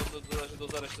quê? Agora toda a gente a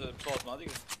usar esta pistola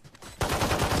automática?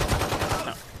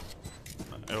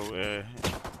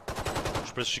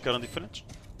 Os preços ficaram diferentes.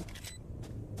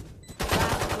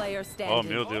 Last player standing. Oh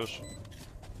meu Deus.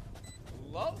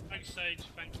 LOL? Thanks, Sage,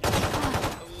 thank you.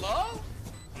 LOL?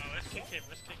 Oh, let's kick him,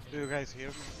 let's kick him. Do you guys hear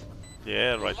me?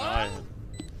 Yeah, right now.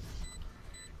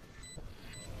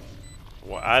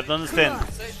 I don't understand.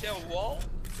 Sage had wall?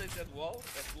 Sage had wall?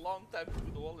 That's a long time to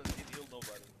put the wall and didn't heal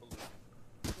nobody.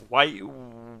 Why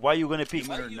you gonna pick?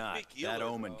 Why you pick healer, That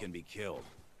omen bro? can be killed.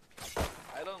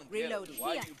 I don't get it. Reloading.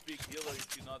 Why Yeah. you pick healer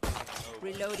if you not know?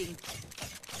 Reloading.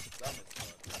 Damn it,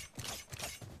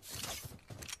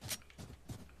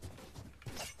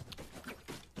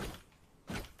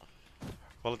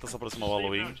 Qual é que está-se a aproximar o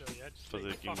Halloween?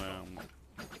 Fazer aqui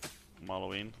uma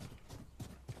Halloween.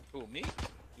 Who, me?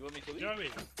 You want me to leave?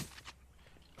 Joey.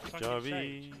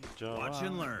 Joby, Joby. Watch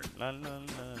and learn. La la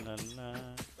la la la.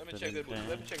 Let me check their booty.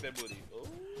 Let me check their booty. Oh,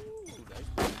 nice.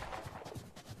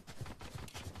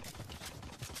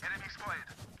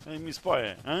 Enemy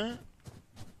spy, hã?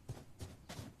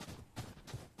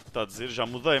 Está a dizer, já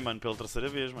mudei, mano, pela terceira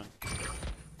vez, mano.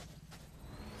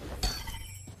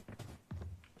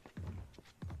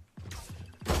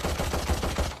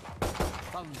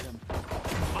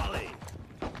 Molly.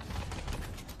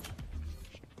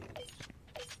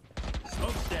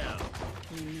 Smoke's down.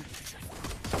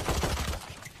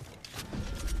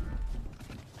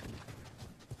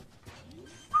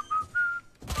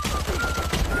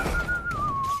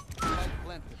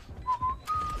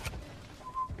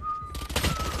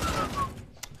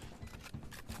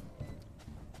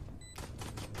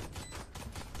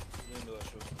 Lindo,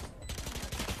 acho.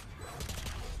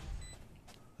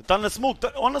 Está na smoke,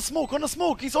 tá on the smoke, on the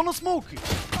smoke, he's on the smoke.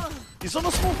 He's on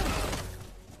the smoke.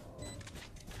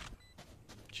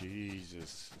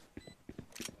 Jesus.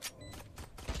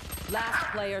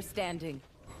 Last player standing.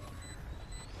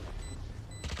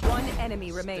 One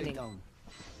enemy remaining.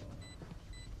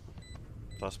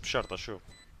 Está-se a puxar, está show.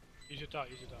 Use your dart,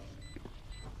 use your dart.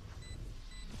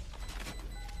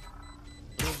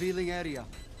 Revealing area.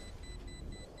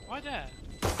 Why there?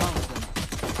 Found them.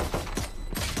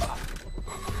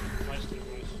 Nice to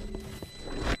nice.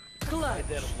 Why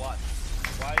there what?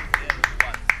 Why there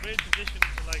what? Weird position to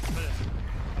like play it.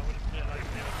 I wouldn't play it like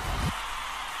this.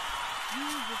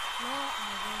 Use the floor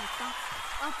and then back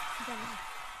up to the left.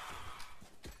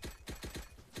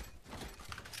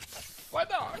 Why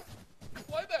there?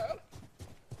 Why there?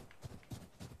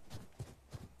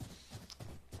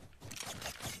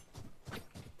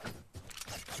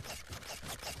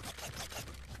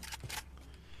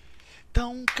 Tá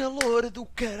um calor do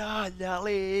caralho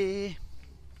ali.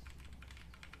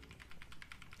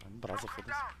 Dá-me brasa,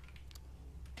 foda-se.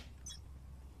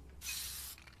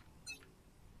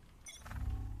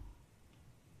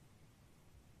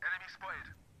 Enemy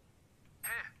spotted.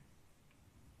 Here.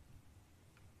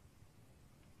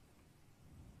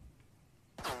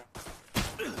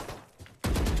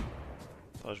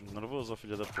 Estás-me nervoso, ó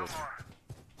filha da puta.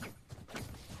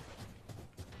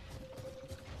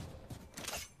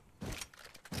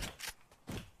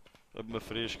 Uma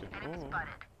fresca.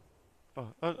 Oh.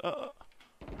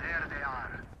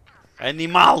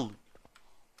 Animal!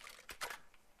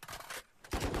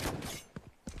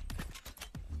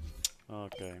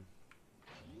 Ok.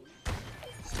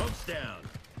 Smoke's down.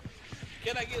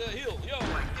 Can I get a heal? Yo,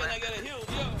 can I get a heal? Yo,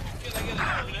 can I get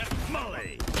a heal?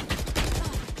 Molly.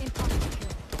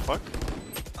 Fuck?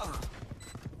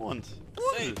 Onde?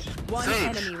 Sage. One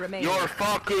enemy remaining. You're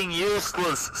fucking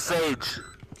useless, Sage.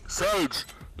 Sage,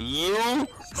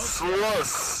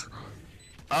 useless.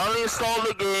 Uninstall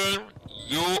the game.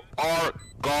 You are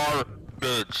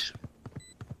garbage.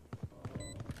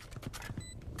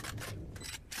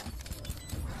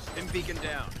 Stim beacon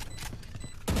down.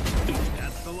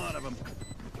 That's a lot of them.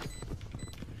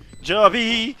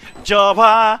 Jobby,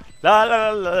 Jobba, la la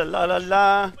la la la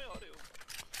la.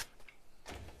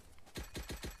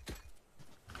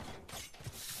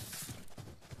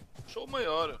 Show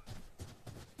maior.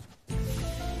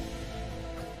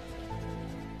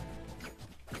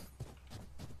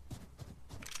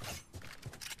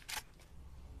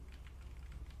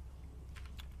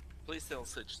 Please tell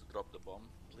Sage to drop the bomb,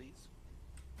 please.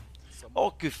 Someone.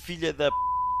 Oh, que filha da p...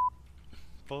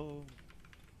 Pô.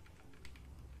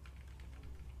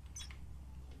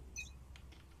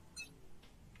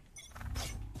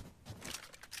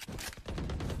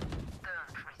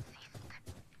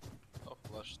 Oh,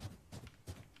 flashed.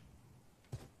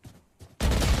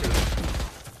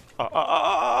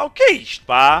 O que é isto,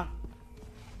 pá?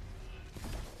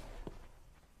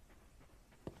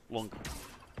 Longo.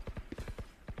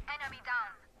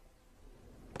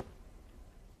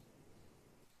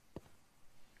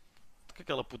 Que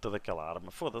aquela puta daquela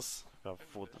arma, foda-se.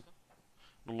 Foda.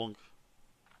 No longo.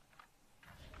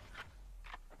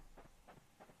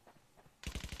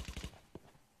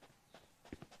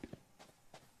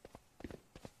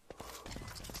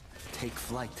 Take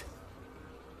flight.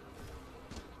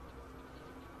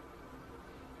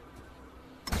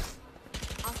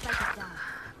 I'll take it down.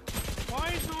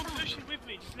 Why is no one pushing with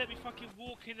me? Just let me fucking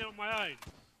walk in there on my own.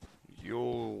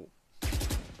 Yo.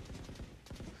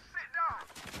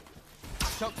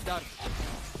 Shock's done.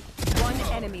 One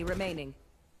enemy remaining.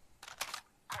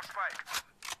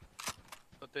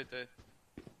 TT.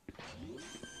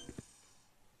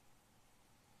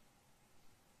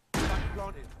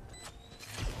 Planted.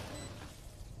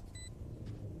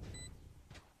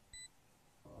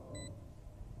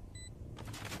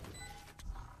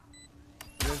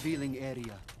 Revealing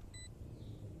area.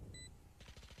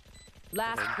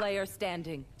 Last player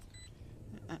standing.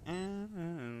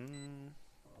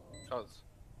 Cause.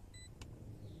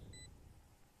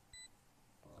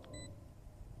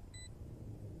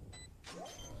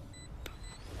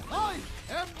 I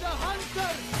am the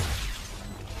hunter!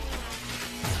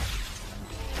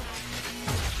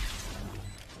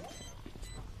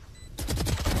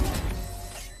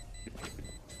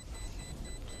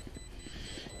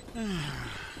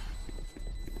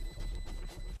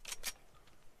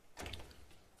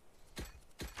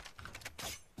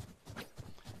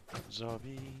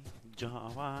 Jobby,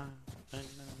 Java.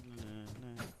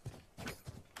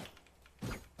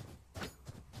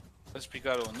 Vais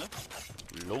explicar onde?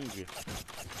 Long.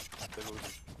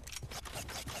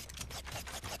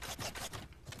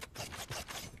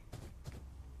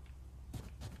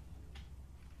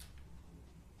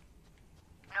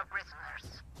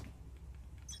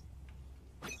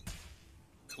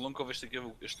 Que longo ouviste aqui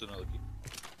este túnel aqui?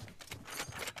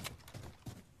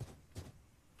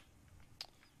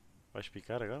 Vais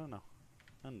picar agora ou não?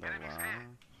 Anda lá.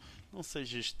 Não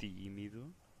sejas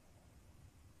tímido.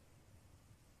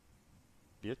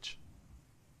 Bitch.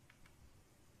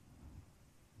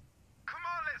 Come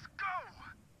on, let's go!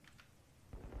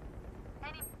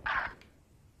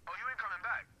 Oh, you ain't coming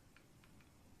back.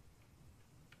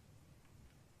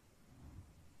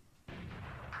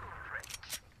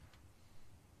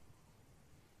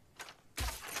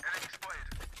 Enemy spotted.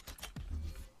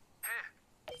 Here.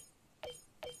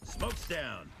 Smoke's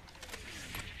down.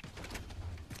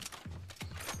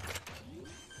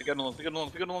 Fica no long, fica no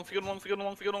long, fica no long, fica no long, fica no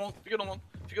long, fica no long, fica no long,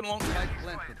 fica no long.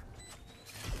 Planted.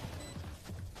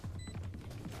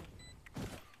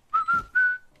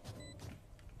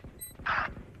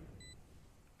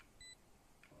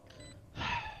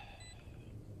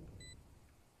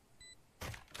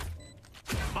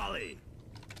 Molly.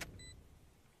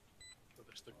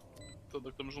 Tudo que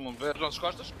estamos no long. Vê as nossas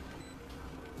costas.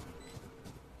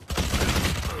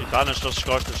 E está nas tuas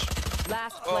costas.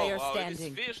 Last player Oh,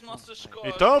 standing. vê as nossas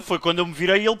costas. Então, foi quando eu me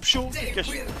virei e ele puxou.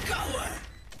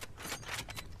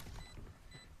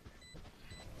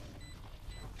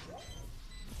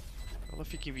 Ela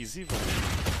fica invisível.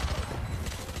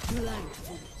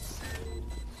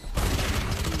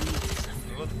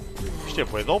 Isto é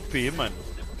bué da OP, mano.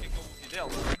 Porque é que é o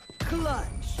ulti dela? Qual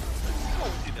é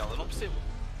o ulti dela? Eu não percebo.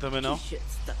 Também não.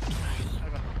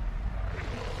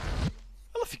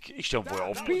 Ela fica... Isto é um bué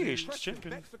OP, este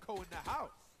champion.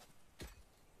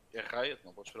 É Riot,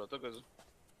 não pode esperar outra coisa.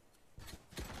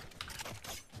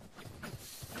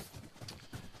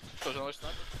 Estou já neste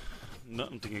nada.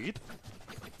 Não tinha guita.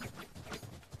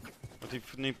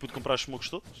 Nem pude comprar os smokes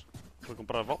todos. Foi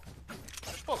comprar a Val.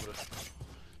 Mas pobre.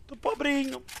 Tô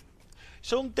pobrinho.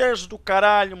 Isso é um teste do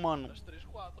caralho, mano. 3,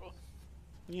 4.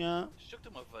 Yeah. Este jogo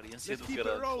tem uma variância do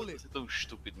caralho. Isso é tão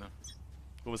estúpido, meu.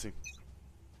 Como assim?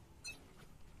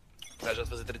 O gajo há de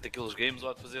fazer 30 kills games ou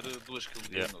há de fazer 2 kills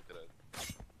games, meu caralho.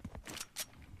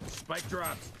 Spike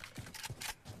drop.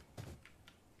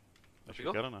 Acho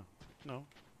que era, não. Não.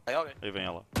 Aí alguém. Aí vem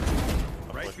ela.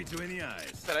 Right between the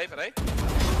eyes. Espera aí, espera aí.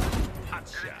 Hot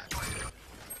shot.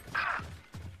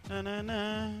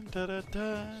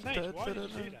 Sage, why did you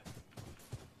do that?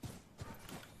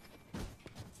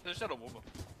 Deixaram a bomba.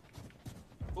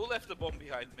 Who left the bomb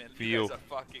behind, man? Fui You eu. guys are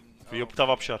fucking... Fui eu que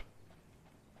estava a puxar.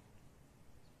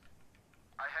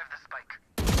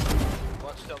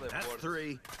 Watch teleport. That's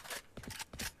 3.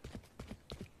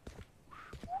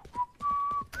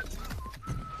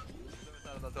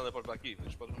 Dá teleport para aqui,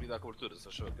 mas pode-me dar cobertura, se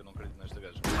achou que eu não acredito nesta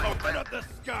gaja. Open up the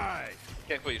sky.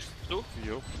 Quem é que foi isto? Tu? Fui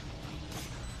eu.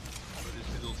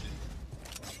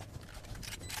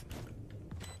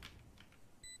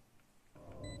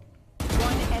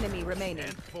 One enemy remaining.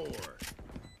 And 4.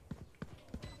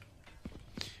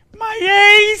 My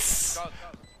ace! Calma,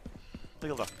 calma. Onde é que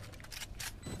ele está?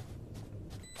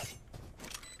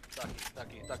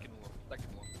 Está aqui no lobo. Está aqui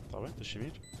no lobo. Tá bem, deixa-me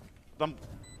ir. Dá-me.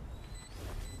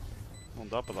 Não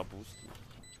dá para dar boost.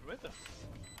 Experimenta.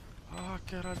 Ah,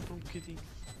 caralho, por um bocadinho.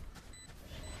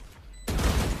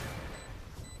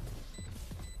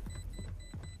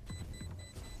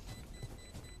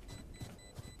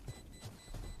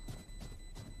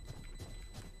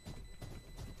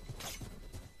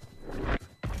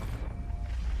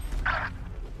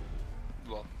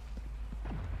 Lol.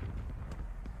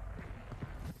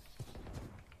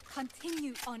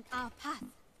 Continue on our path.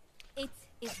 It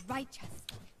is righteous.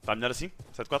 Está melhor assim?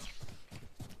 7-4?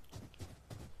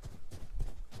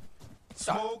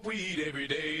 Smoke weed every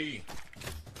day.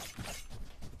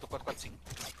 Estou 4-4-5.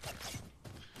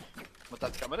 Uma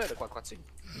tática maneira, 4-4-5.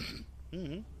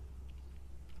 Uhum.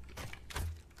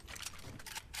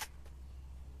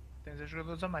 Tens os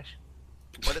jogadores a mais.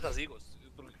 Olha, estás aí, Ghost.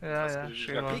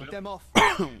 Chega lá.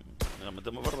 Não, mas é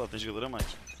uma verdade, tem jogador a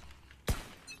mais.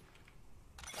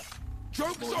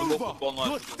 Joke's No lobo, over. bom, não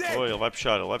You're é? dead. Oi, ele vai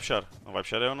puxar, ele vai puxar. Não vai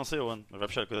puxar eu não sei onde, mas vai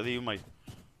puxar, cuidado aí o meio.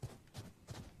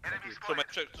 Puxou meio,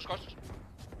 puxou as costas.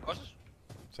 Costas?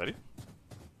 Sério?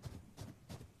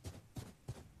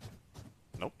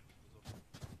 Não.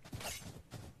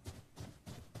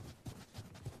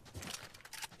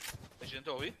 Tem gente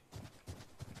a ouvir?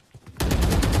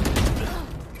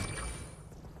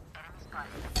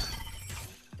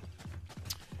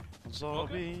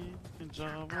 Zombie,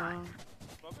 Java.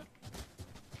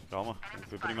 Calma,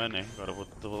 foi primeiro, né? Agora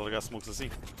vou largar smokes assim.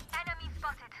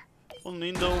 Um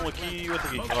ainda um aqui e outro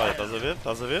aqui. Olha, estás a ver?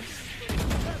 Estás a ver?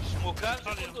 Smocar,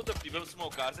 quando estou a pedir para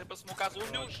smocar, é para smocar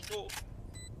onde eu estou.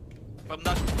 Para me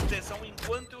dar proteção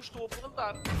enquanto eu estou a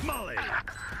plantar. Molly.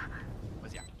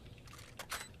 Mas já.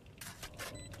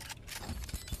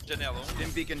 Janela 1.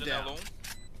 Janela 1.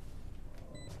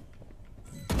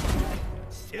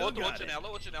 Outra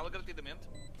janela, garantidamente.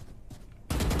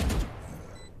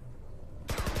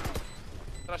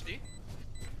 Atrás de ti.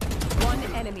 One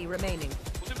enemy remaining. O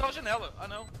último está na janela. Ah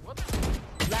não. What?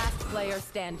 Last player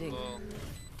standing.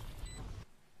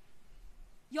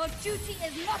 Your duty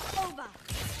is not over.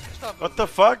 What the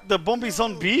fuck? The bomb is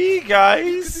on B,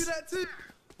 guys!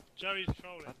 Joey's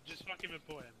trolling. Just fucking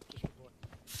report him. Just report him.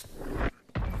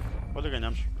 Olha,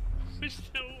 ganhamos. We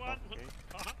still won. What the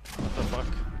fuck? What the fuck?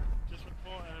 Just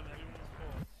report him. Everyone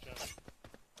report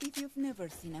Joey. If you've never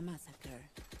seen a massacre,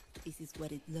 this is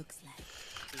what it looks like.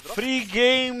 Free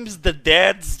games, the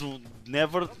dads will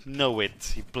never know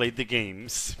it. He played the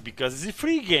games because it's a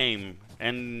free game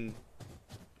and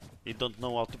he don't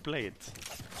know how to play it.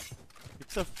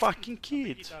 It's a fucking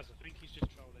He kid. does. I think he's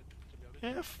just trolling, to be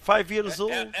honest. Yeah, 5 years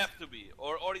old. Have to be.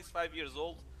 Or he's 5 years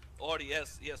old, or he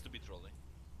has to be trolling.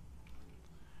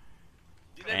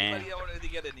 Did anybody already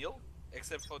get a nil?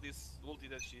 Except for this ulti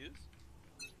that she is?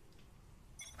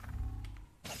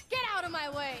 Get out of my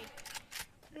way.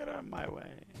 Get out of my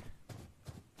way.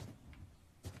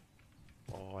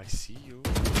 Oh, I see you.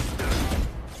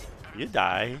 You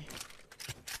die.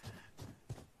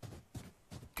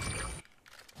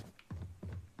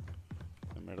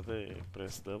 é para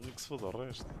SW que se foda o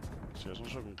resto. Os gajos não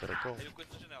jogam caracol. Tem o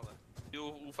coisa na janela. E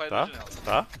o fire Tá? na janela.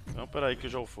 Tá? Então espera aí que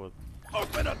eu já o fodo.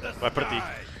 Vai para ti.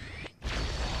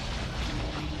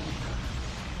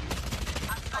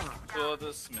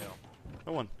 Foda-se, meu.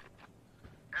 Aonde?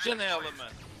 Janela,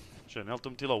 mano. Janela, estou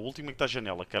a meter lá o último é que está a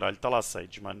janela, caralho. Está lá a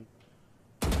Sage, mano.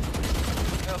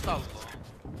 Ela está lá.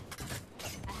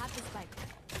 I have the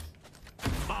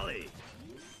spike. Molly.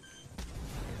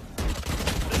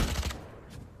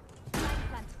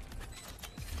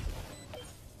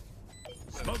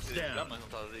 Smoke's Já, down. mas não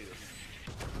está a dizer.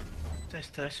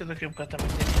 Esta daqui a um bocado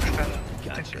também tem que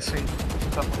buscar. Tem que sair.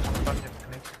 Está muito para a minha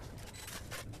pequenita.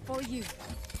 For you.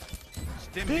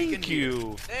 Stim beacon Thank here.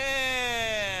 you!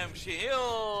 Damn, she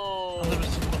healed! Anda a ver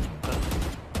se encontro um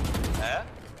carro.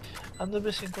 É? Anda a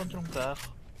ver se encontro um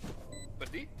carro.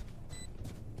 Perdi?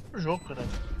 O jogo, caralho.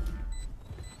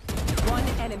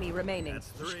 One enemy remaining.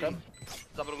 Buscamos.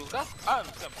 Está a procura do carro? Ah,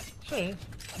 não ficamos. Sim.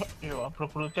 Eu à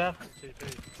procura do carro.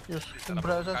 Eu Está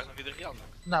comprei a já. carro na vida real, não?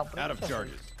 Não, para Out of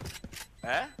charges.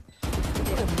 É?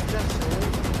 Já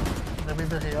sei. Na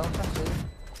vida real já sei.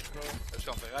 Acho que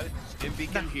é um Ferrari. Stim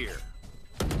beacon here.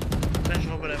 Tens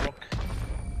uma breboca.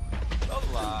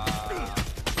 Olá!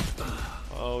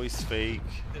 Oh, isso fake.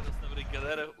 Tenta-se na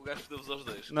brincadeira, o gajo deu-vos aos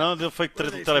dois. Não, deu fake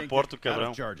teleporte, o Out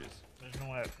cabrão. of charges. Mas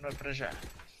não é para já.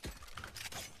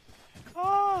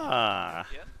 Ah!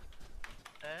 Que ano?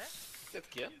 É? Isso é de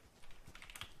que ano?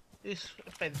 Isso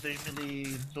é de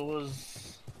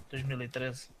 2012,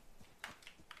 2013.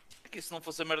 É que se não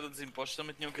fosse a merda dos impostos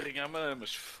também tinham que carregar,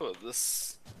 mas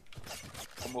foda-se.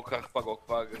 O meu carro paga o que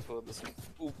paga, foda-se.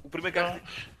 O primeiro carro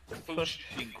foi um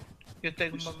X5. Eu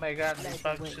tenho uma Megane e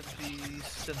pago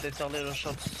 160 e tal euros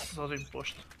só de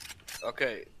imposto.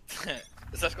 Ok.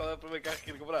 Sabes qual é o primeiro carro que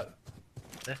queria comprar?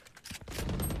 É?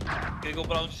 Queria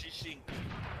comprar um X5.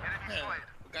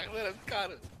 O carro não era de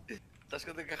caro. Sabes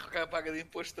quanto é que o carro paga de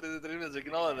imposto 3 em 3 meses aqui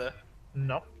na Holanda?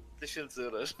 Não. 600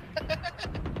 euros.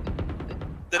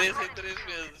 3 em 3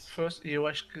 meses. Fosse, eu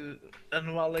acho que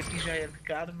anual aqui já é de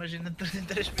caro, mas ainda 3 em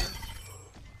 3 meses.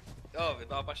 Oh, eu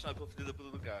estava apaixonado pela filha da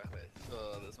puta do carro, velho.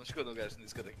 Foda-se, mas quando o gajo me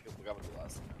disse que eu pegava do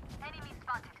laço.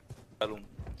 Era um.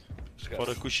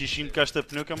 Fora que o xixinho de casta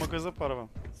pneu que é uma coisa parva.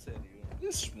 Sério?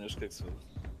 Esses pneus, o que é que se faz?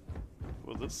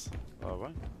 Foda-se. Ah,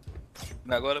 bem.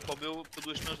 Agora para o meu, para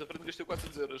 2 pneus da frente gastei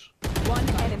 400 euros.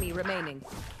 One enemy remaining.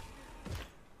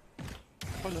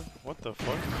 Olha, what the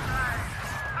fuck?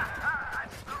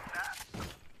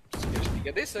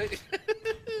 Ninguém nem sei.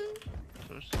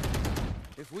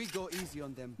 If we go easy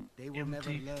on them, they will Eu never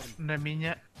meti learn. na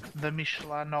minha da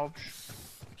Michelin novos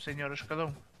 100 euros cada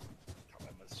um.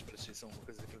 Mas os preços são uma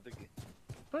coisa diferente aqui.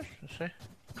 Pois, não sei.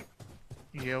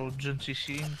 E é o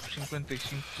 205,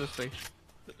 55, 16.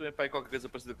 Eu também paguei qualquer coisa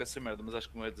parecida com essa merda, mas acho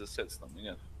que não é 17, se não me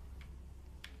engano.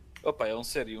 Opa, é um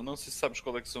sério, não sei se sabes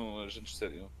qual é que são agentes de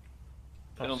sério.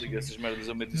 Eu não digo essas merdas,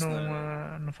 eu meto isso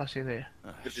na... Não faço ideia.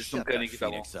 Meto isso no mecânico e tá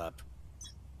bom.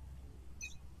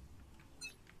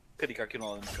 Mecânico aqui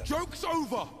no lado, cara. Joke's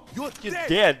over! You're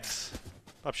Dead! Está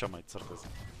a puxar meio, de certeza.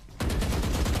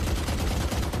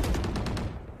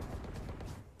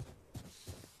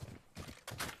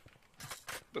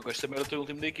 Eu gosto também do teu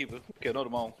último da equipa, que é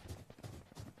normal.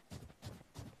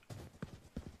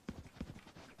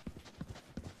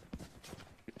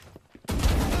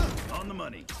 on the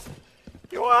money.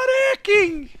 You are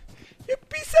hacking! You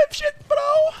piece of shit, bro!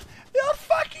 You're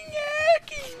fucking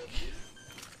hacking!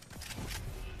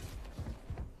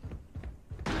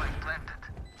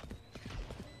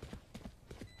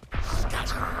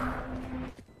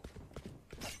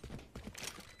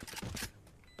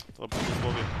 Estou a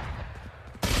desenvolver.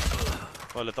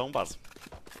 Olha, está um base.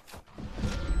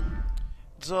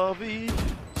 Zombie,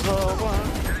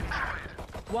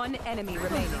 One enemy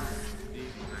remaining.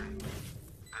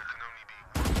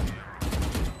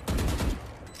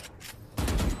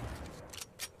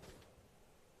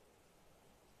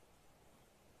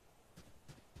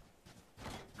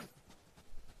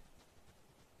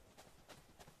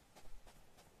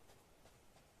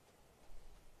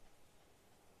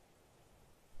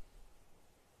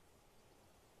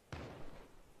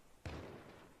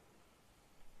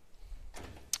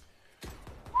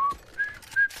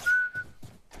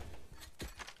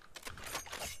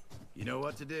 You know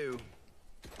what to do.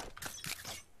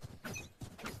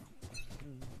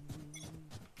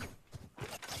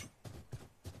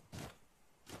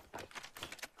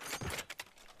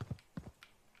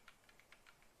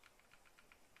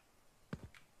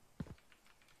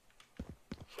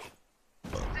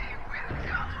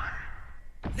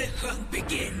 The hunt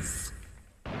begins.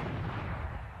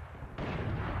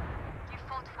 You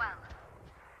fought well.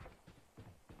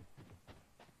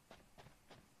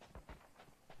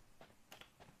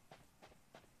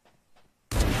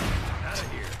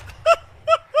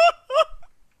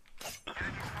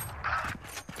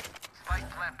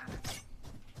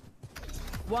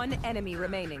 One enemy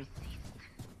remaining.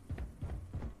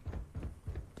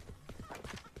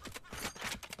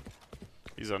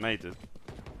 He's unaided.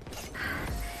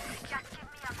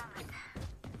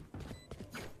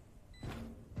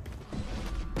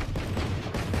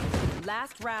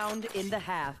 Last round in the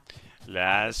half.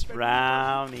 Last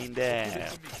round in there.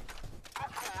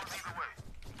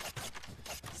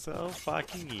 So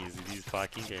fucking easy, these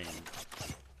fucking games.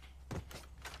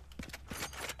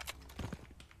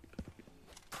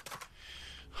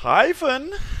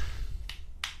 Raven!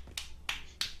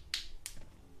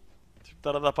 Tipo,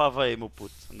 estar a dar para a veia, meu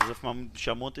puto. Andas a fumar muito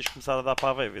chamon, tens de começar a dar para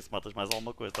a veia, ver se matas mais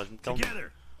alguma coisa. Estás muito calmo.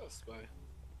 Está-se bem.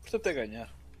 Portanto é ganhar.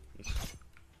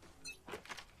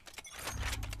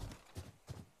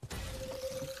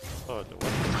 Olha,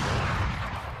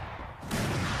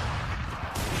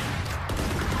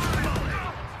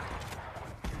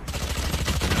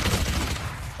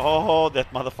 oh,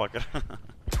 that motherfucker.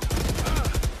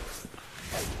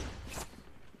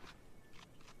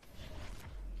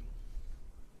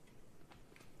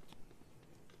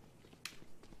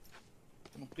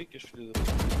 Não picas, filho da...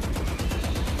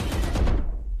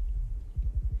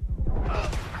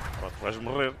 Pá, tu vais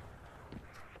morrer.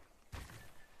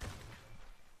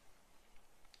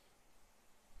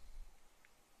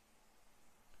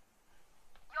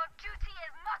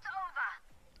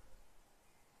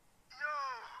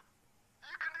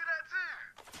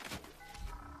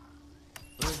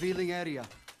 Revealing area.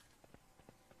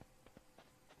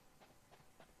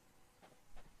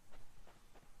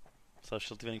 Sabes,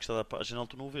 se ele tiver encostado à janela,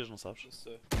 tu não o vês, não sabes? Eu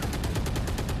sei.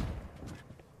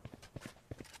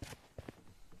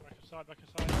 Back aside, back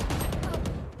aside.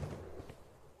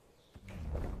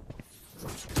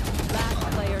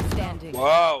 Last player standing.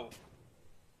 Uau!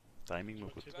 Timing, meu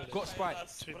puto. Got spike.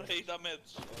 Spray dá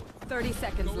medos. 30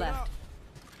 seconds left.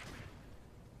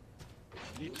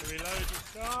 Need to reload,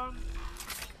 it's gone.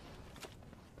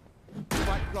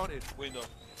 Spike planted. Window.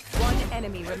 One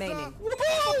enemy remaining.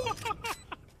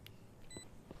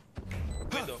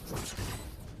 Window.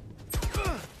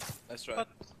 Nice try.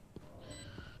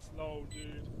 Slow,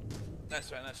 dude. Nice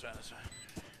try, nice try, nice try.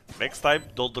 Next time,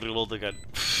 don't reload the gun.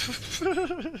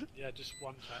 Yeah, just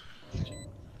one tap.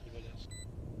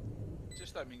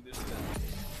 Just timing this.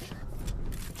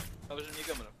 Estavas na minha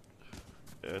câmera?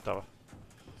 Estava.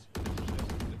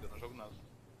 Eu não jogo nada.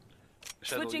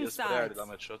 Shadow Switching ia sprayar e sides. dar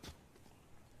um headshot.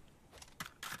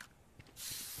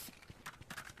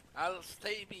 I'll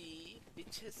stay me,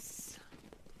 bitches.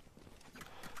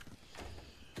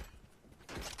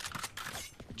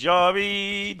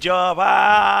 Jobby,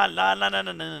 Jobba, la la la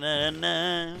la la la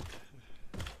la.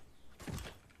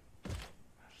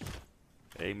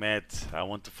 Hey Matt, I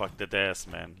want to fuck that ass,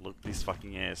 man. Look this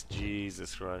fucking ass,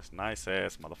 Jesus Christ. Nice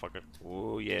ass, motherfucker.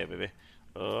 Oh yeah, baby.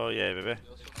 Oh yeah, baby.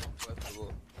 Eu sou completo,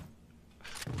 boa.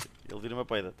 Ele vira uma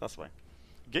peida, tá-se bem.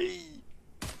 Gay!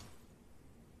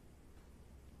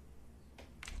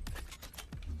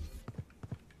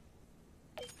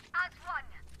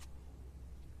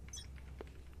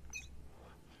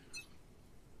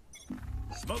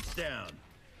 Smoke's down.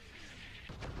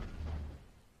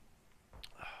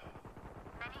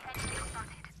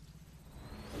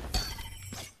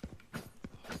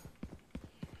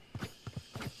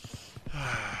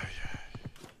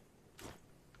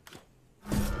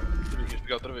 Tive que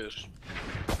pegar outra vez.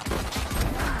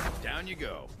 Down you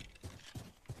go.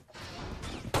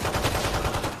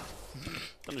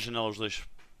 Estão na janela os dois.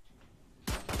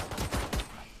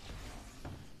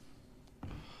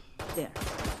 There.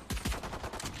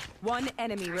 One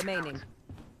enemy remaining.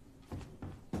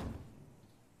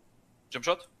 Jump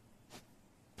shot?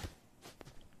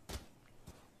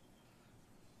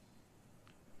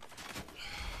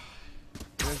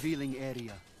 Revealing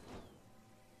area.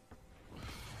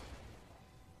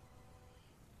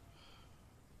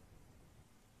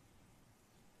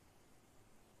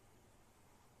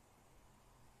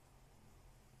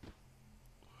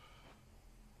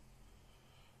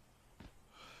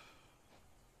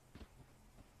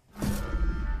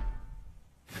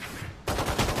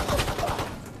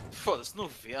 Foda-se,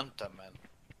 90, man.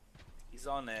 He's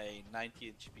on a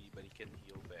 90 HP, but he can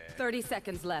heal back. 30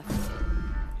 seconds left.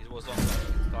 He was on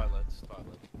toilet,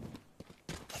 toilet.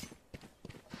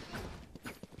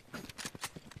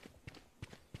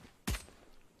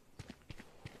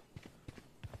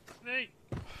 Snake!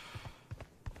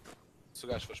 Se o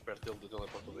gajo for esperto dele, dele é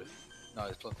para tu ver. Não,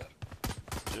 é de plantar.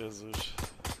 Jesus.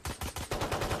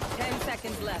 10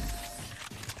 seconds left.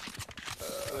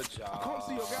 Good job. Can't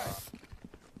see your guy.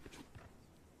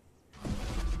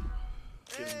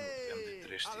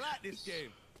 Hey, I like this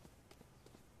game.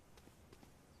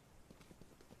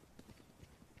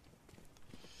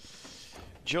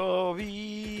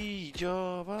 Jovi,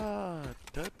 Jova.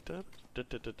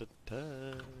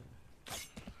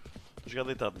 Vou jogar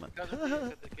deitado, mano.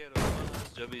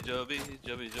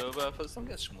 São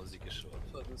essas músicas,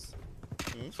 foda-se.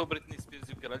 Se for Britney Spears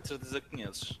e o caralho, de certeza que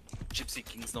conheces. Gypsy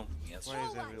Kings não conheces.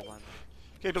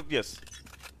 Quem é que não conhece?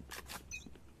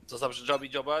 Só sabes Joby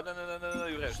Joba, não,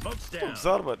 e o resto. Estou a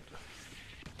gozar, mano.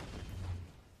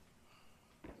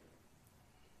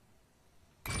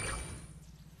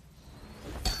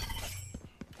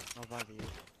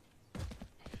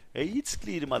 Hey, it's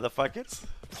clear, motherfuckers.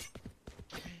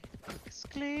 It's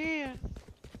clear.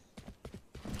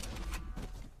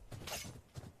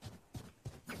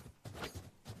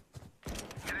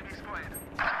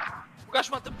 O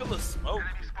gajo mata pela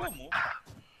smoke? Como?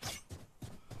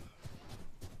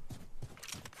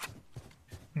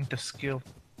 Muita skill.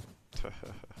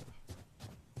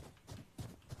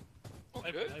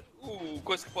 Ok. O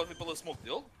coisa que pode vir pela smoke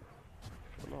dele?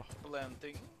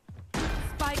 Planting.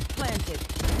 Spike planted.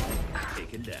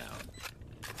 Taken down.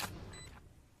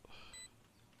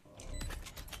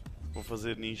 Vou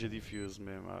fazer ninja diffuse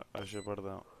mesmo, a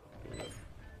jabardão.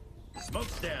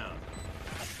 Smoke's down.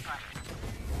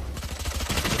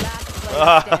 Last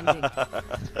player standing.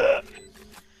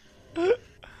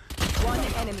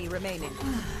 One enemy remaining.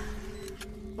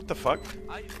 What the fuck?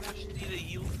 Ai, o gajo tira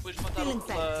heal depois de matar o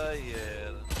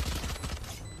player.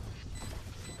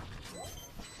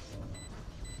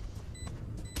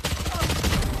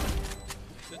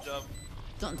 Good job.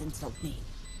 Don't insult me.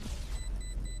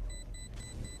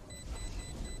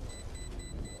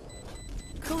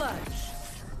 Clutch.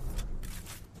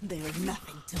 There is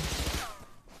nothing to me.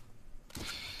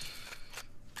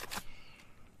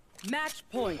 Match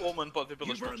point. Woman pode vir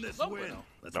pelas You've earned mãos. this win.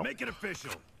 Let's No. make it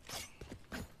official.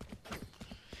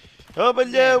 Oh,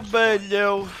 balhão,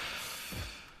 balhão.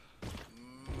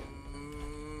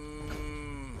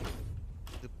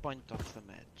 The point of the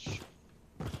match.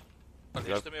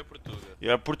 Olha, isto também é Portuga.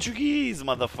 É português,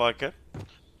 motherfucker.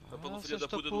 Está pelo filho da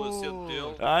puta do acento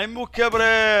dele. Ai, meu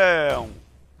cabrão.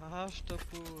 Arrasta,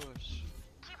 pois.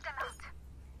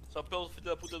 Só pelo filho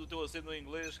da puta do teu acento no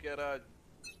inglês, caralho.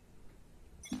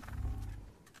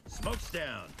 Smoke's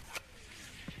down.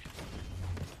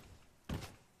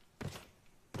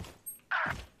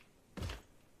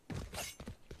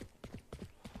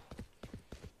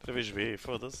 Outra vez B,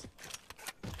 foda-se.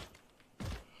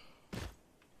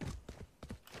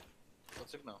 Pode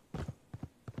ser que não.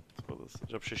 Foda-se.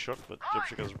 Já puxei short, but já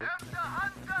puxei casas B.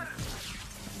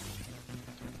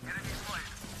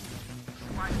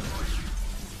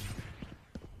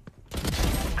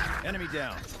 Enemy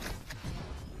down.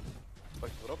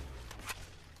 Spike drop.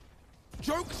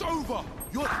 Joke's over.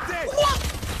 You're dead.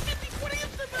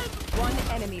 One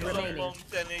enemy remaining. Minimum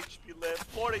 10 HP left,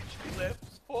 4 HP left,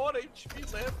 4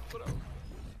 HP left, bro.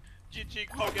 GG,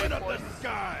 Open up boys. the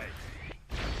sky.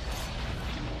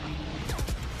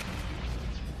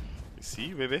 See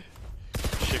you, baby.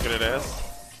 Shake that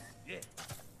ass.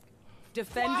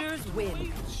 Defenders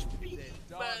win.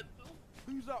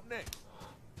 Who's up next?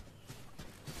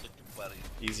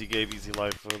 Easy game, easy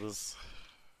life, foda-se.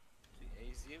 Sim, é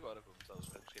easy agora, para começar os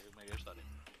jogos, que é como é que é a história.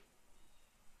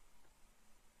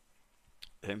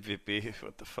 MVP,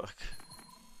 what the fuck.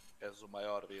 És o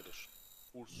maior vírus.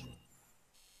 Urso.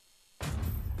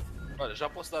 Olha, já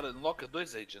posso dar unlock a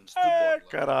 2 agents de Borderlands.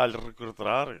 Caralho,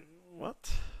 recrutar? What?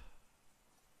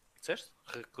 Disseste?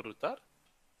 Recrutar?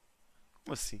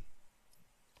 Como assim?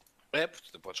 É, porque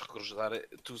tu podes recrutar,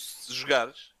 tu se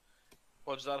jogares,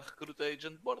 podes dar recruta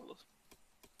agent Borderlands.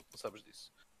 Não sabes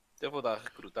disso. Até vou dar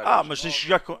recrutar. Ah, mas tens de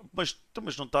jogar com... Mas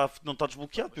não está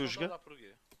desbloqueado para eu Mas não está a jogar. dar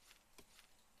porquê?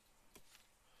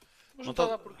 Mas Não não está a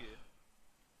tá- dar porquê?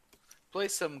 Play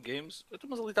some games.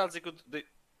 Mas ali está a dizer que eu te dei...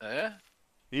 É?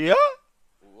 Yeah?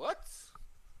 What?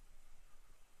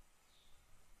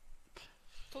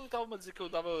 Então estava-me a dizer que eu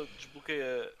dava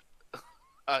desbloqueia.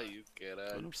 Ai, o Eu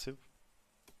caralho. não percebo.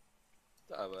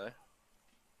 Tá bem.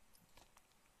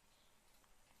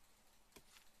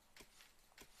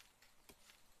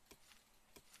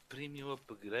 Premium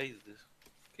upgrade?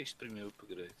 O que é isto premium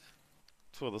upgrade?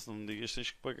 Foda-se, não me digas que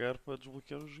tens que pagar para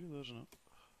desbloquear os jogadores, não?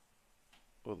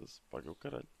 Foda-se, paga o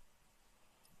caralho.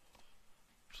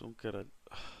 Sou um caralho.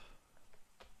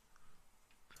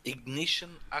 Ignition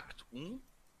Act 1,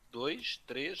 2,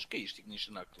 3. O que é isto,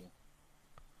 Ignition Act 1? O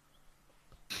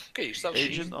que é isto? Sabes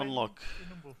Agent isto? Unlock.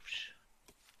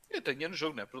 Eu tenho dinheiro no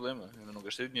jogo, não é problema. Eu ainda não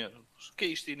gastei dinheiro. O que é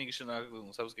isto, Ignition Act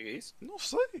 1? Sabes o que é isso? Não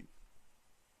sei.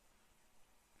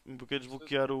 Porque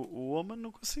desbloquear o Woman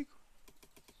não consigo.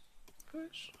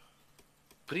 Pois.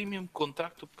 Premium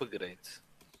Contract Upgrade.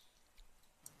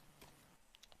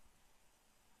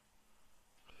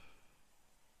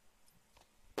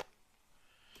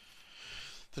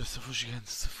 Dessa vou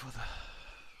gigante, se foda.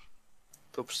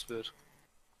 Estou a perceber.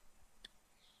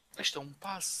 Isto é um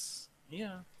passe.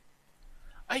 Yeah.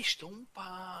 Isto é um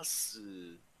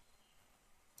passe.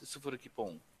 Se eu for aqui para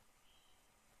um.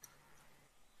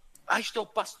 Isto é o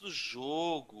passe do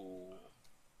jogo.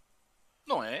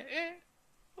 Não é? É.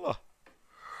 Oh.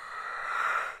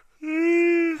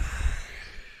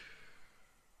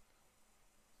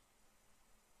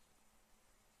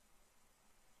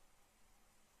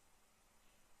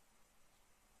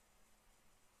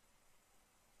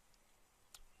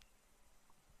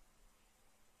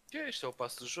 Isto é o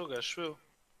passe do jogo, acho eu.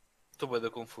 Estou bem da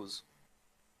confuso.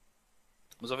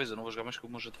 Mas talvez eu não vou jogar mais que o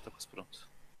meu já está quase pronto.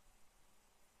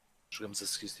 Jogamos a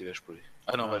seguir se estiveres por aí.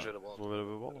 Ah não, vais ver a bola. Vou ver a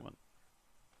bola, mano.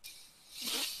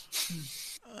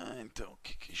 Então, o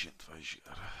que é que a gente vai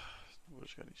jogar? Não vou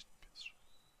jogar isto, penses.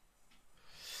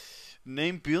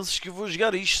 Nem penses que eu vou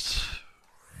jogar isto.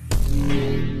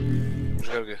 Vou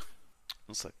jogar o quê?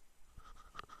 Não sei.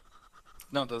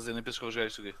 Não, estás a dizer, nem penses que eu vou jogar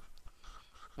isto o quê?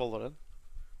 Valorant.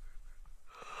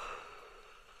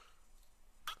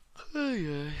 Ai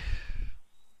ai.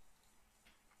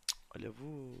 Olha,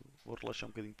 vou relaxar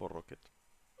um bocadinho para o Rocket.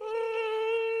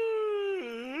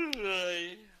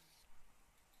 Ai.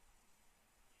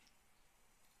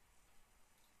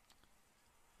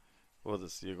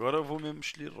 Foda-se, e agora vou mesmo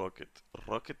escolher Rocket.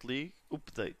 Rocket League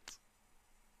Update.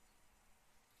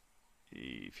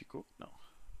 E ficou? Não.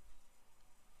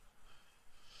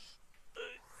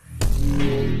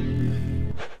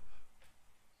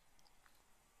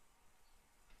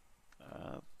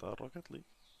 Ah, tá Rocket League.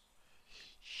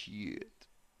 Shit.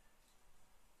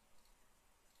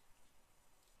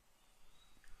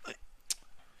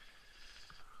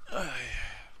 Ai.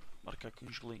 Marcar aqui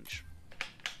uns gelinhos.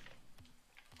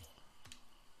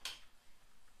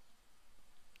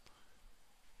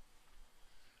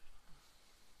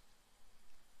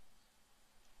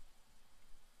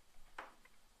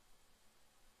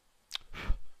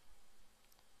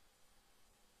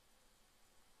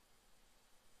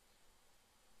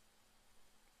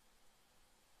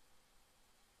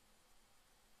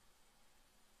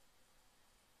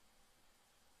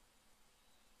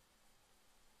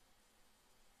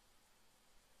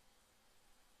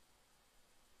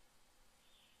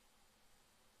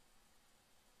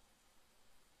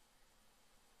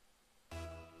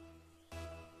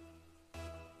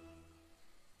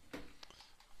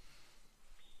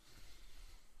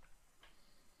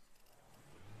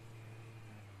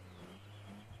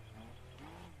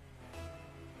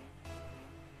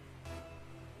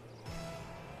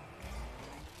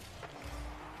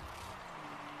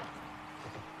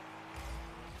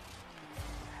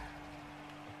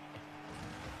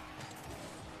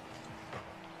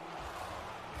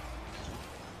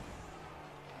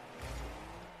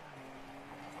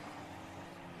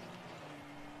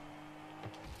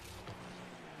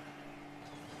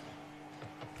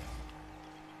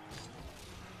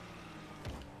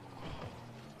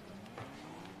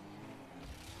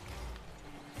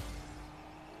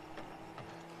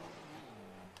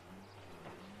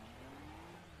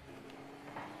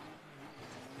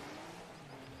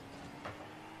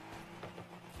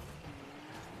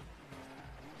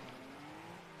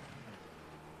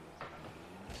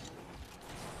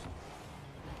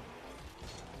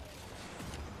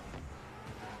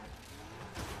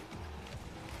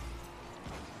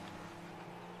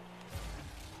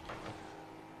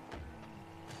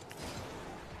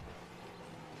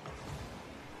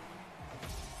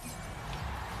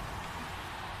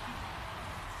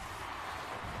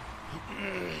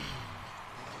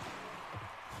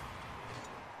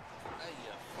 Ai,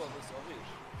 foda-se, ouvires?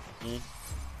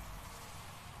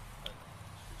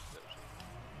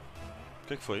 O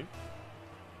que é que foi?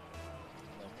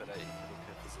 Não, peraí, eu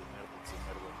quero fazer merda, dizer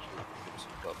merda antes de termos um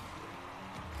papo.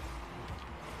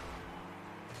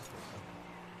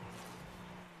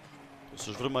 Eu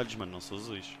sou os vermelhos, mano, não sou os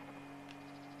azuis.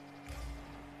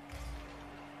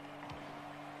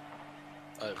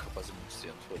 Ah, o rapaz é muito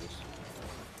ciente, foda-se.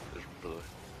 Deus me perdoe.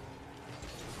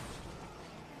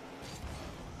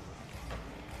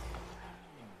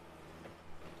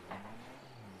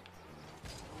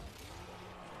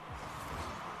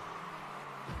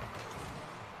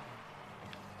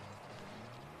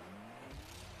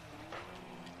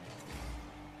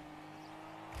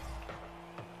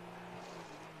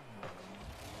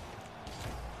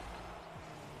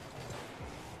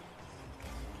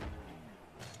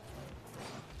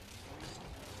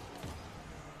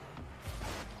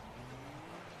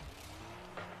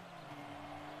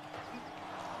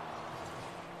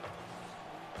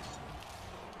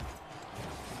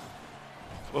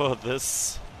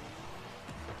 Foda-se.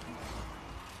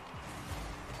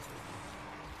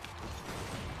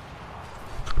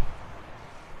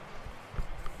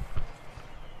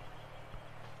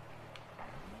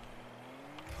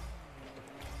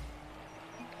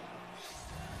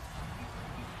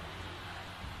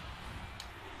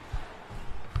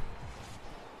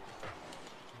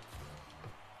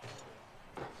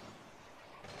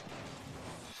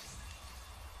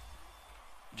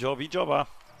 Joby joba.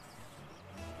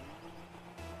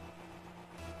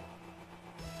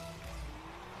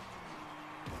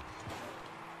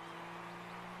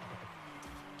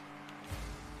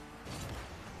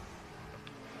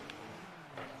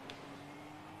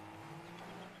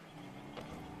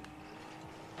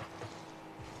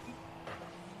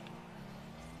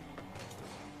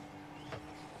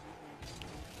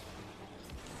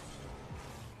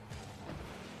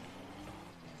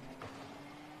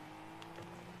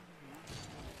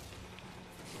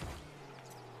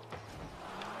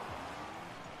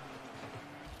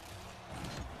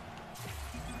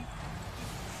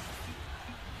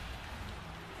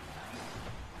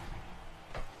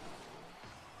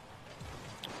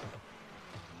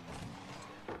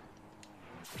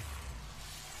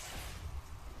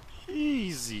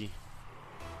 Easy.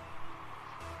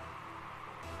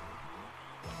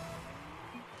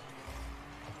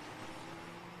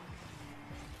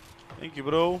 Thank you,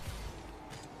 bro.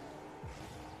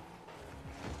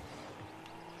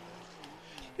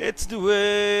 Let's do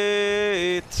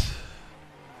it.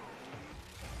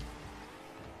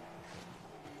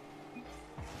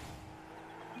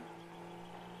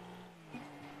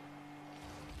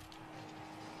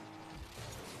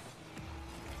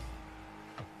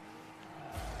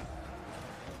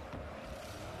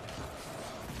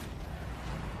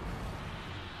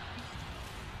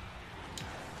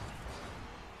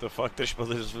 The fuck, 3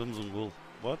 espadas vemos um gol.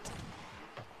 What?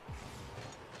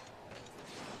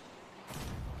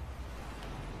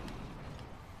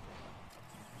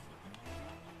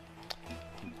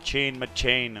 Chain my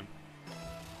chain.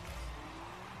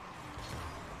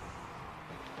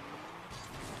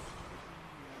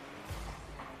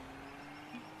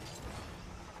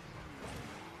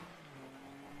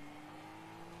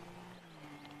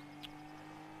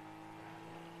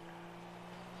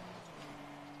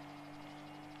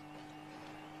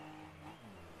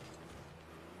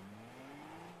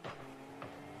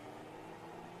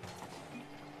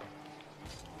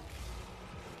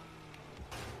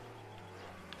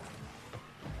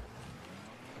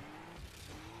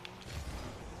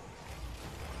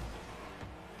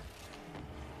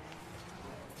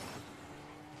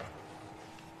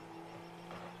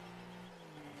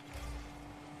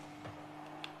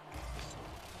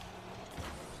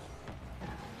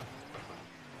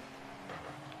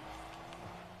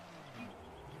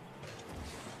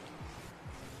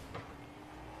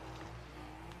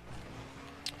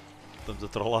 Estamos a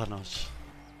trollar nós.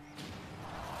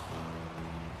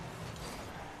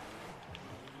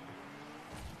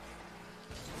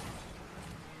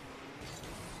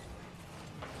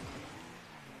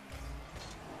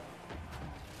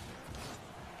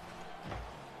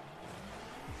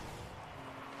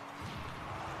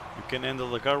 You can handle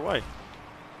the car, why?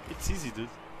 It's easy, dude.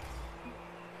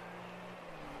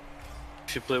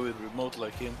 If you play with remote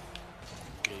like him.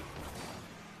 Okay.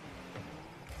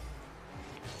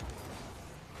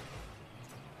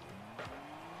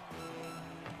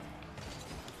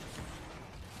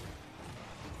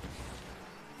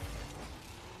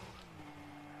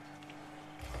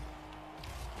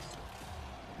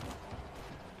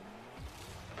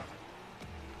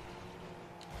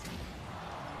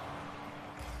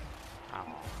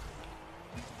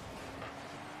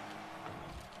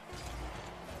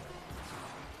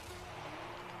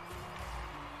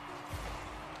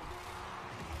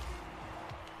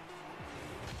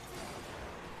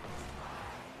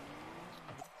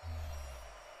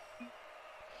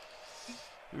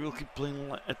 We will keep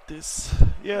playing at this.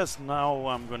 Yes, now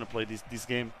I'm gonna play this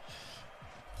game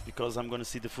because I'm gonna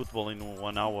see the football in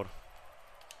 1 hour.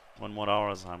 1 more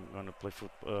hours. I'm gonna play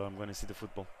football. I'm gonna see the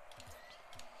football.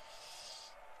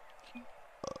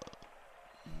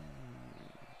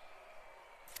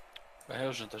 É,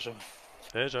 o jantar já.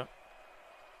 É já.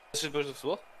 Vocês depois do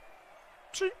futebol?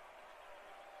 Sim.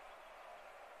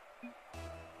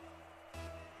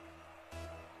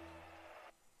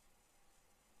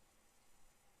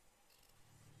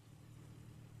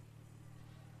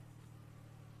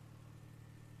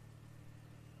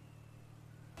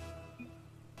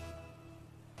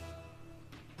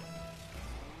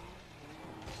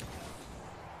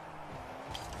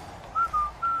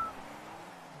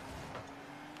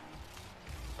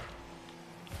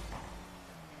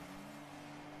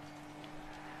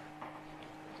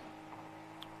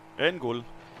 End goal.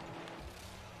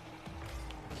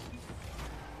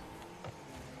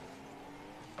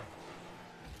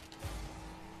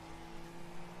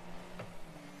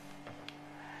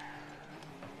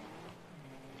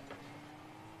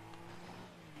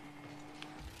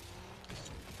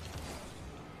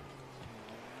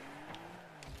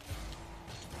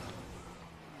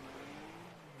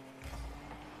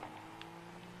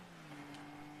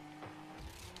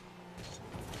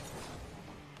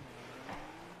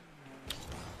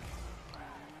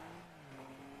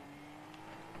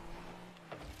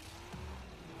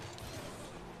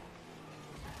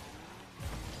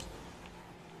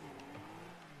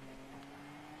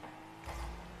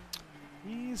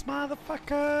 These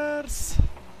motherfuckers!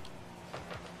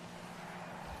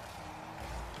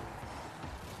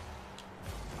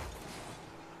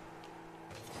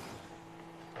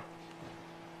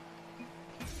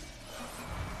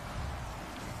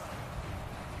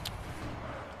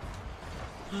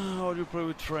 How do you play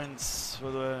with friends?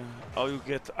 How you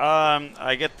get?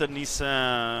 I get the Nice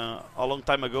a long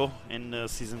time ago in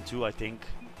season 2, I think.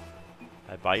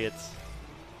 I buy it.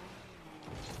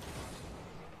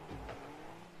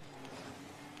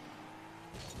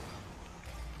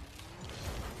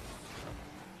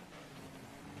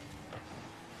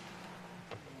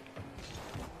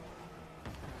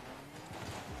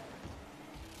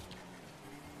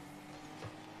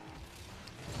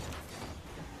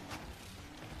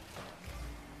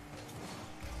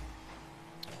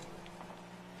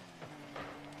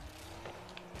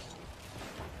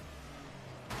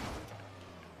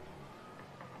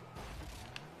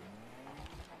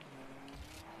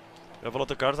 We have a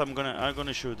lot of cards. I'm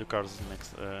gonna show you the cards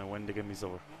next when the game is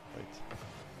over. Right.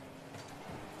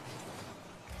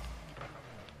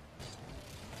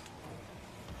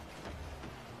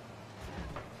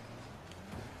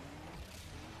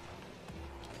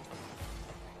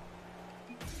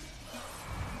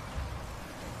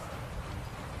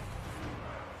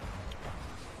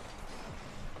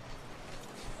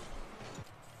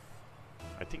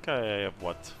 I think I have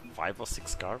what, 5 or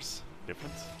 6 cards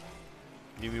different.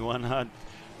 Give me one hand.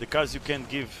 The cards you can't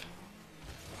give.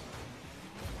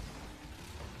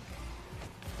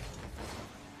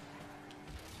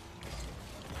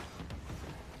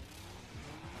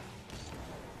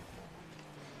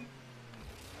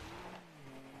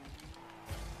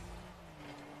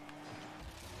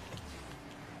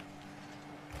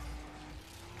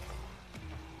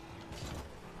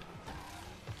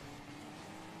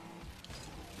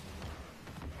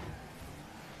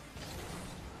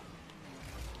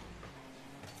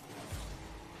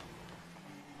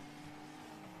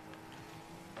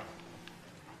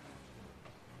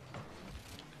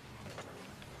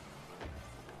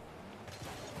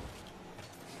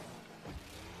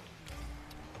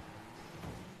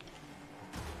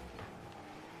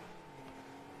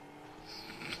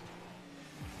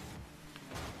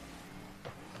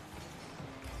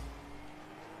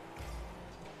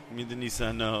 Me the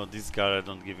Nissan, no, this car I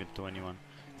don't give it to anyone.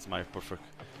 It's my perfect.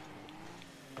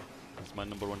 It's my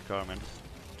number 1 car, man.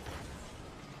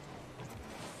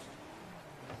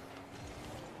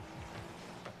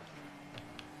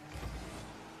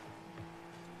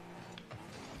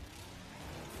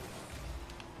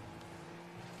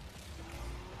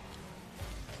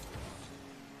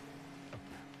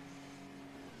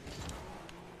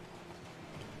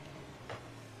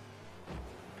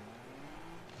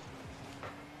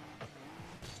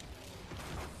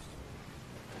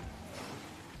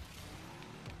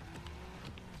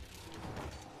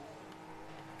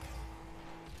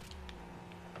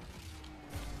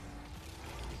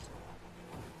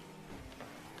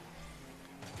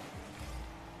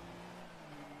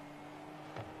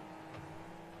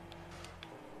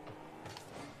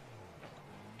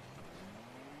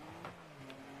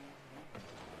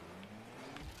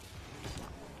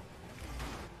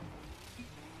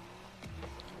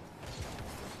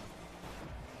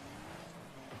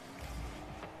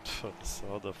 So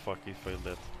how the fuck he failed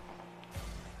that?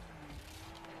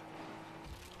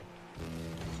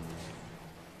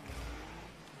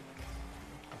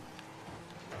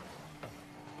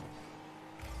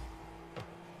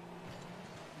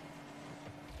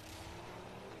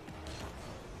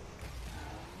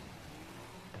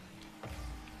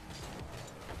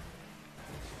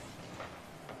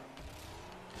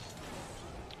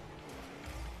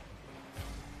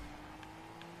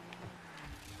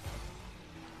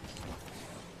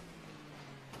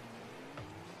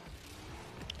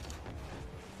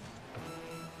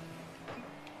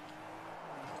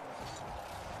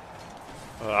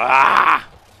 Ah!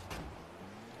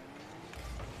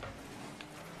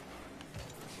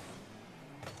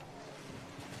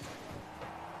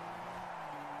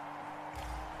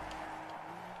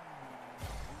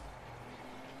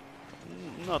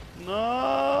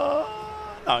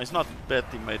 No, it's not bad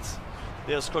teammates.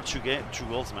 They have scored 2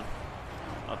 goals, man.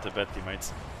 Not the bad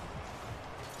teammates.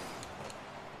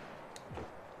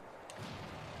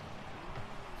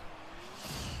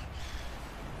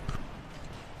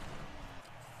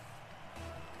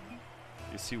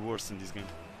 You see worse in this game,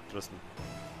 trust me.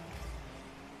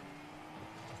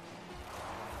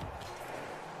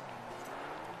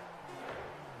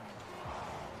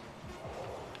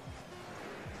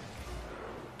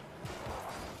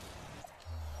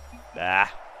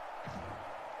 Ah.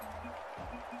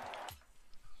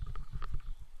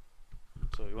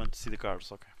 want to see the cars.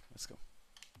 Okay, let's go.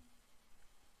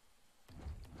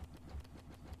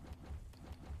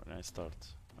 When I start,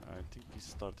 I think we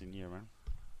start in here, man.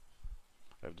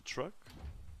 I have the truck.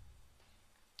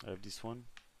 I have this one.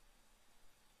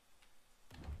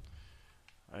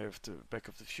 I have the Back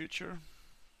of the Future.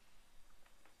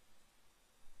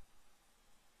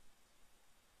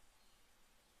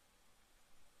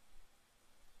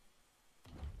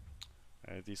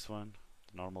 I have this one,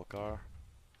 the normal car.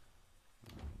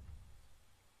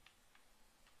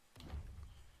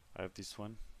 I have this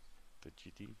one, the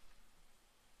GT.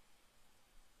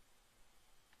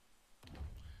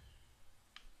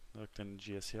 Then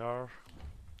GSR,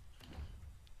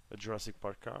 a Jurassic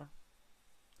Park car,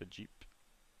 the Jeep.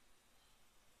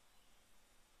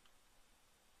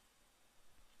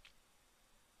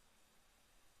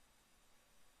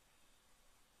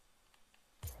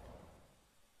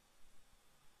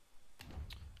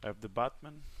 I have the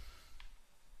Batman.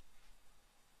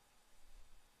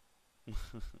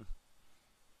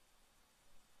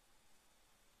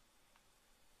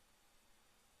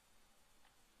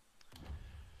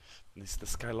 This is the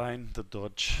Skyline, the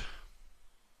Dodge.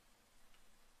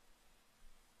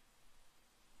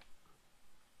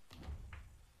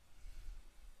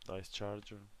 Dice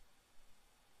Charger.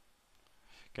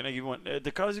 Can I give one?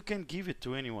 The cars you can't give it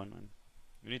to anyone, man.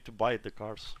 You need to buy the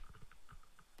cars.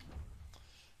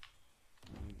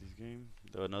 In this game,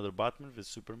 another Batman with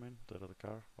Superman, the other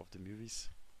car of the movies.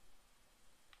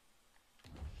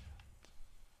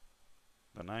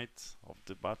 The Knight of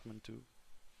the Batman too.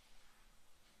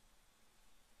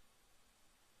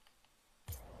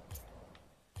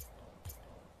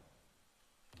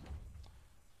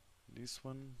 This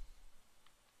one.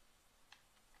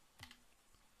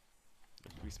 The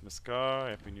Christmas car,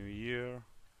 Happy New Year,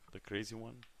 the crazy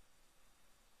one.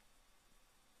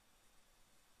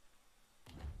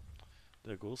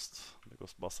 The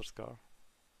Ghostbusters car.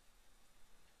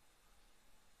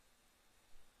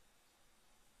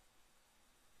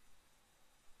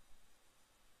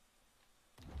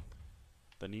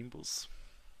 The Nimbus.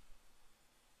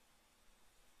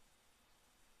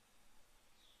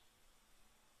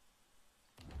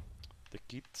 The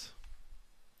Kit,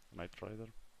 Knight Rider.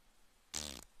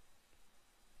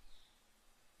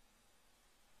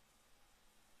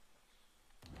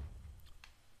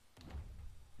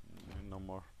 No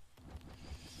more.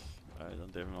 I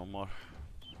don't have no more.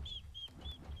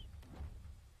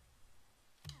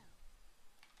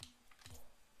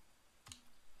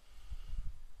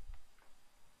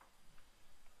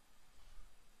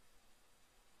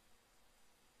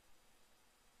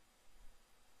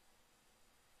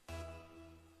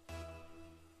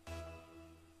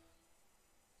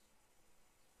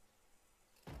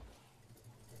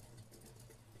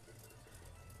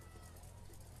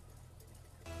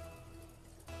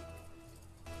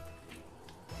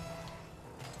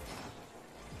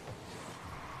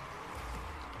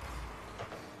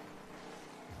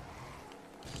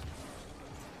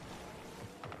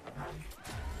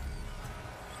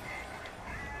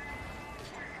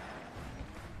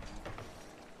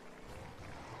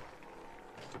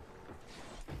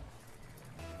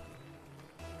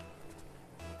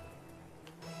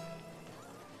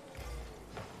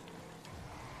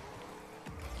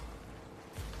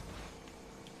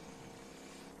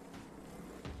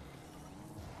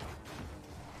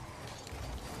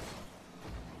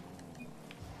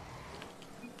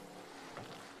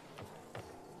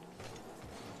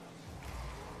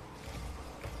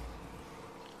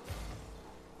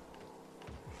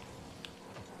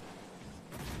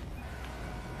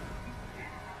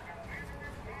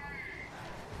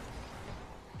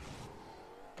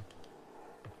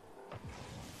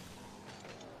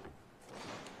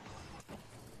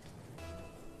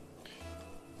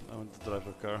 I want to drive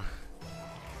a car.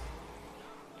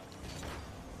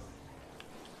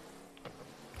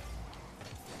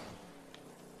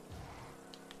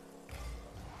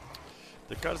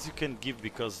 The cars you can give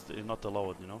because they're not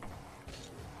allowed, you know.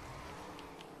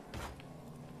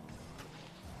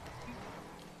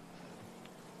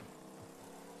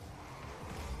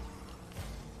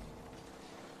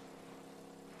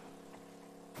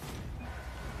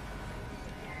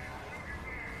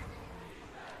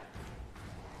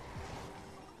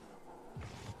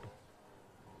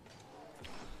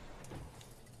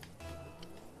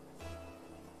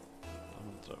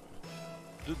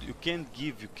 Dude, you can't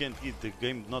give, the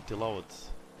game not allowed.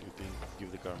 You can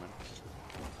give the car, man.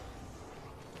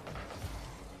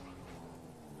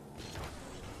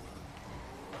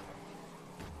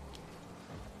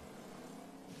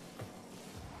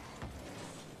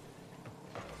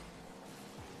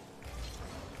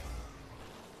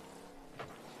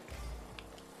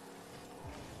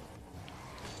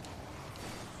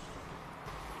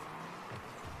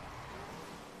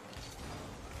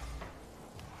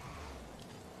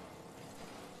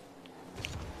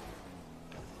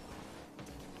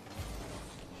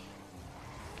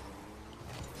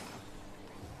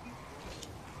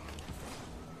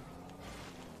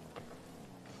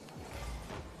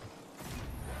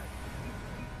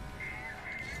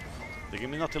 The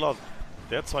game is not allowed.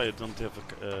 That's why I don't have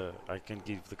I can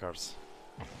give the cars.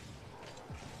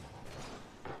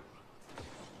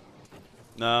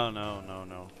 No.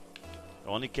 I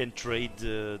only can trade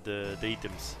the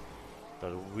items. The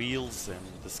wheels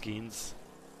and the skins.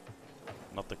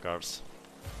 Not the cars.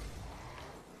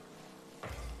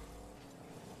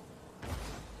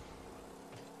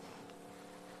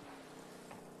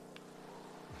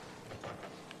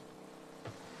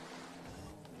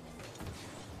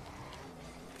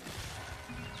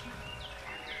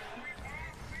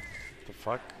 The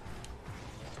fuck?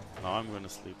 Now I'm gonna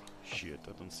sleep. Shit,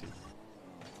 I don't see.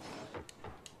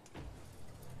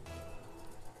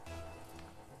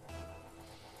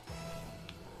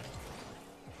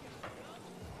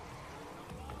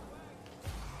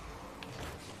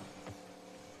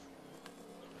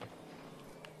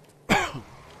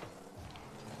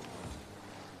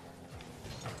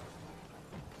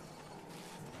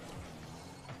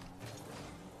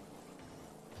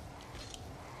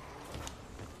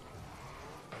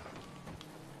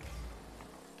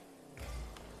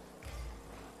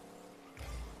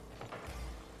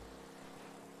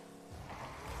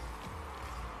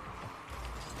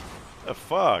 The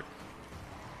fuck?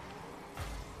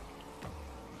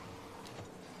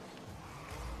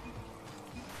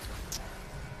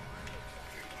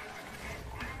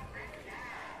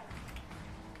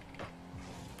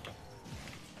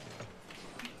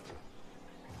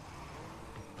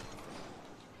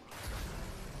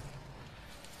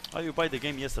 Oh, you buy the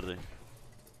game yesterday.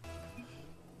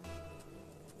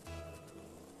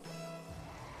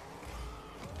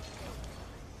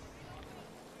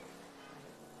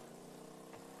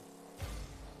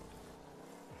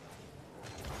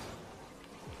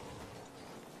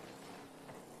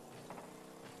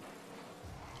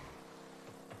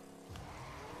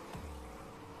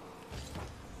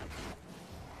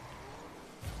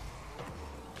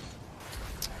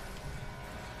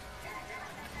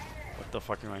 What the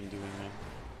fuck am I doing, man?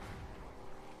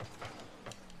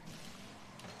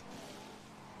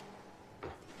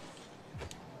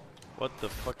 What the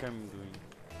fuck am I doing?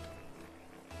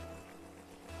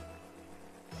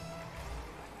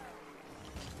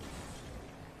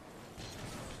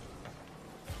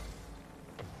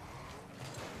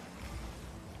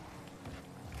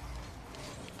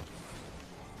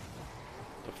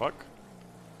 The fuck?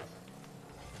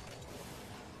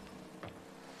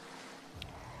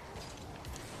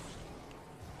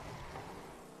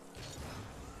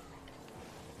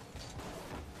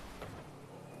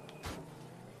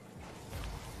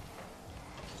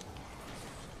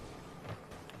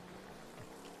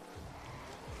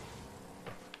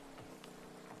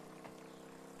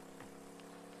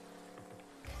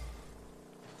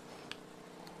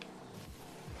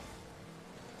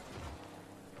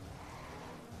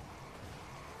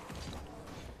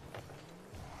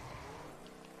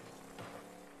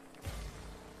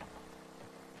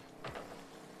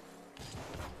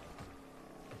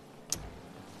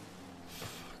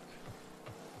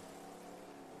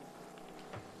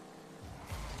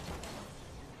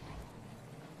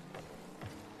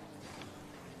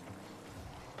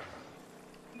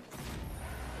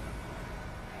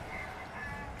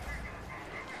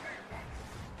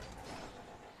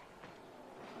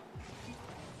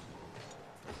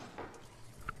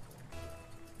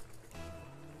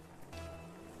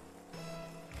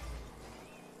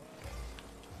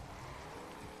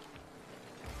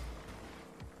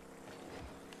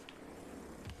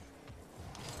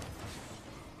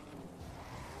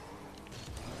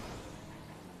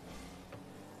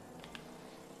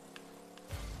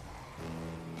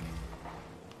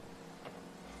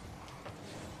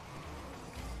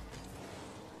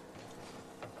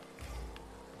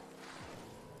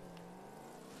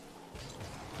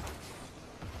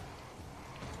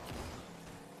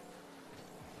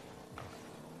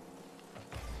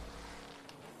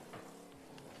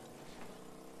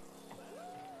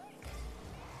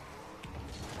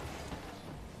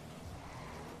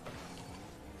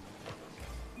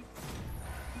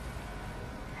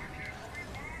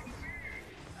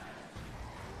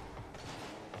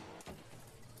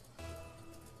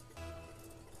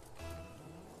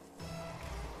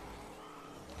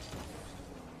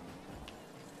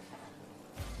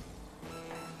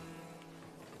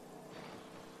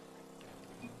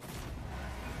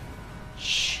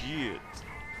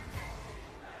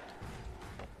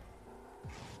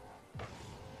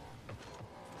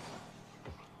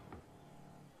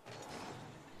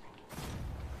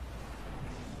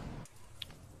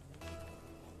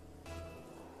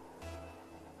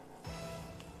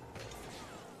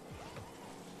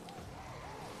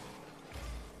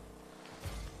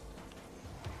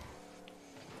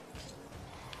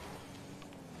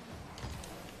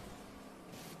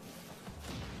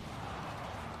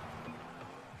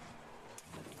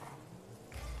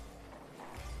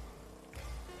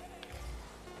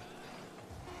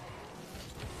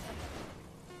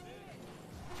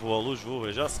 Vou à luz, vou.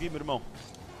 Eu já segui, meu irmão.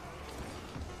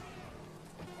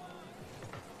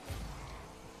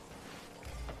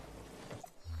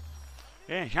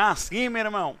 É, já segui, meu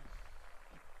irmão.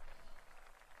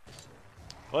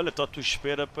 Olha, estou à tua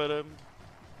espera para...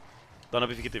 Dá na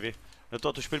Benfica TV. Eu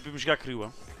estou à tua espera para irmos jogar Crio,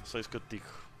 hein? Só isso que eu te digo.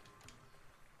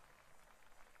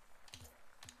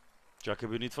 Já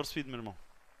acabei o Need for Speed, meu irmão.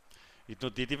 E no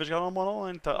outro dia estive a jogar no modo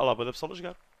online. Tá? Há lá, bué da pessoa a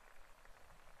jogar.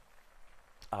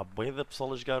 Há bué da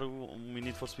pessoa a jogar o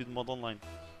Need for Speed no modo online.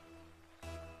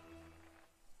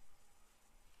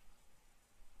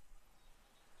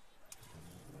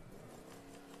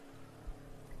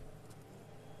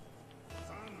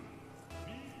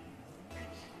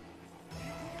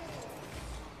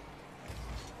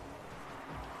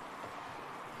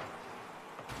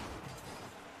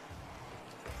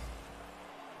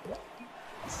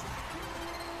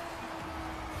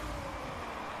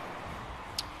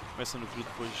 Começa no cru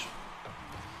depois.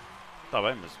 Tá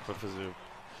bem, mas para fazer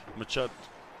uma chat.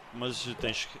 Mas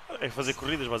tens que. É fazer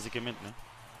corridas basicamente, não é?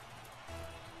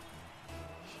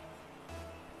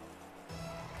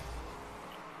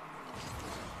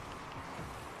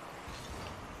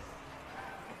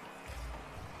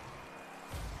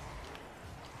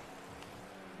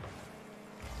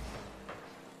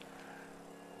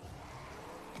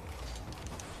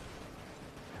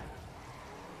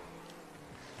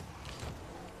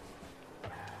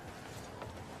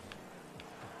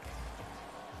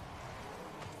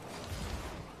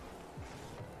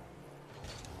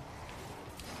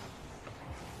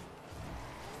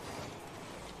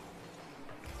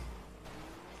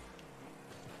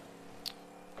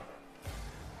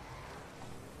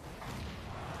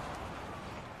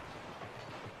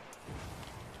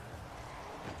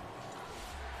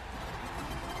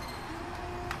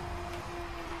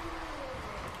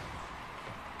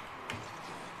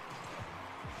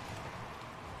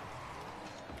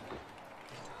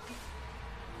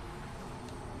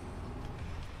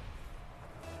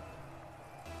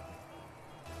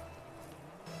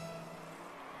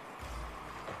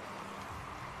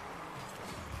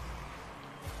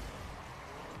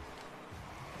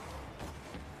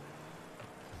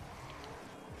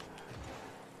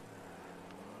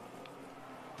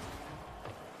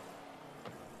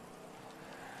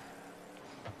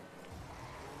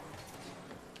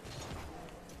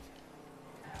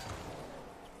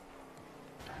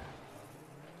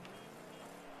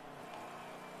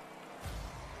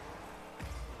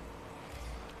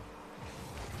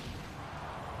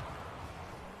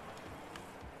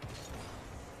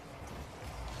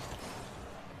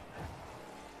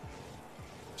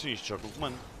 Sim, isto joga o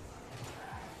comando.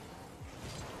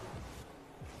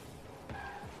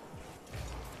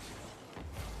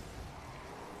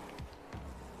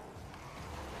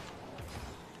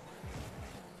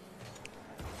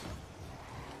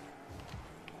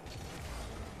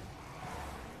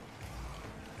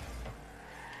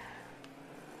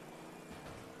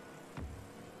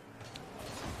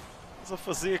 Estás a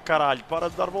fazer, caralho? Para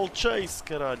de dar ball chase,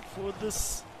 caralho.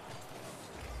 Foda-se.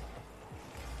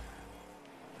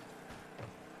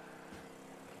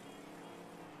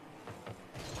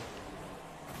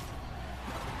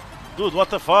 Dude,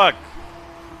 what the fuck?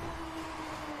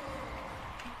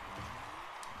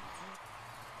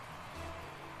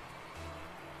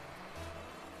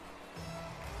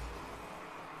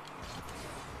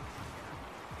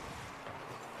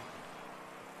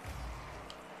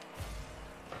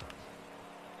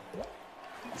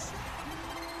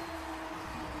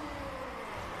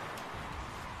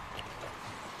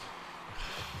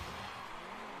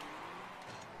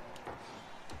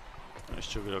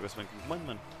 Este jogo joga-se bem com o comando,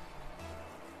 mano.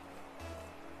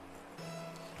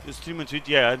 You stream on Twitch?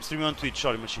 Yeah, I'm streaming on Twitch,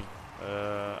 sorry machine.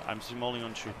 I'm streaming only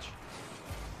on Twitch.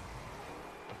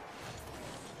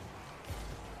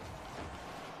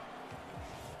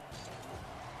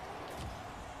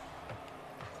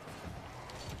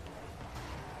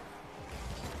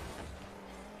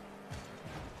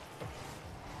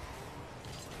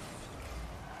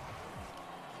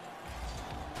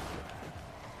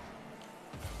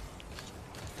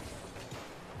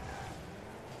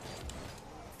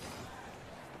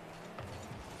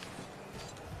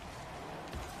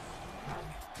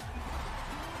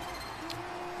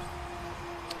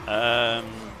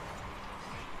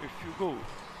 If you go.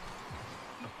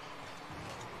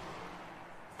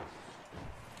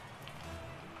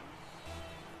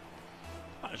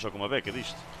 Joga uma beca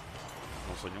disto.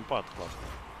 Não sonho um pato, claro.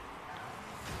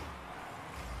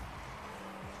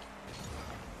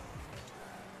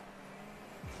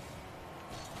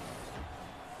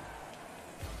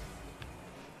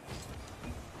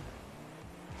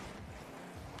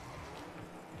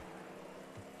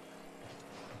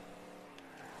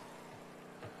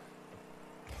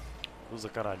 Usa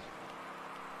caralho.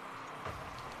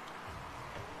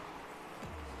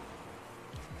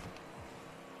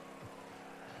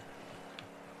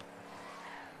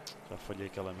 Já falhei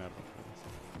aquela merda.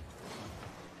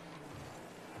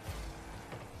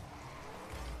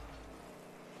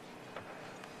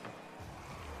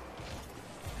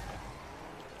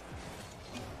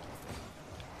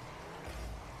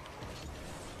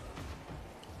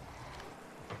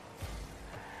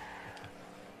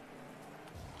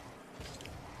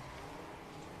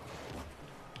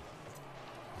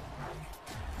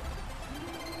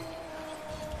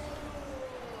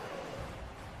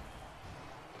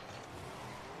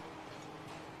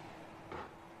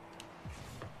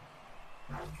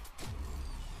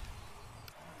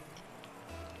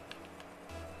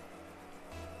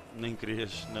 Nem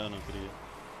querias, não queria.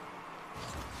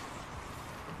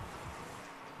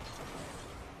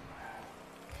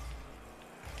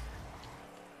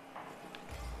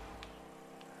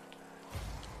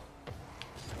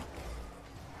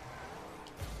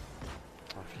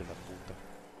 Ah, filha da puta.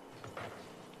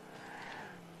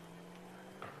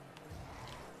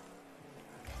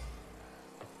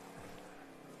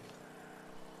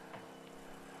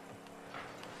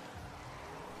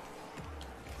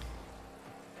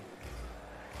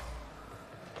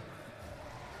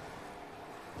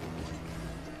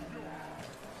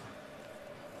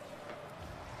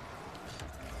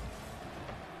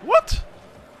 What?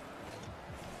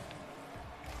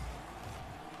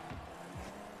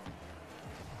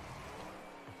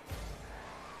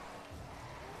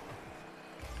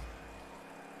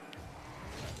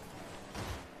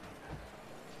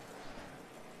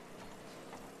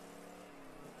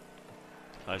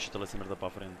 Ah, chuta-lhe essa merda para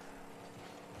a frente.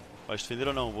 Vais defender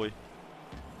ou não, boi?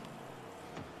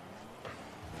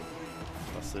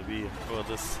 Já sabia,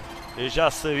 foda-se. Eu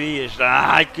já sabia,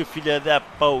 já. Ai que filha da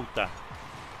puta!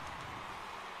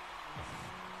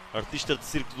 Artista de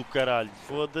circo do caralho,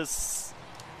 foda-se.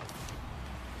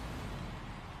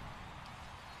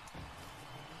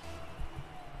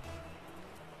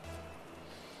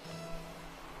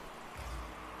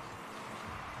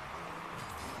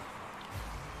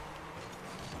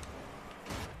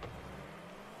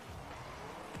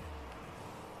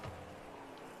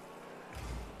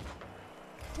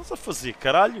 Estás a fazer,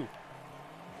 caralho?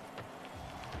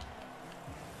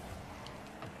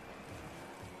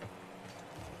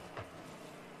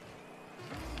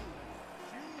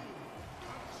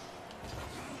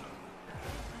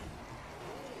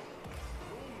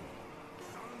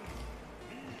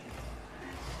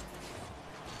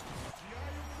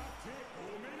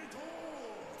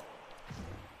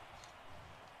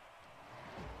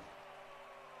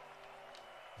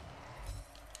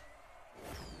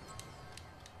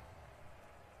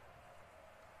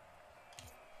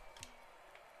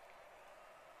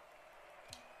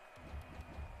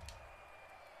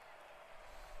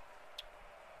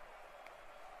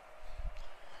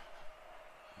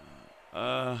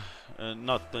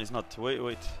 Not, it's not.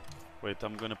 Wait.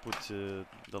 I'm gonna put the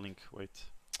link. Wait.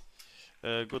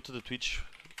 Go to the Twitch.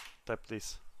 Type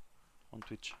this on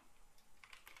Twitch.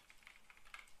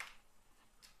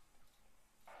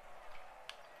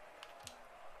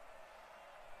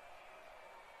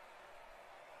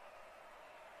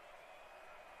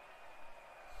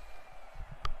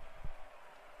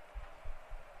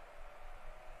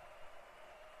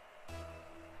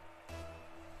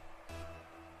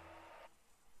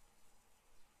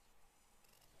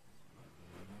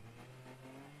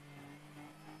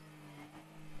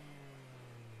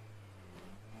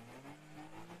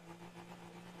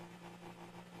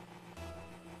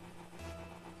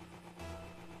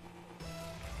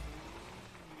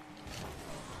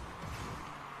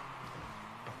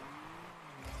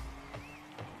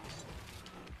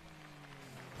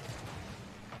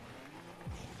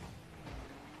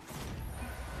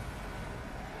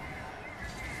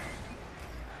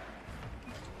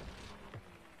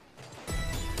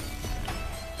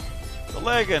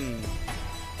 Lagging.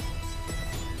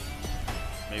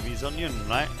 Maybe he's onion,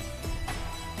 right?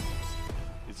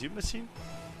 Is you missing?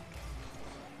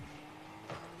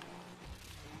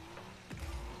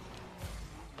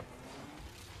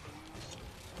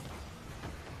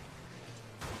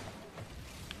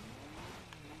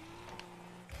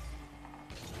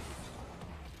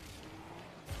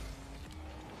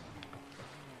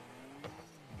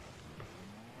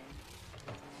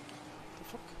 The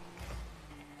fuck?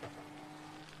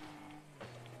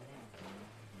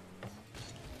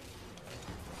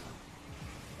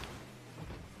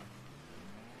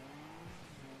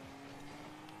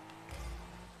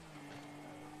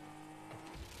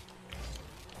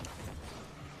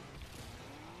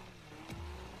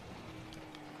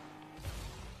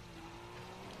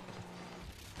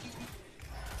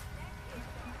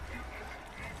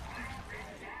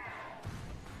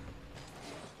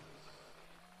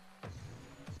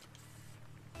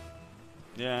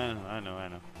 Yeah, I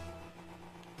know.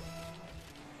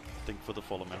 Think for the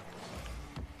follow, man.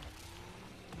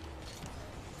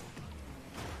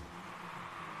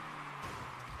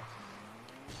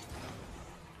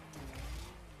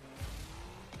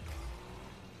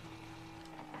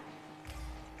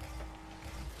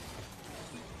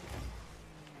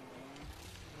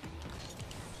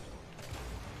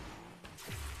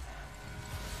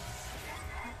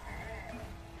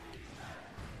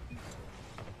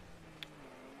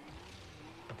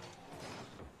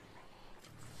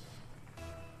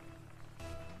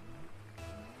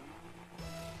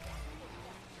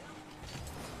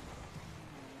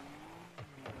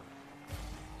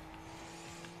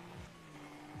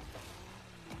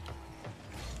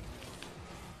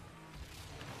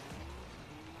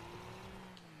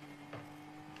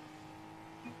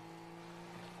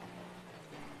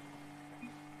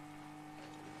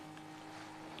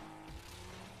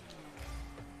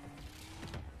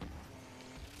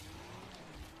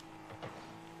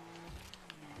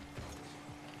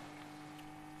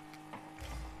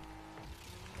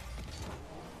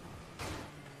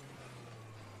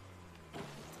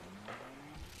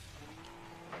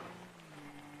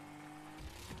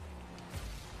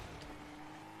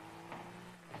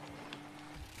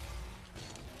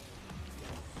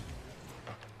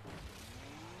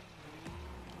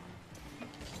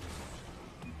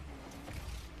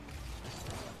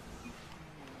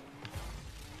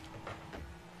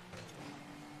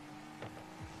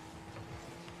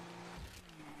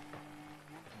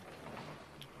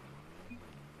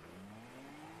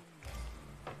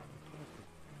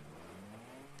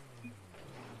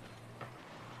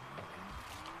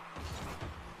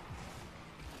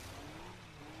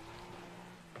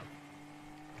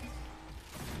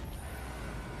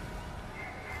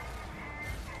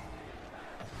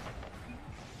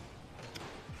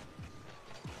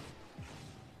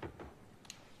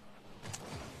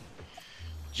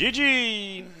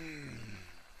 GG!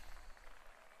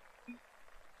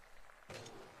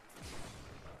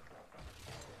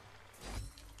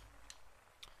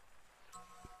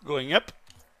 Going up.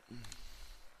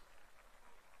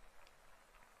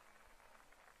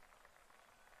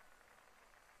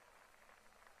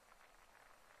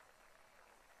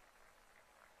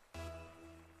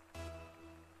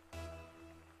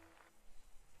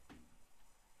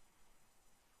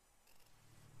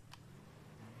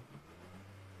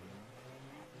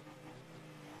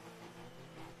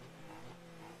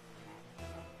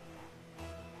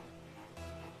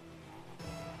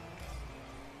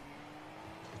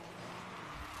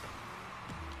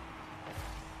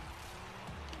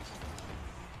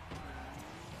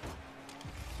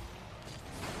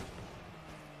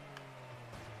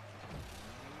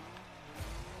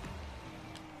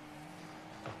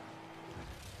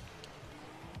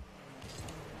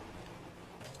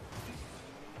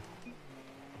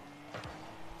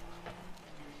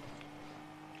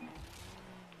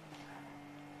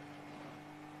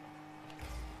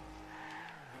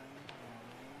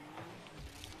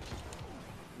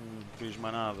 Fiz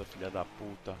mais nada, filha da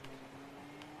puta.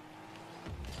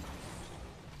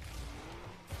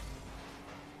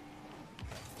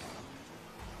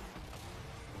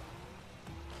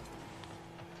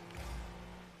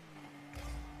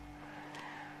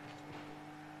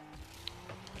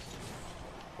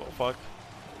 Oh fuck.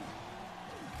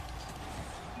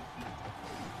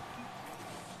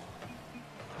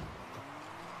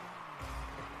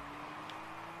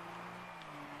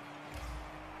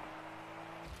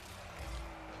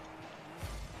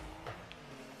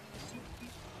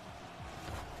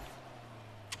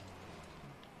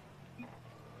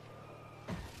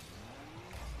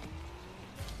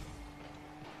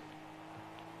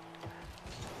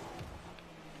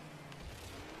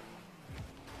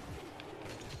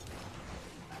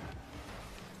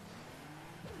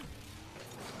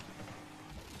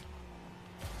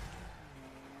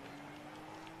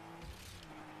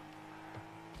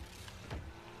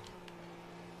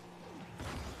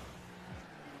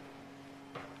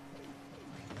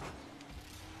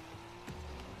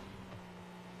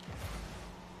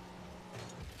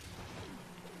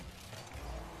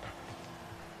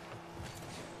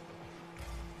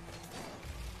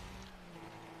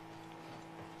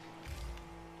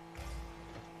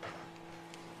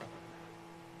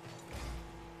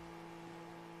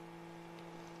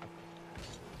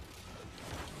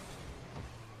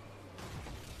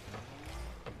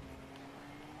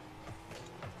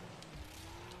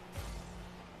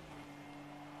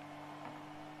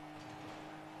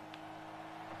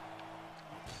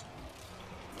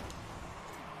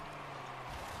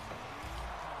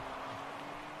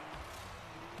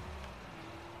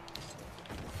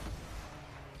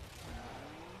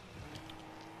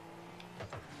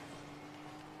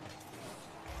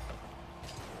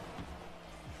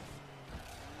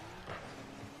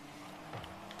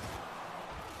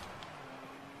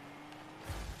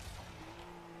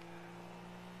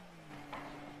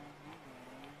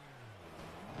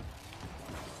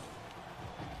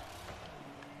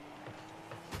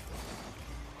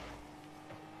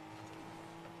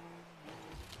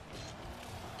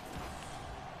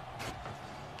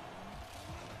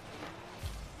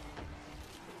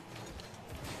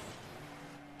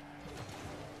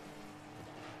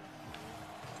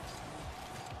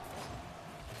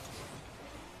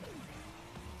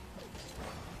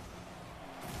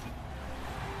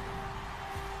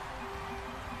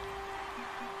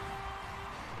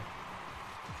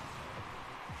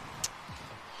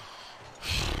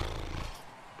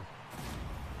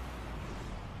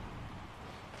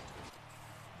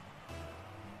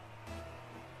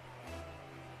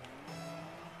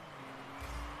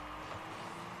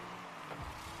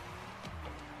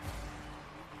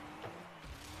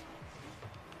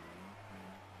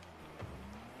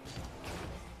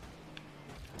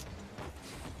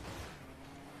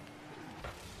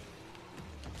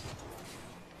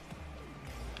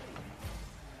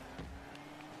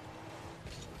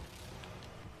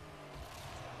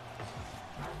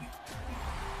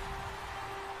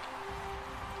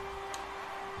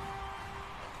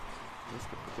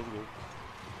 que é puta de gol.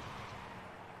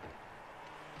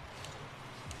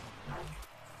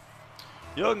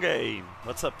 Young Game,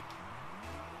 what's up?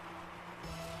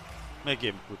 Como é que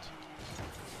é, meu puto?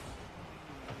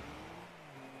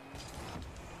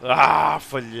 Ah,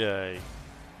 falhei!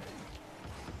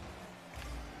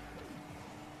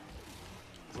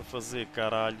 Vou fazer,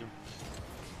 caralho.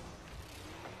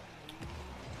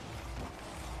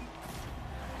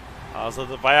 Asa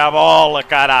de... Vai à bola,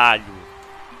 caralho!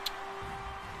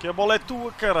 Que a bola é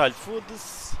tua, caralho,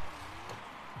 foda-se!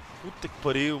 Puta que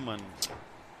pariu, mano!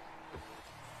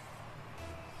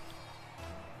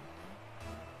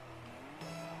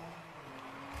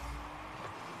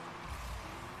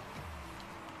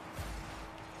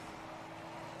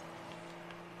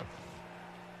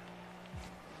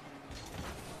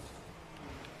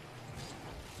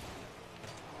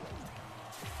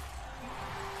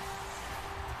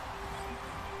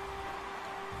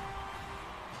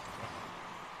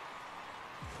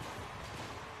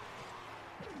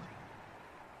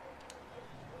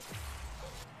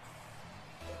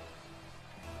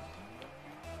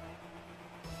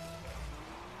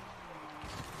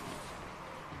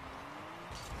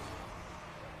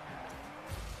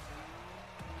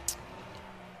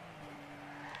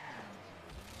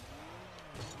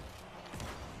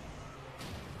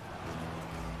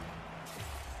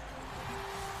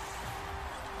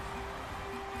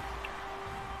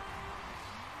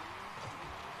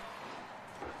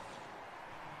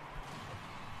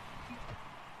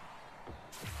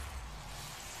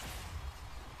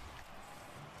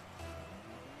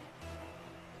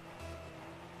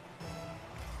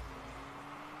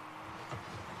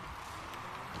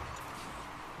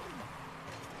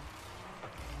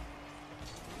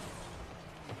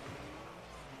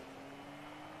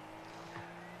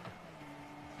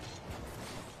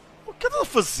 O que ela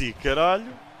fazia,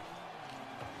 caralho?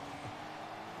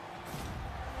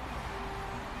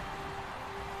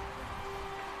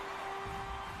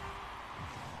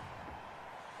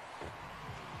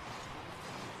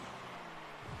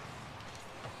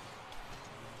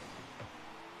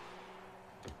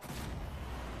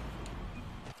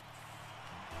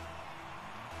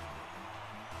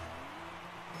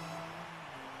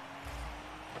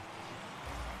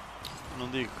 Não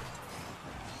digo.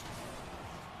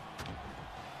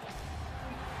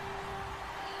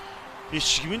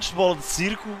 Estes seguimentos de bola de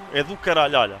circo é do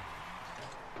caralho, olha.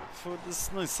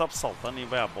 Foda-se, nem sabe saltar, nem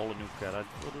vai à bola, nem o caralho,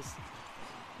 foda-se.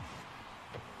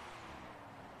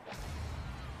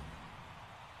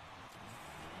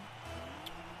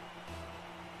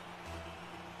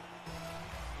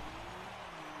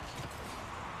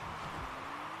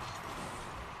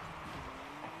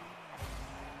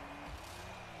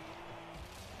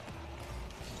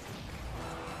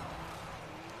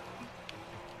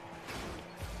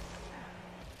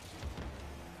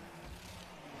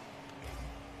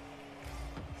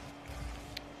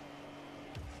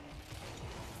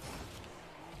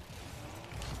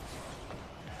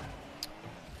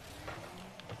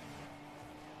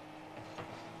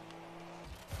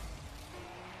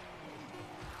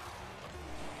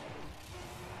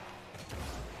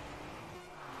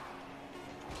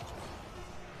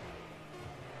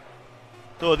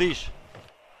 Tô, diz.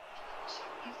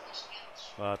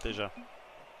 Vá, até já.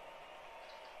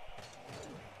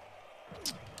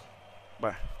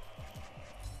 Bem.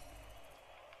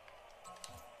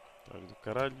 Trago do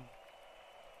caralho.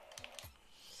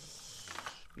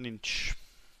 Meninos.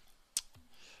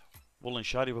 Vou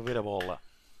lanchar e vou ver a bola.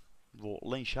 Vou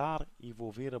lanchar e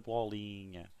vou ver a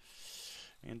bolinha.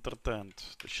 Entretanto,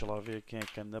 deixa lá ver quem é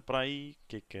que anda para aí. O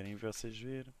que é que querem vocês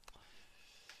ver?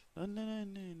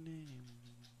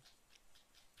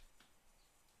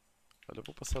 Olha,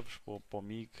 vou passar-vos para o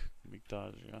Mig. O Mig está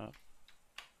a jogar.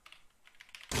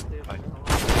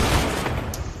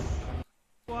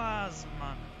 Quase,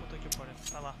 mano. Puta que pariu.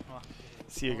 Tá lá, no ar.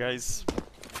 See you guys.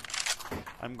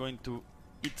 I'm going to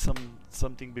eat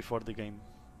something before the game.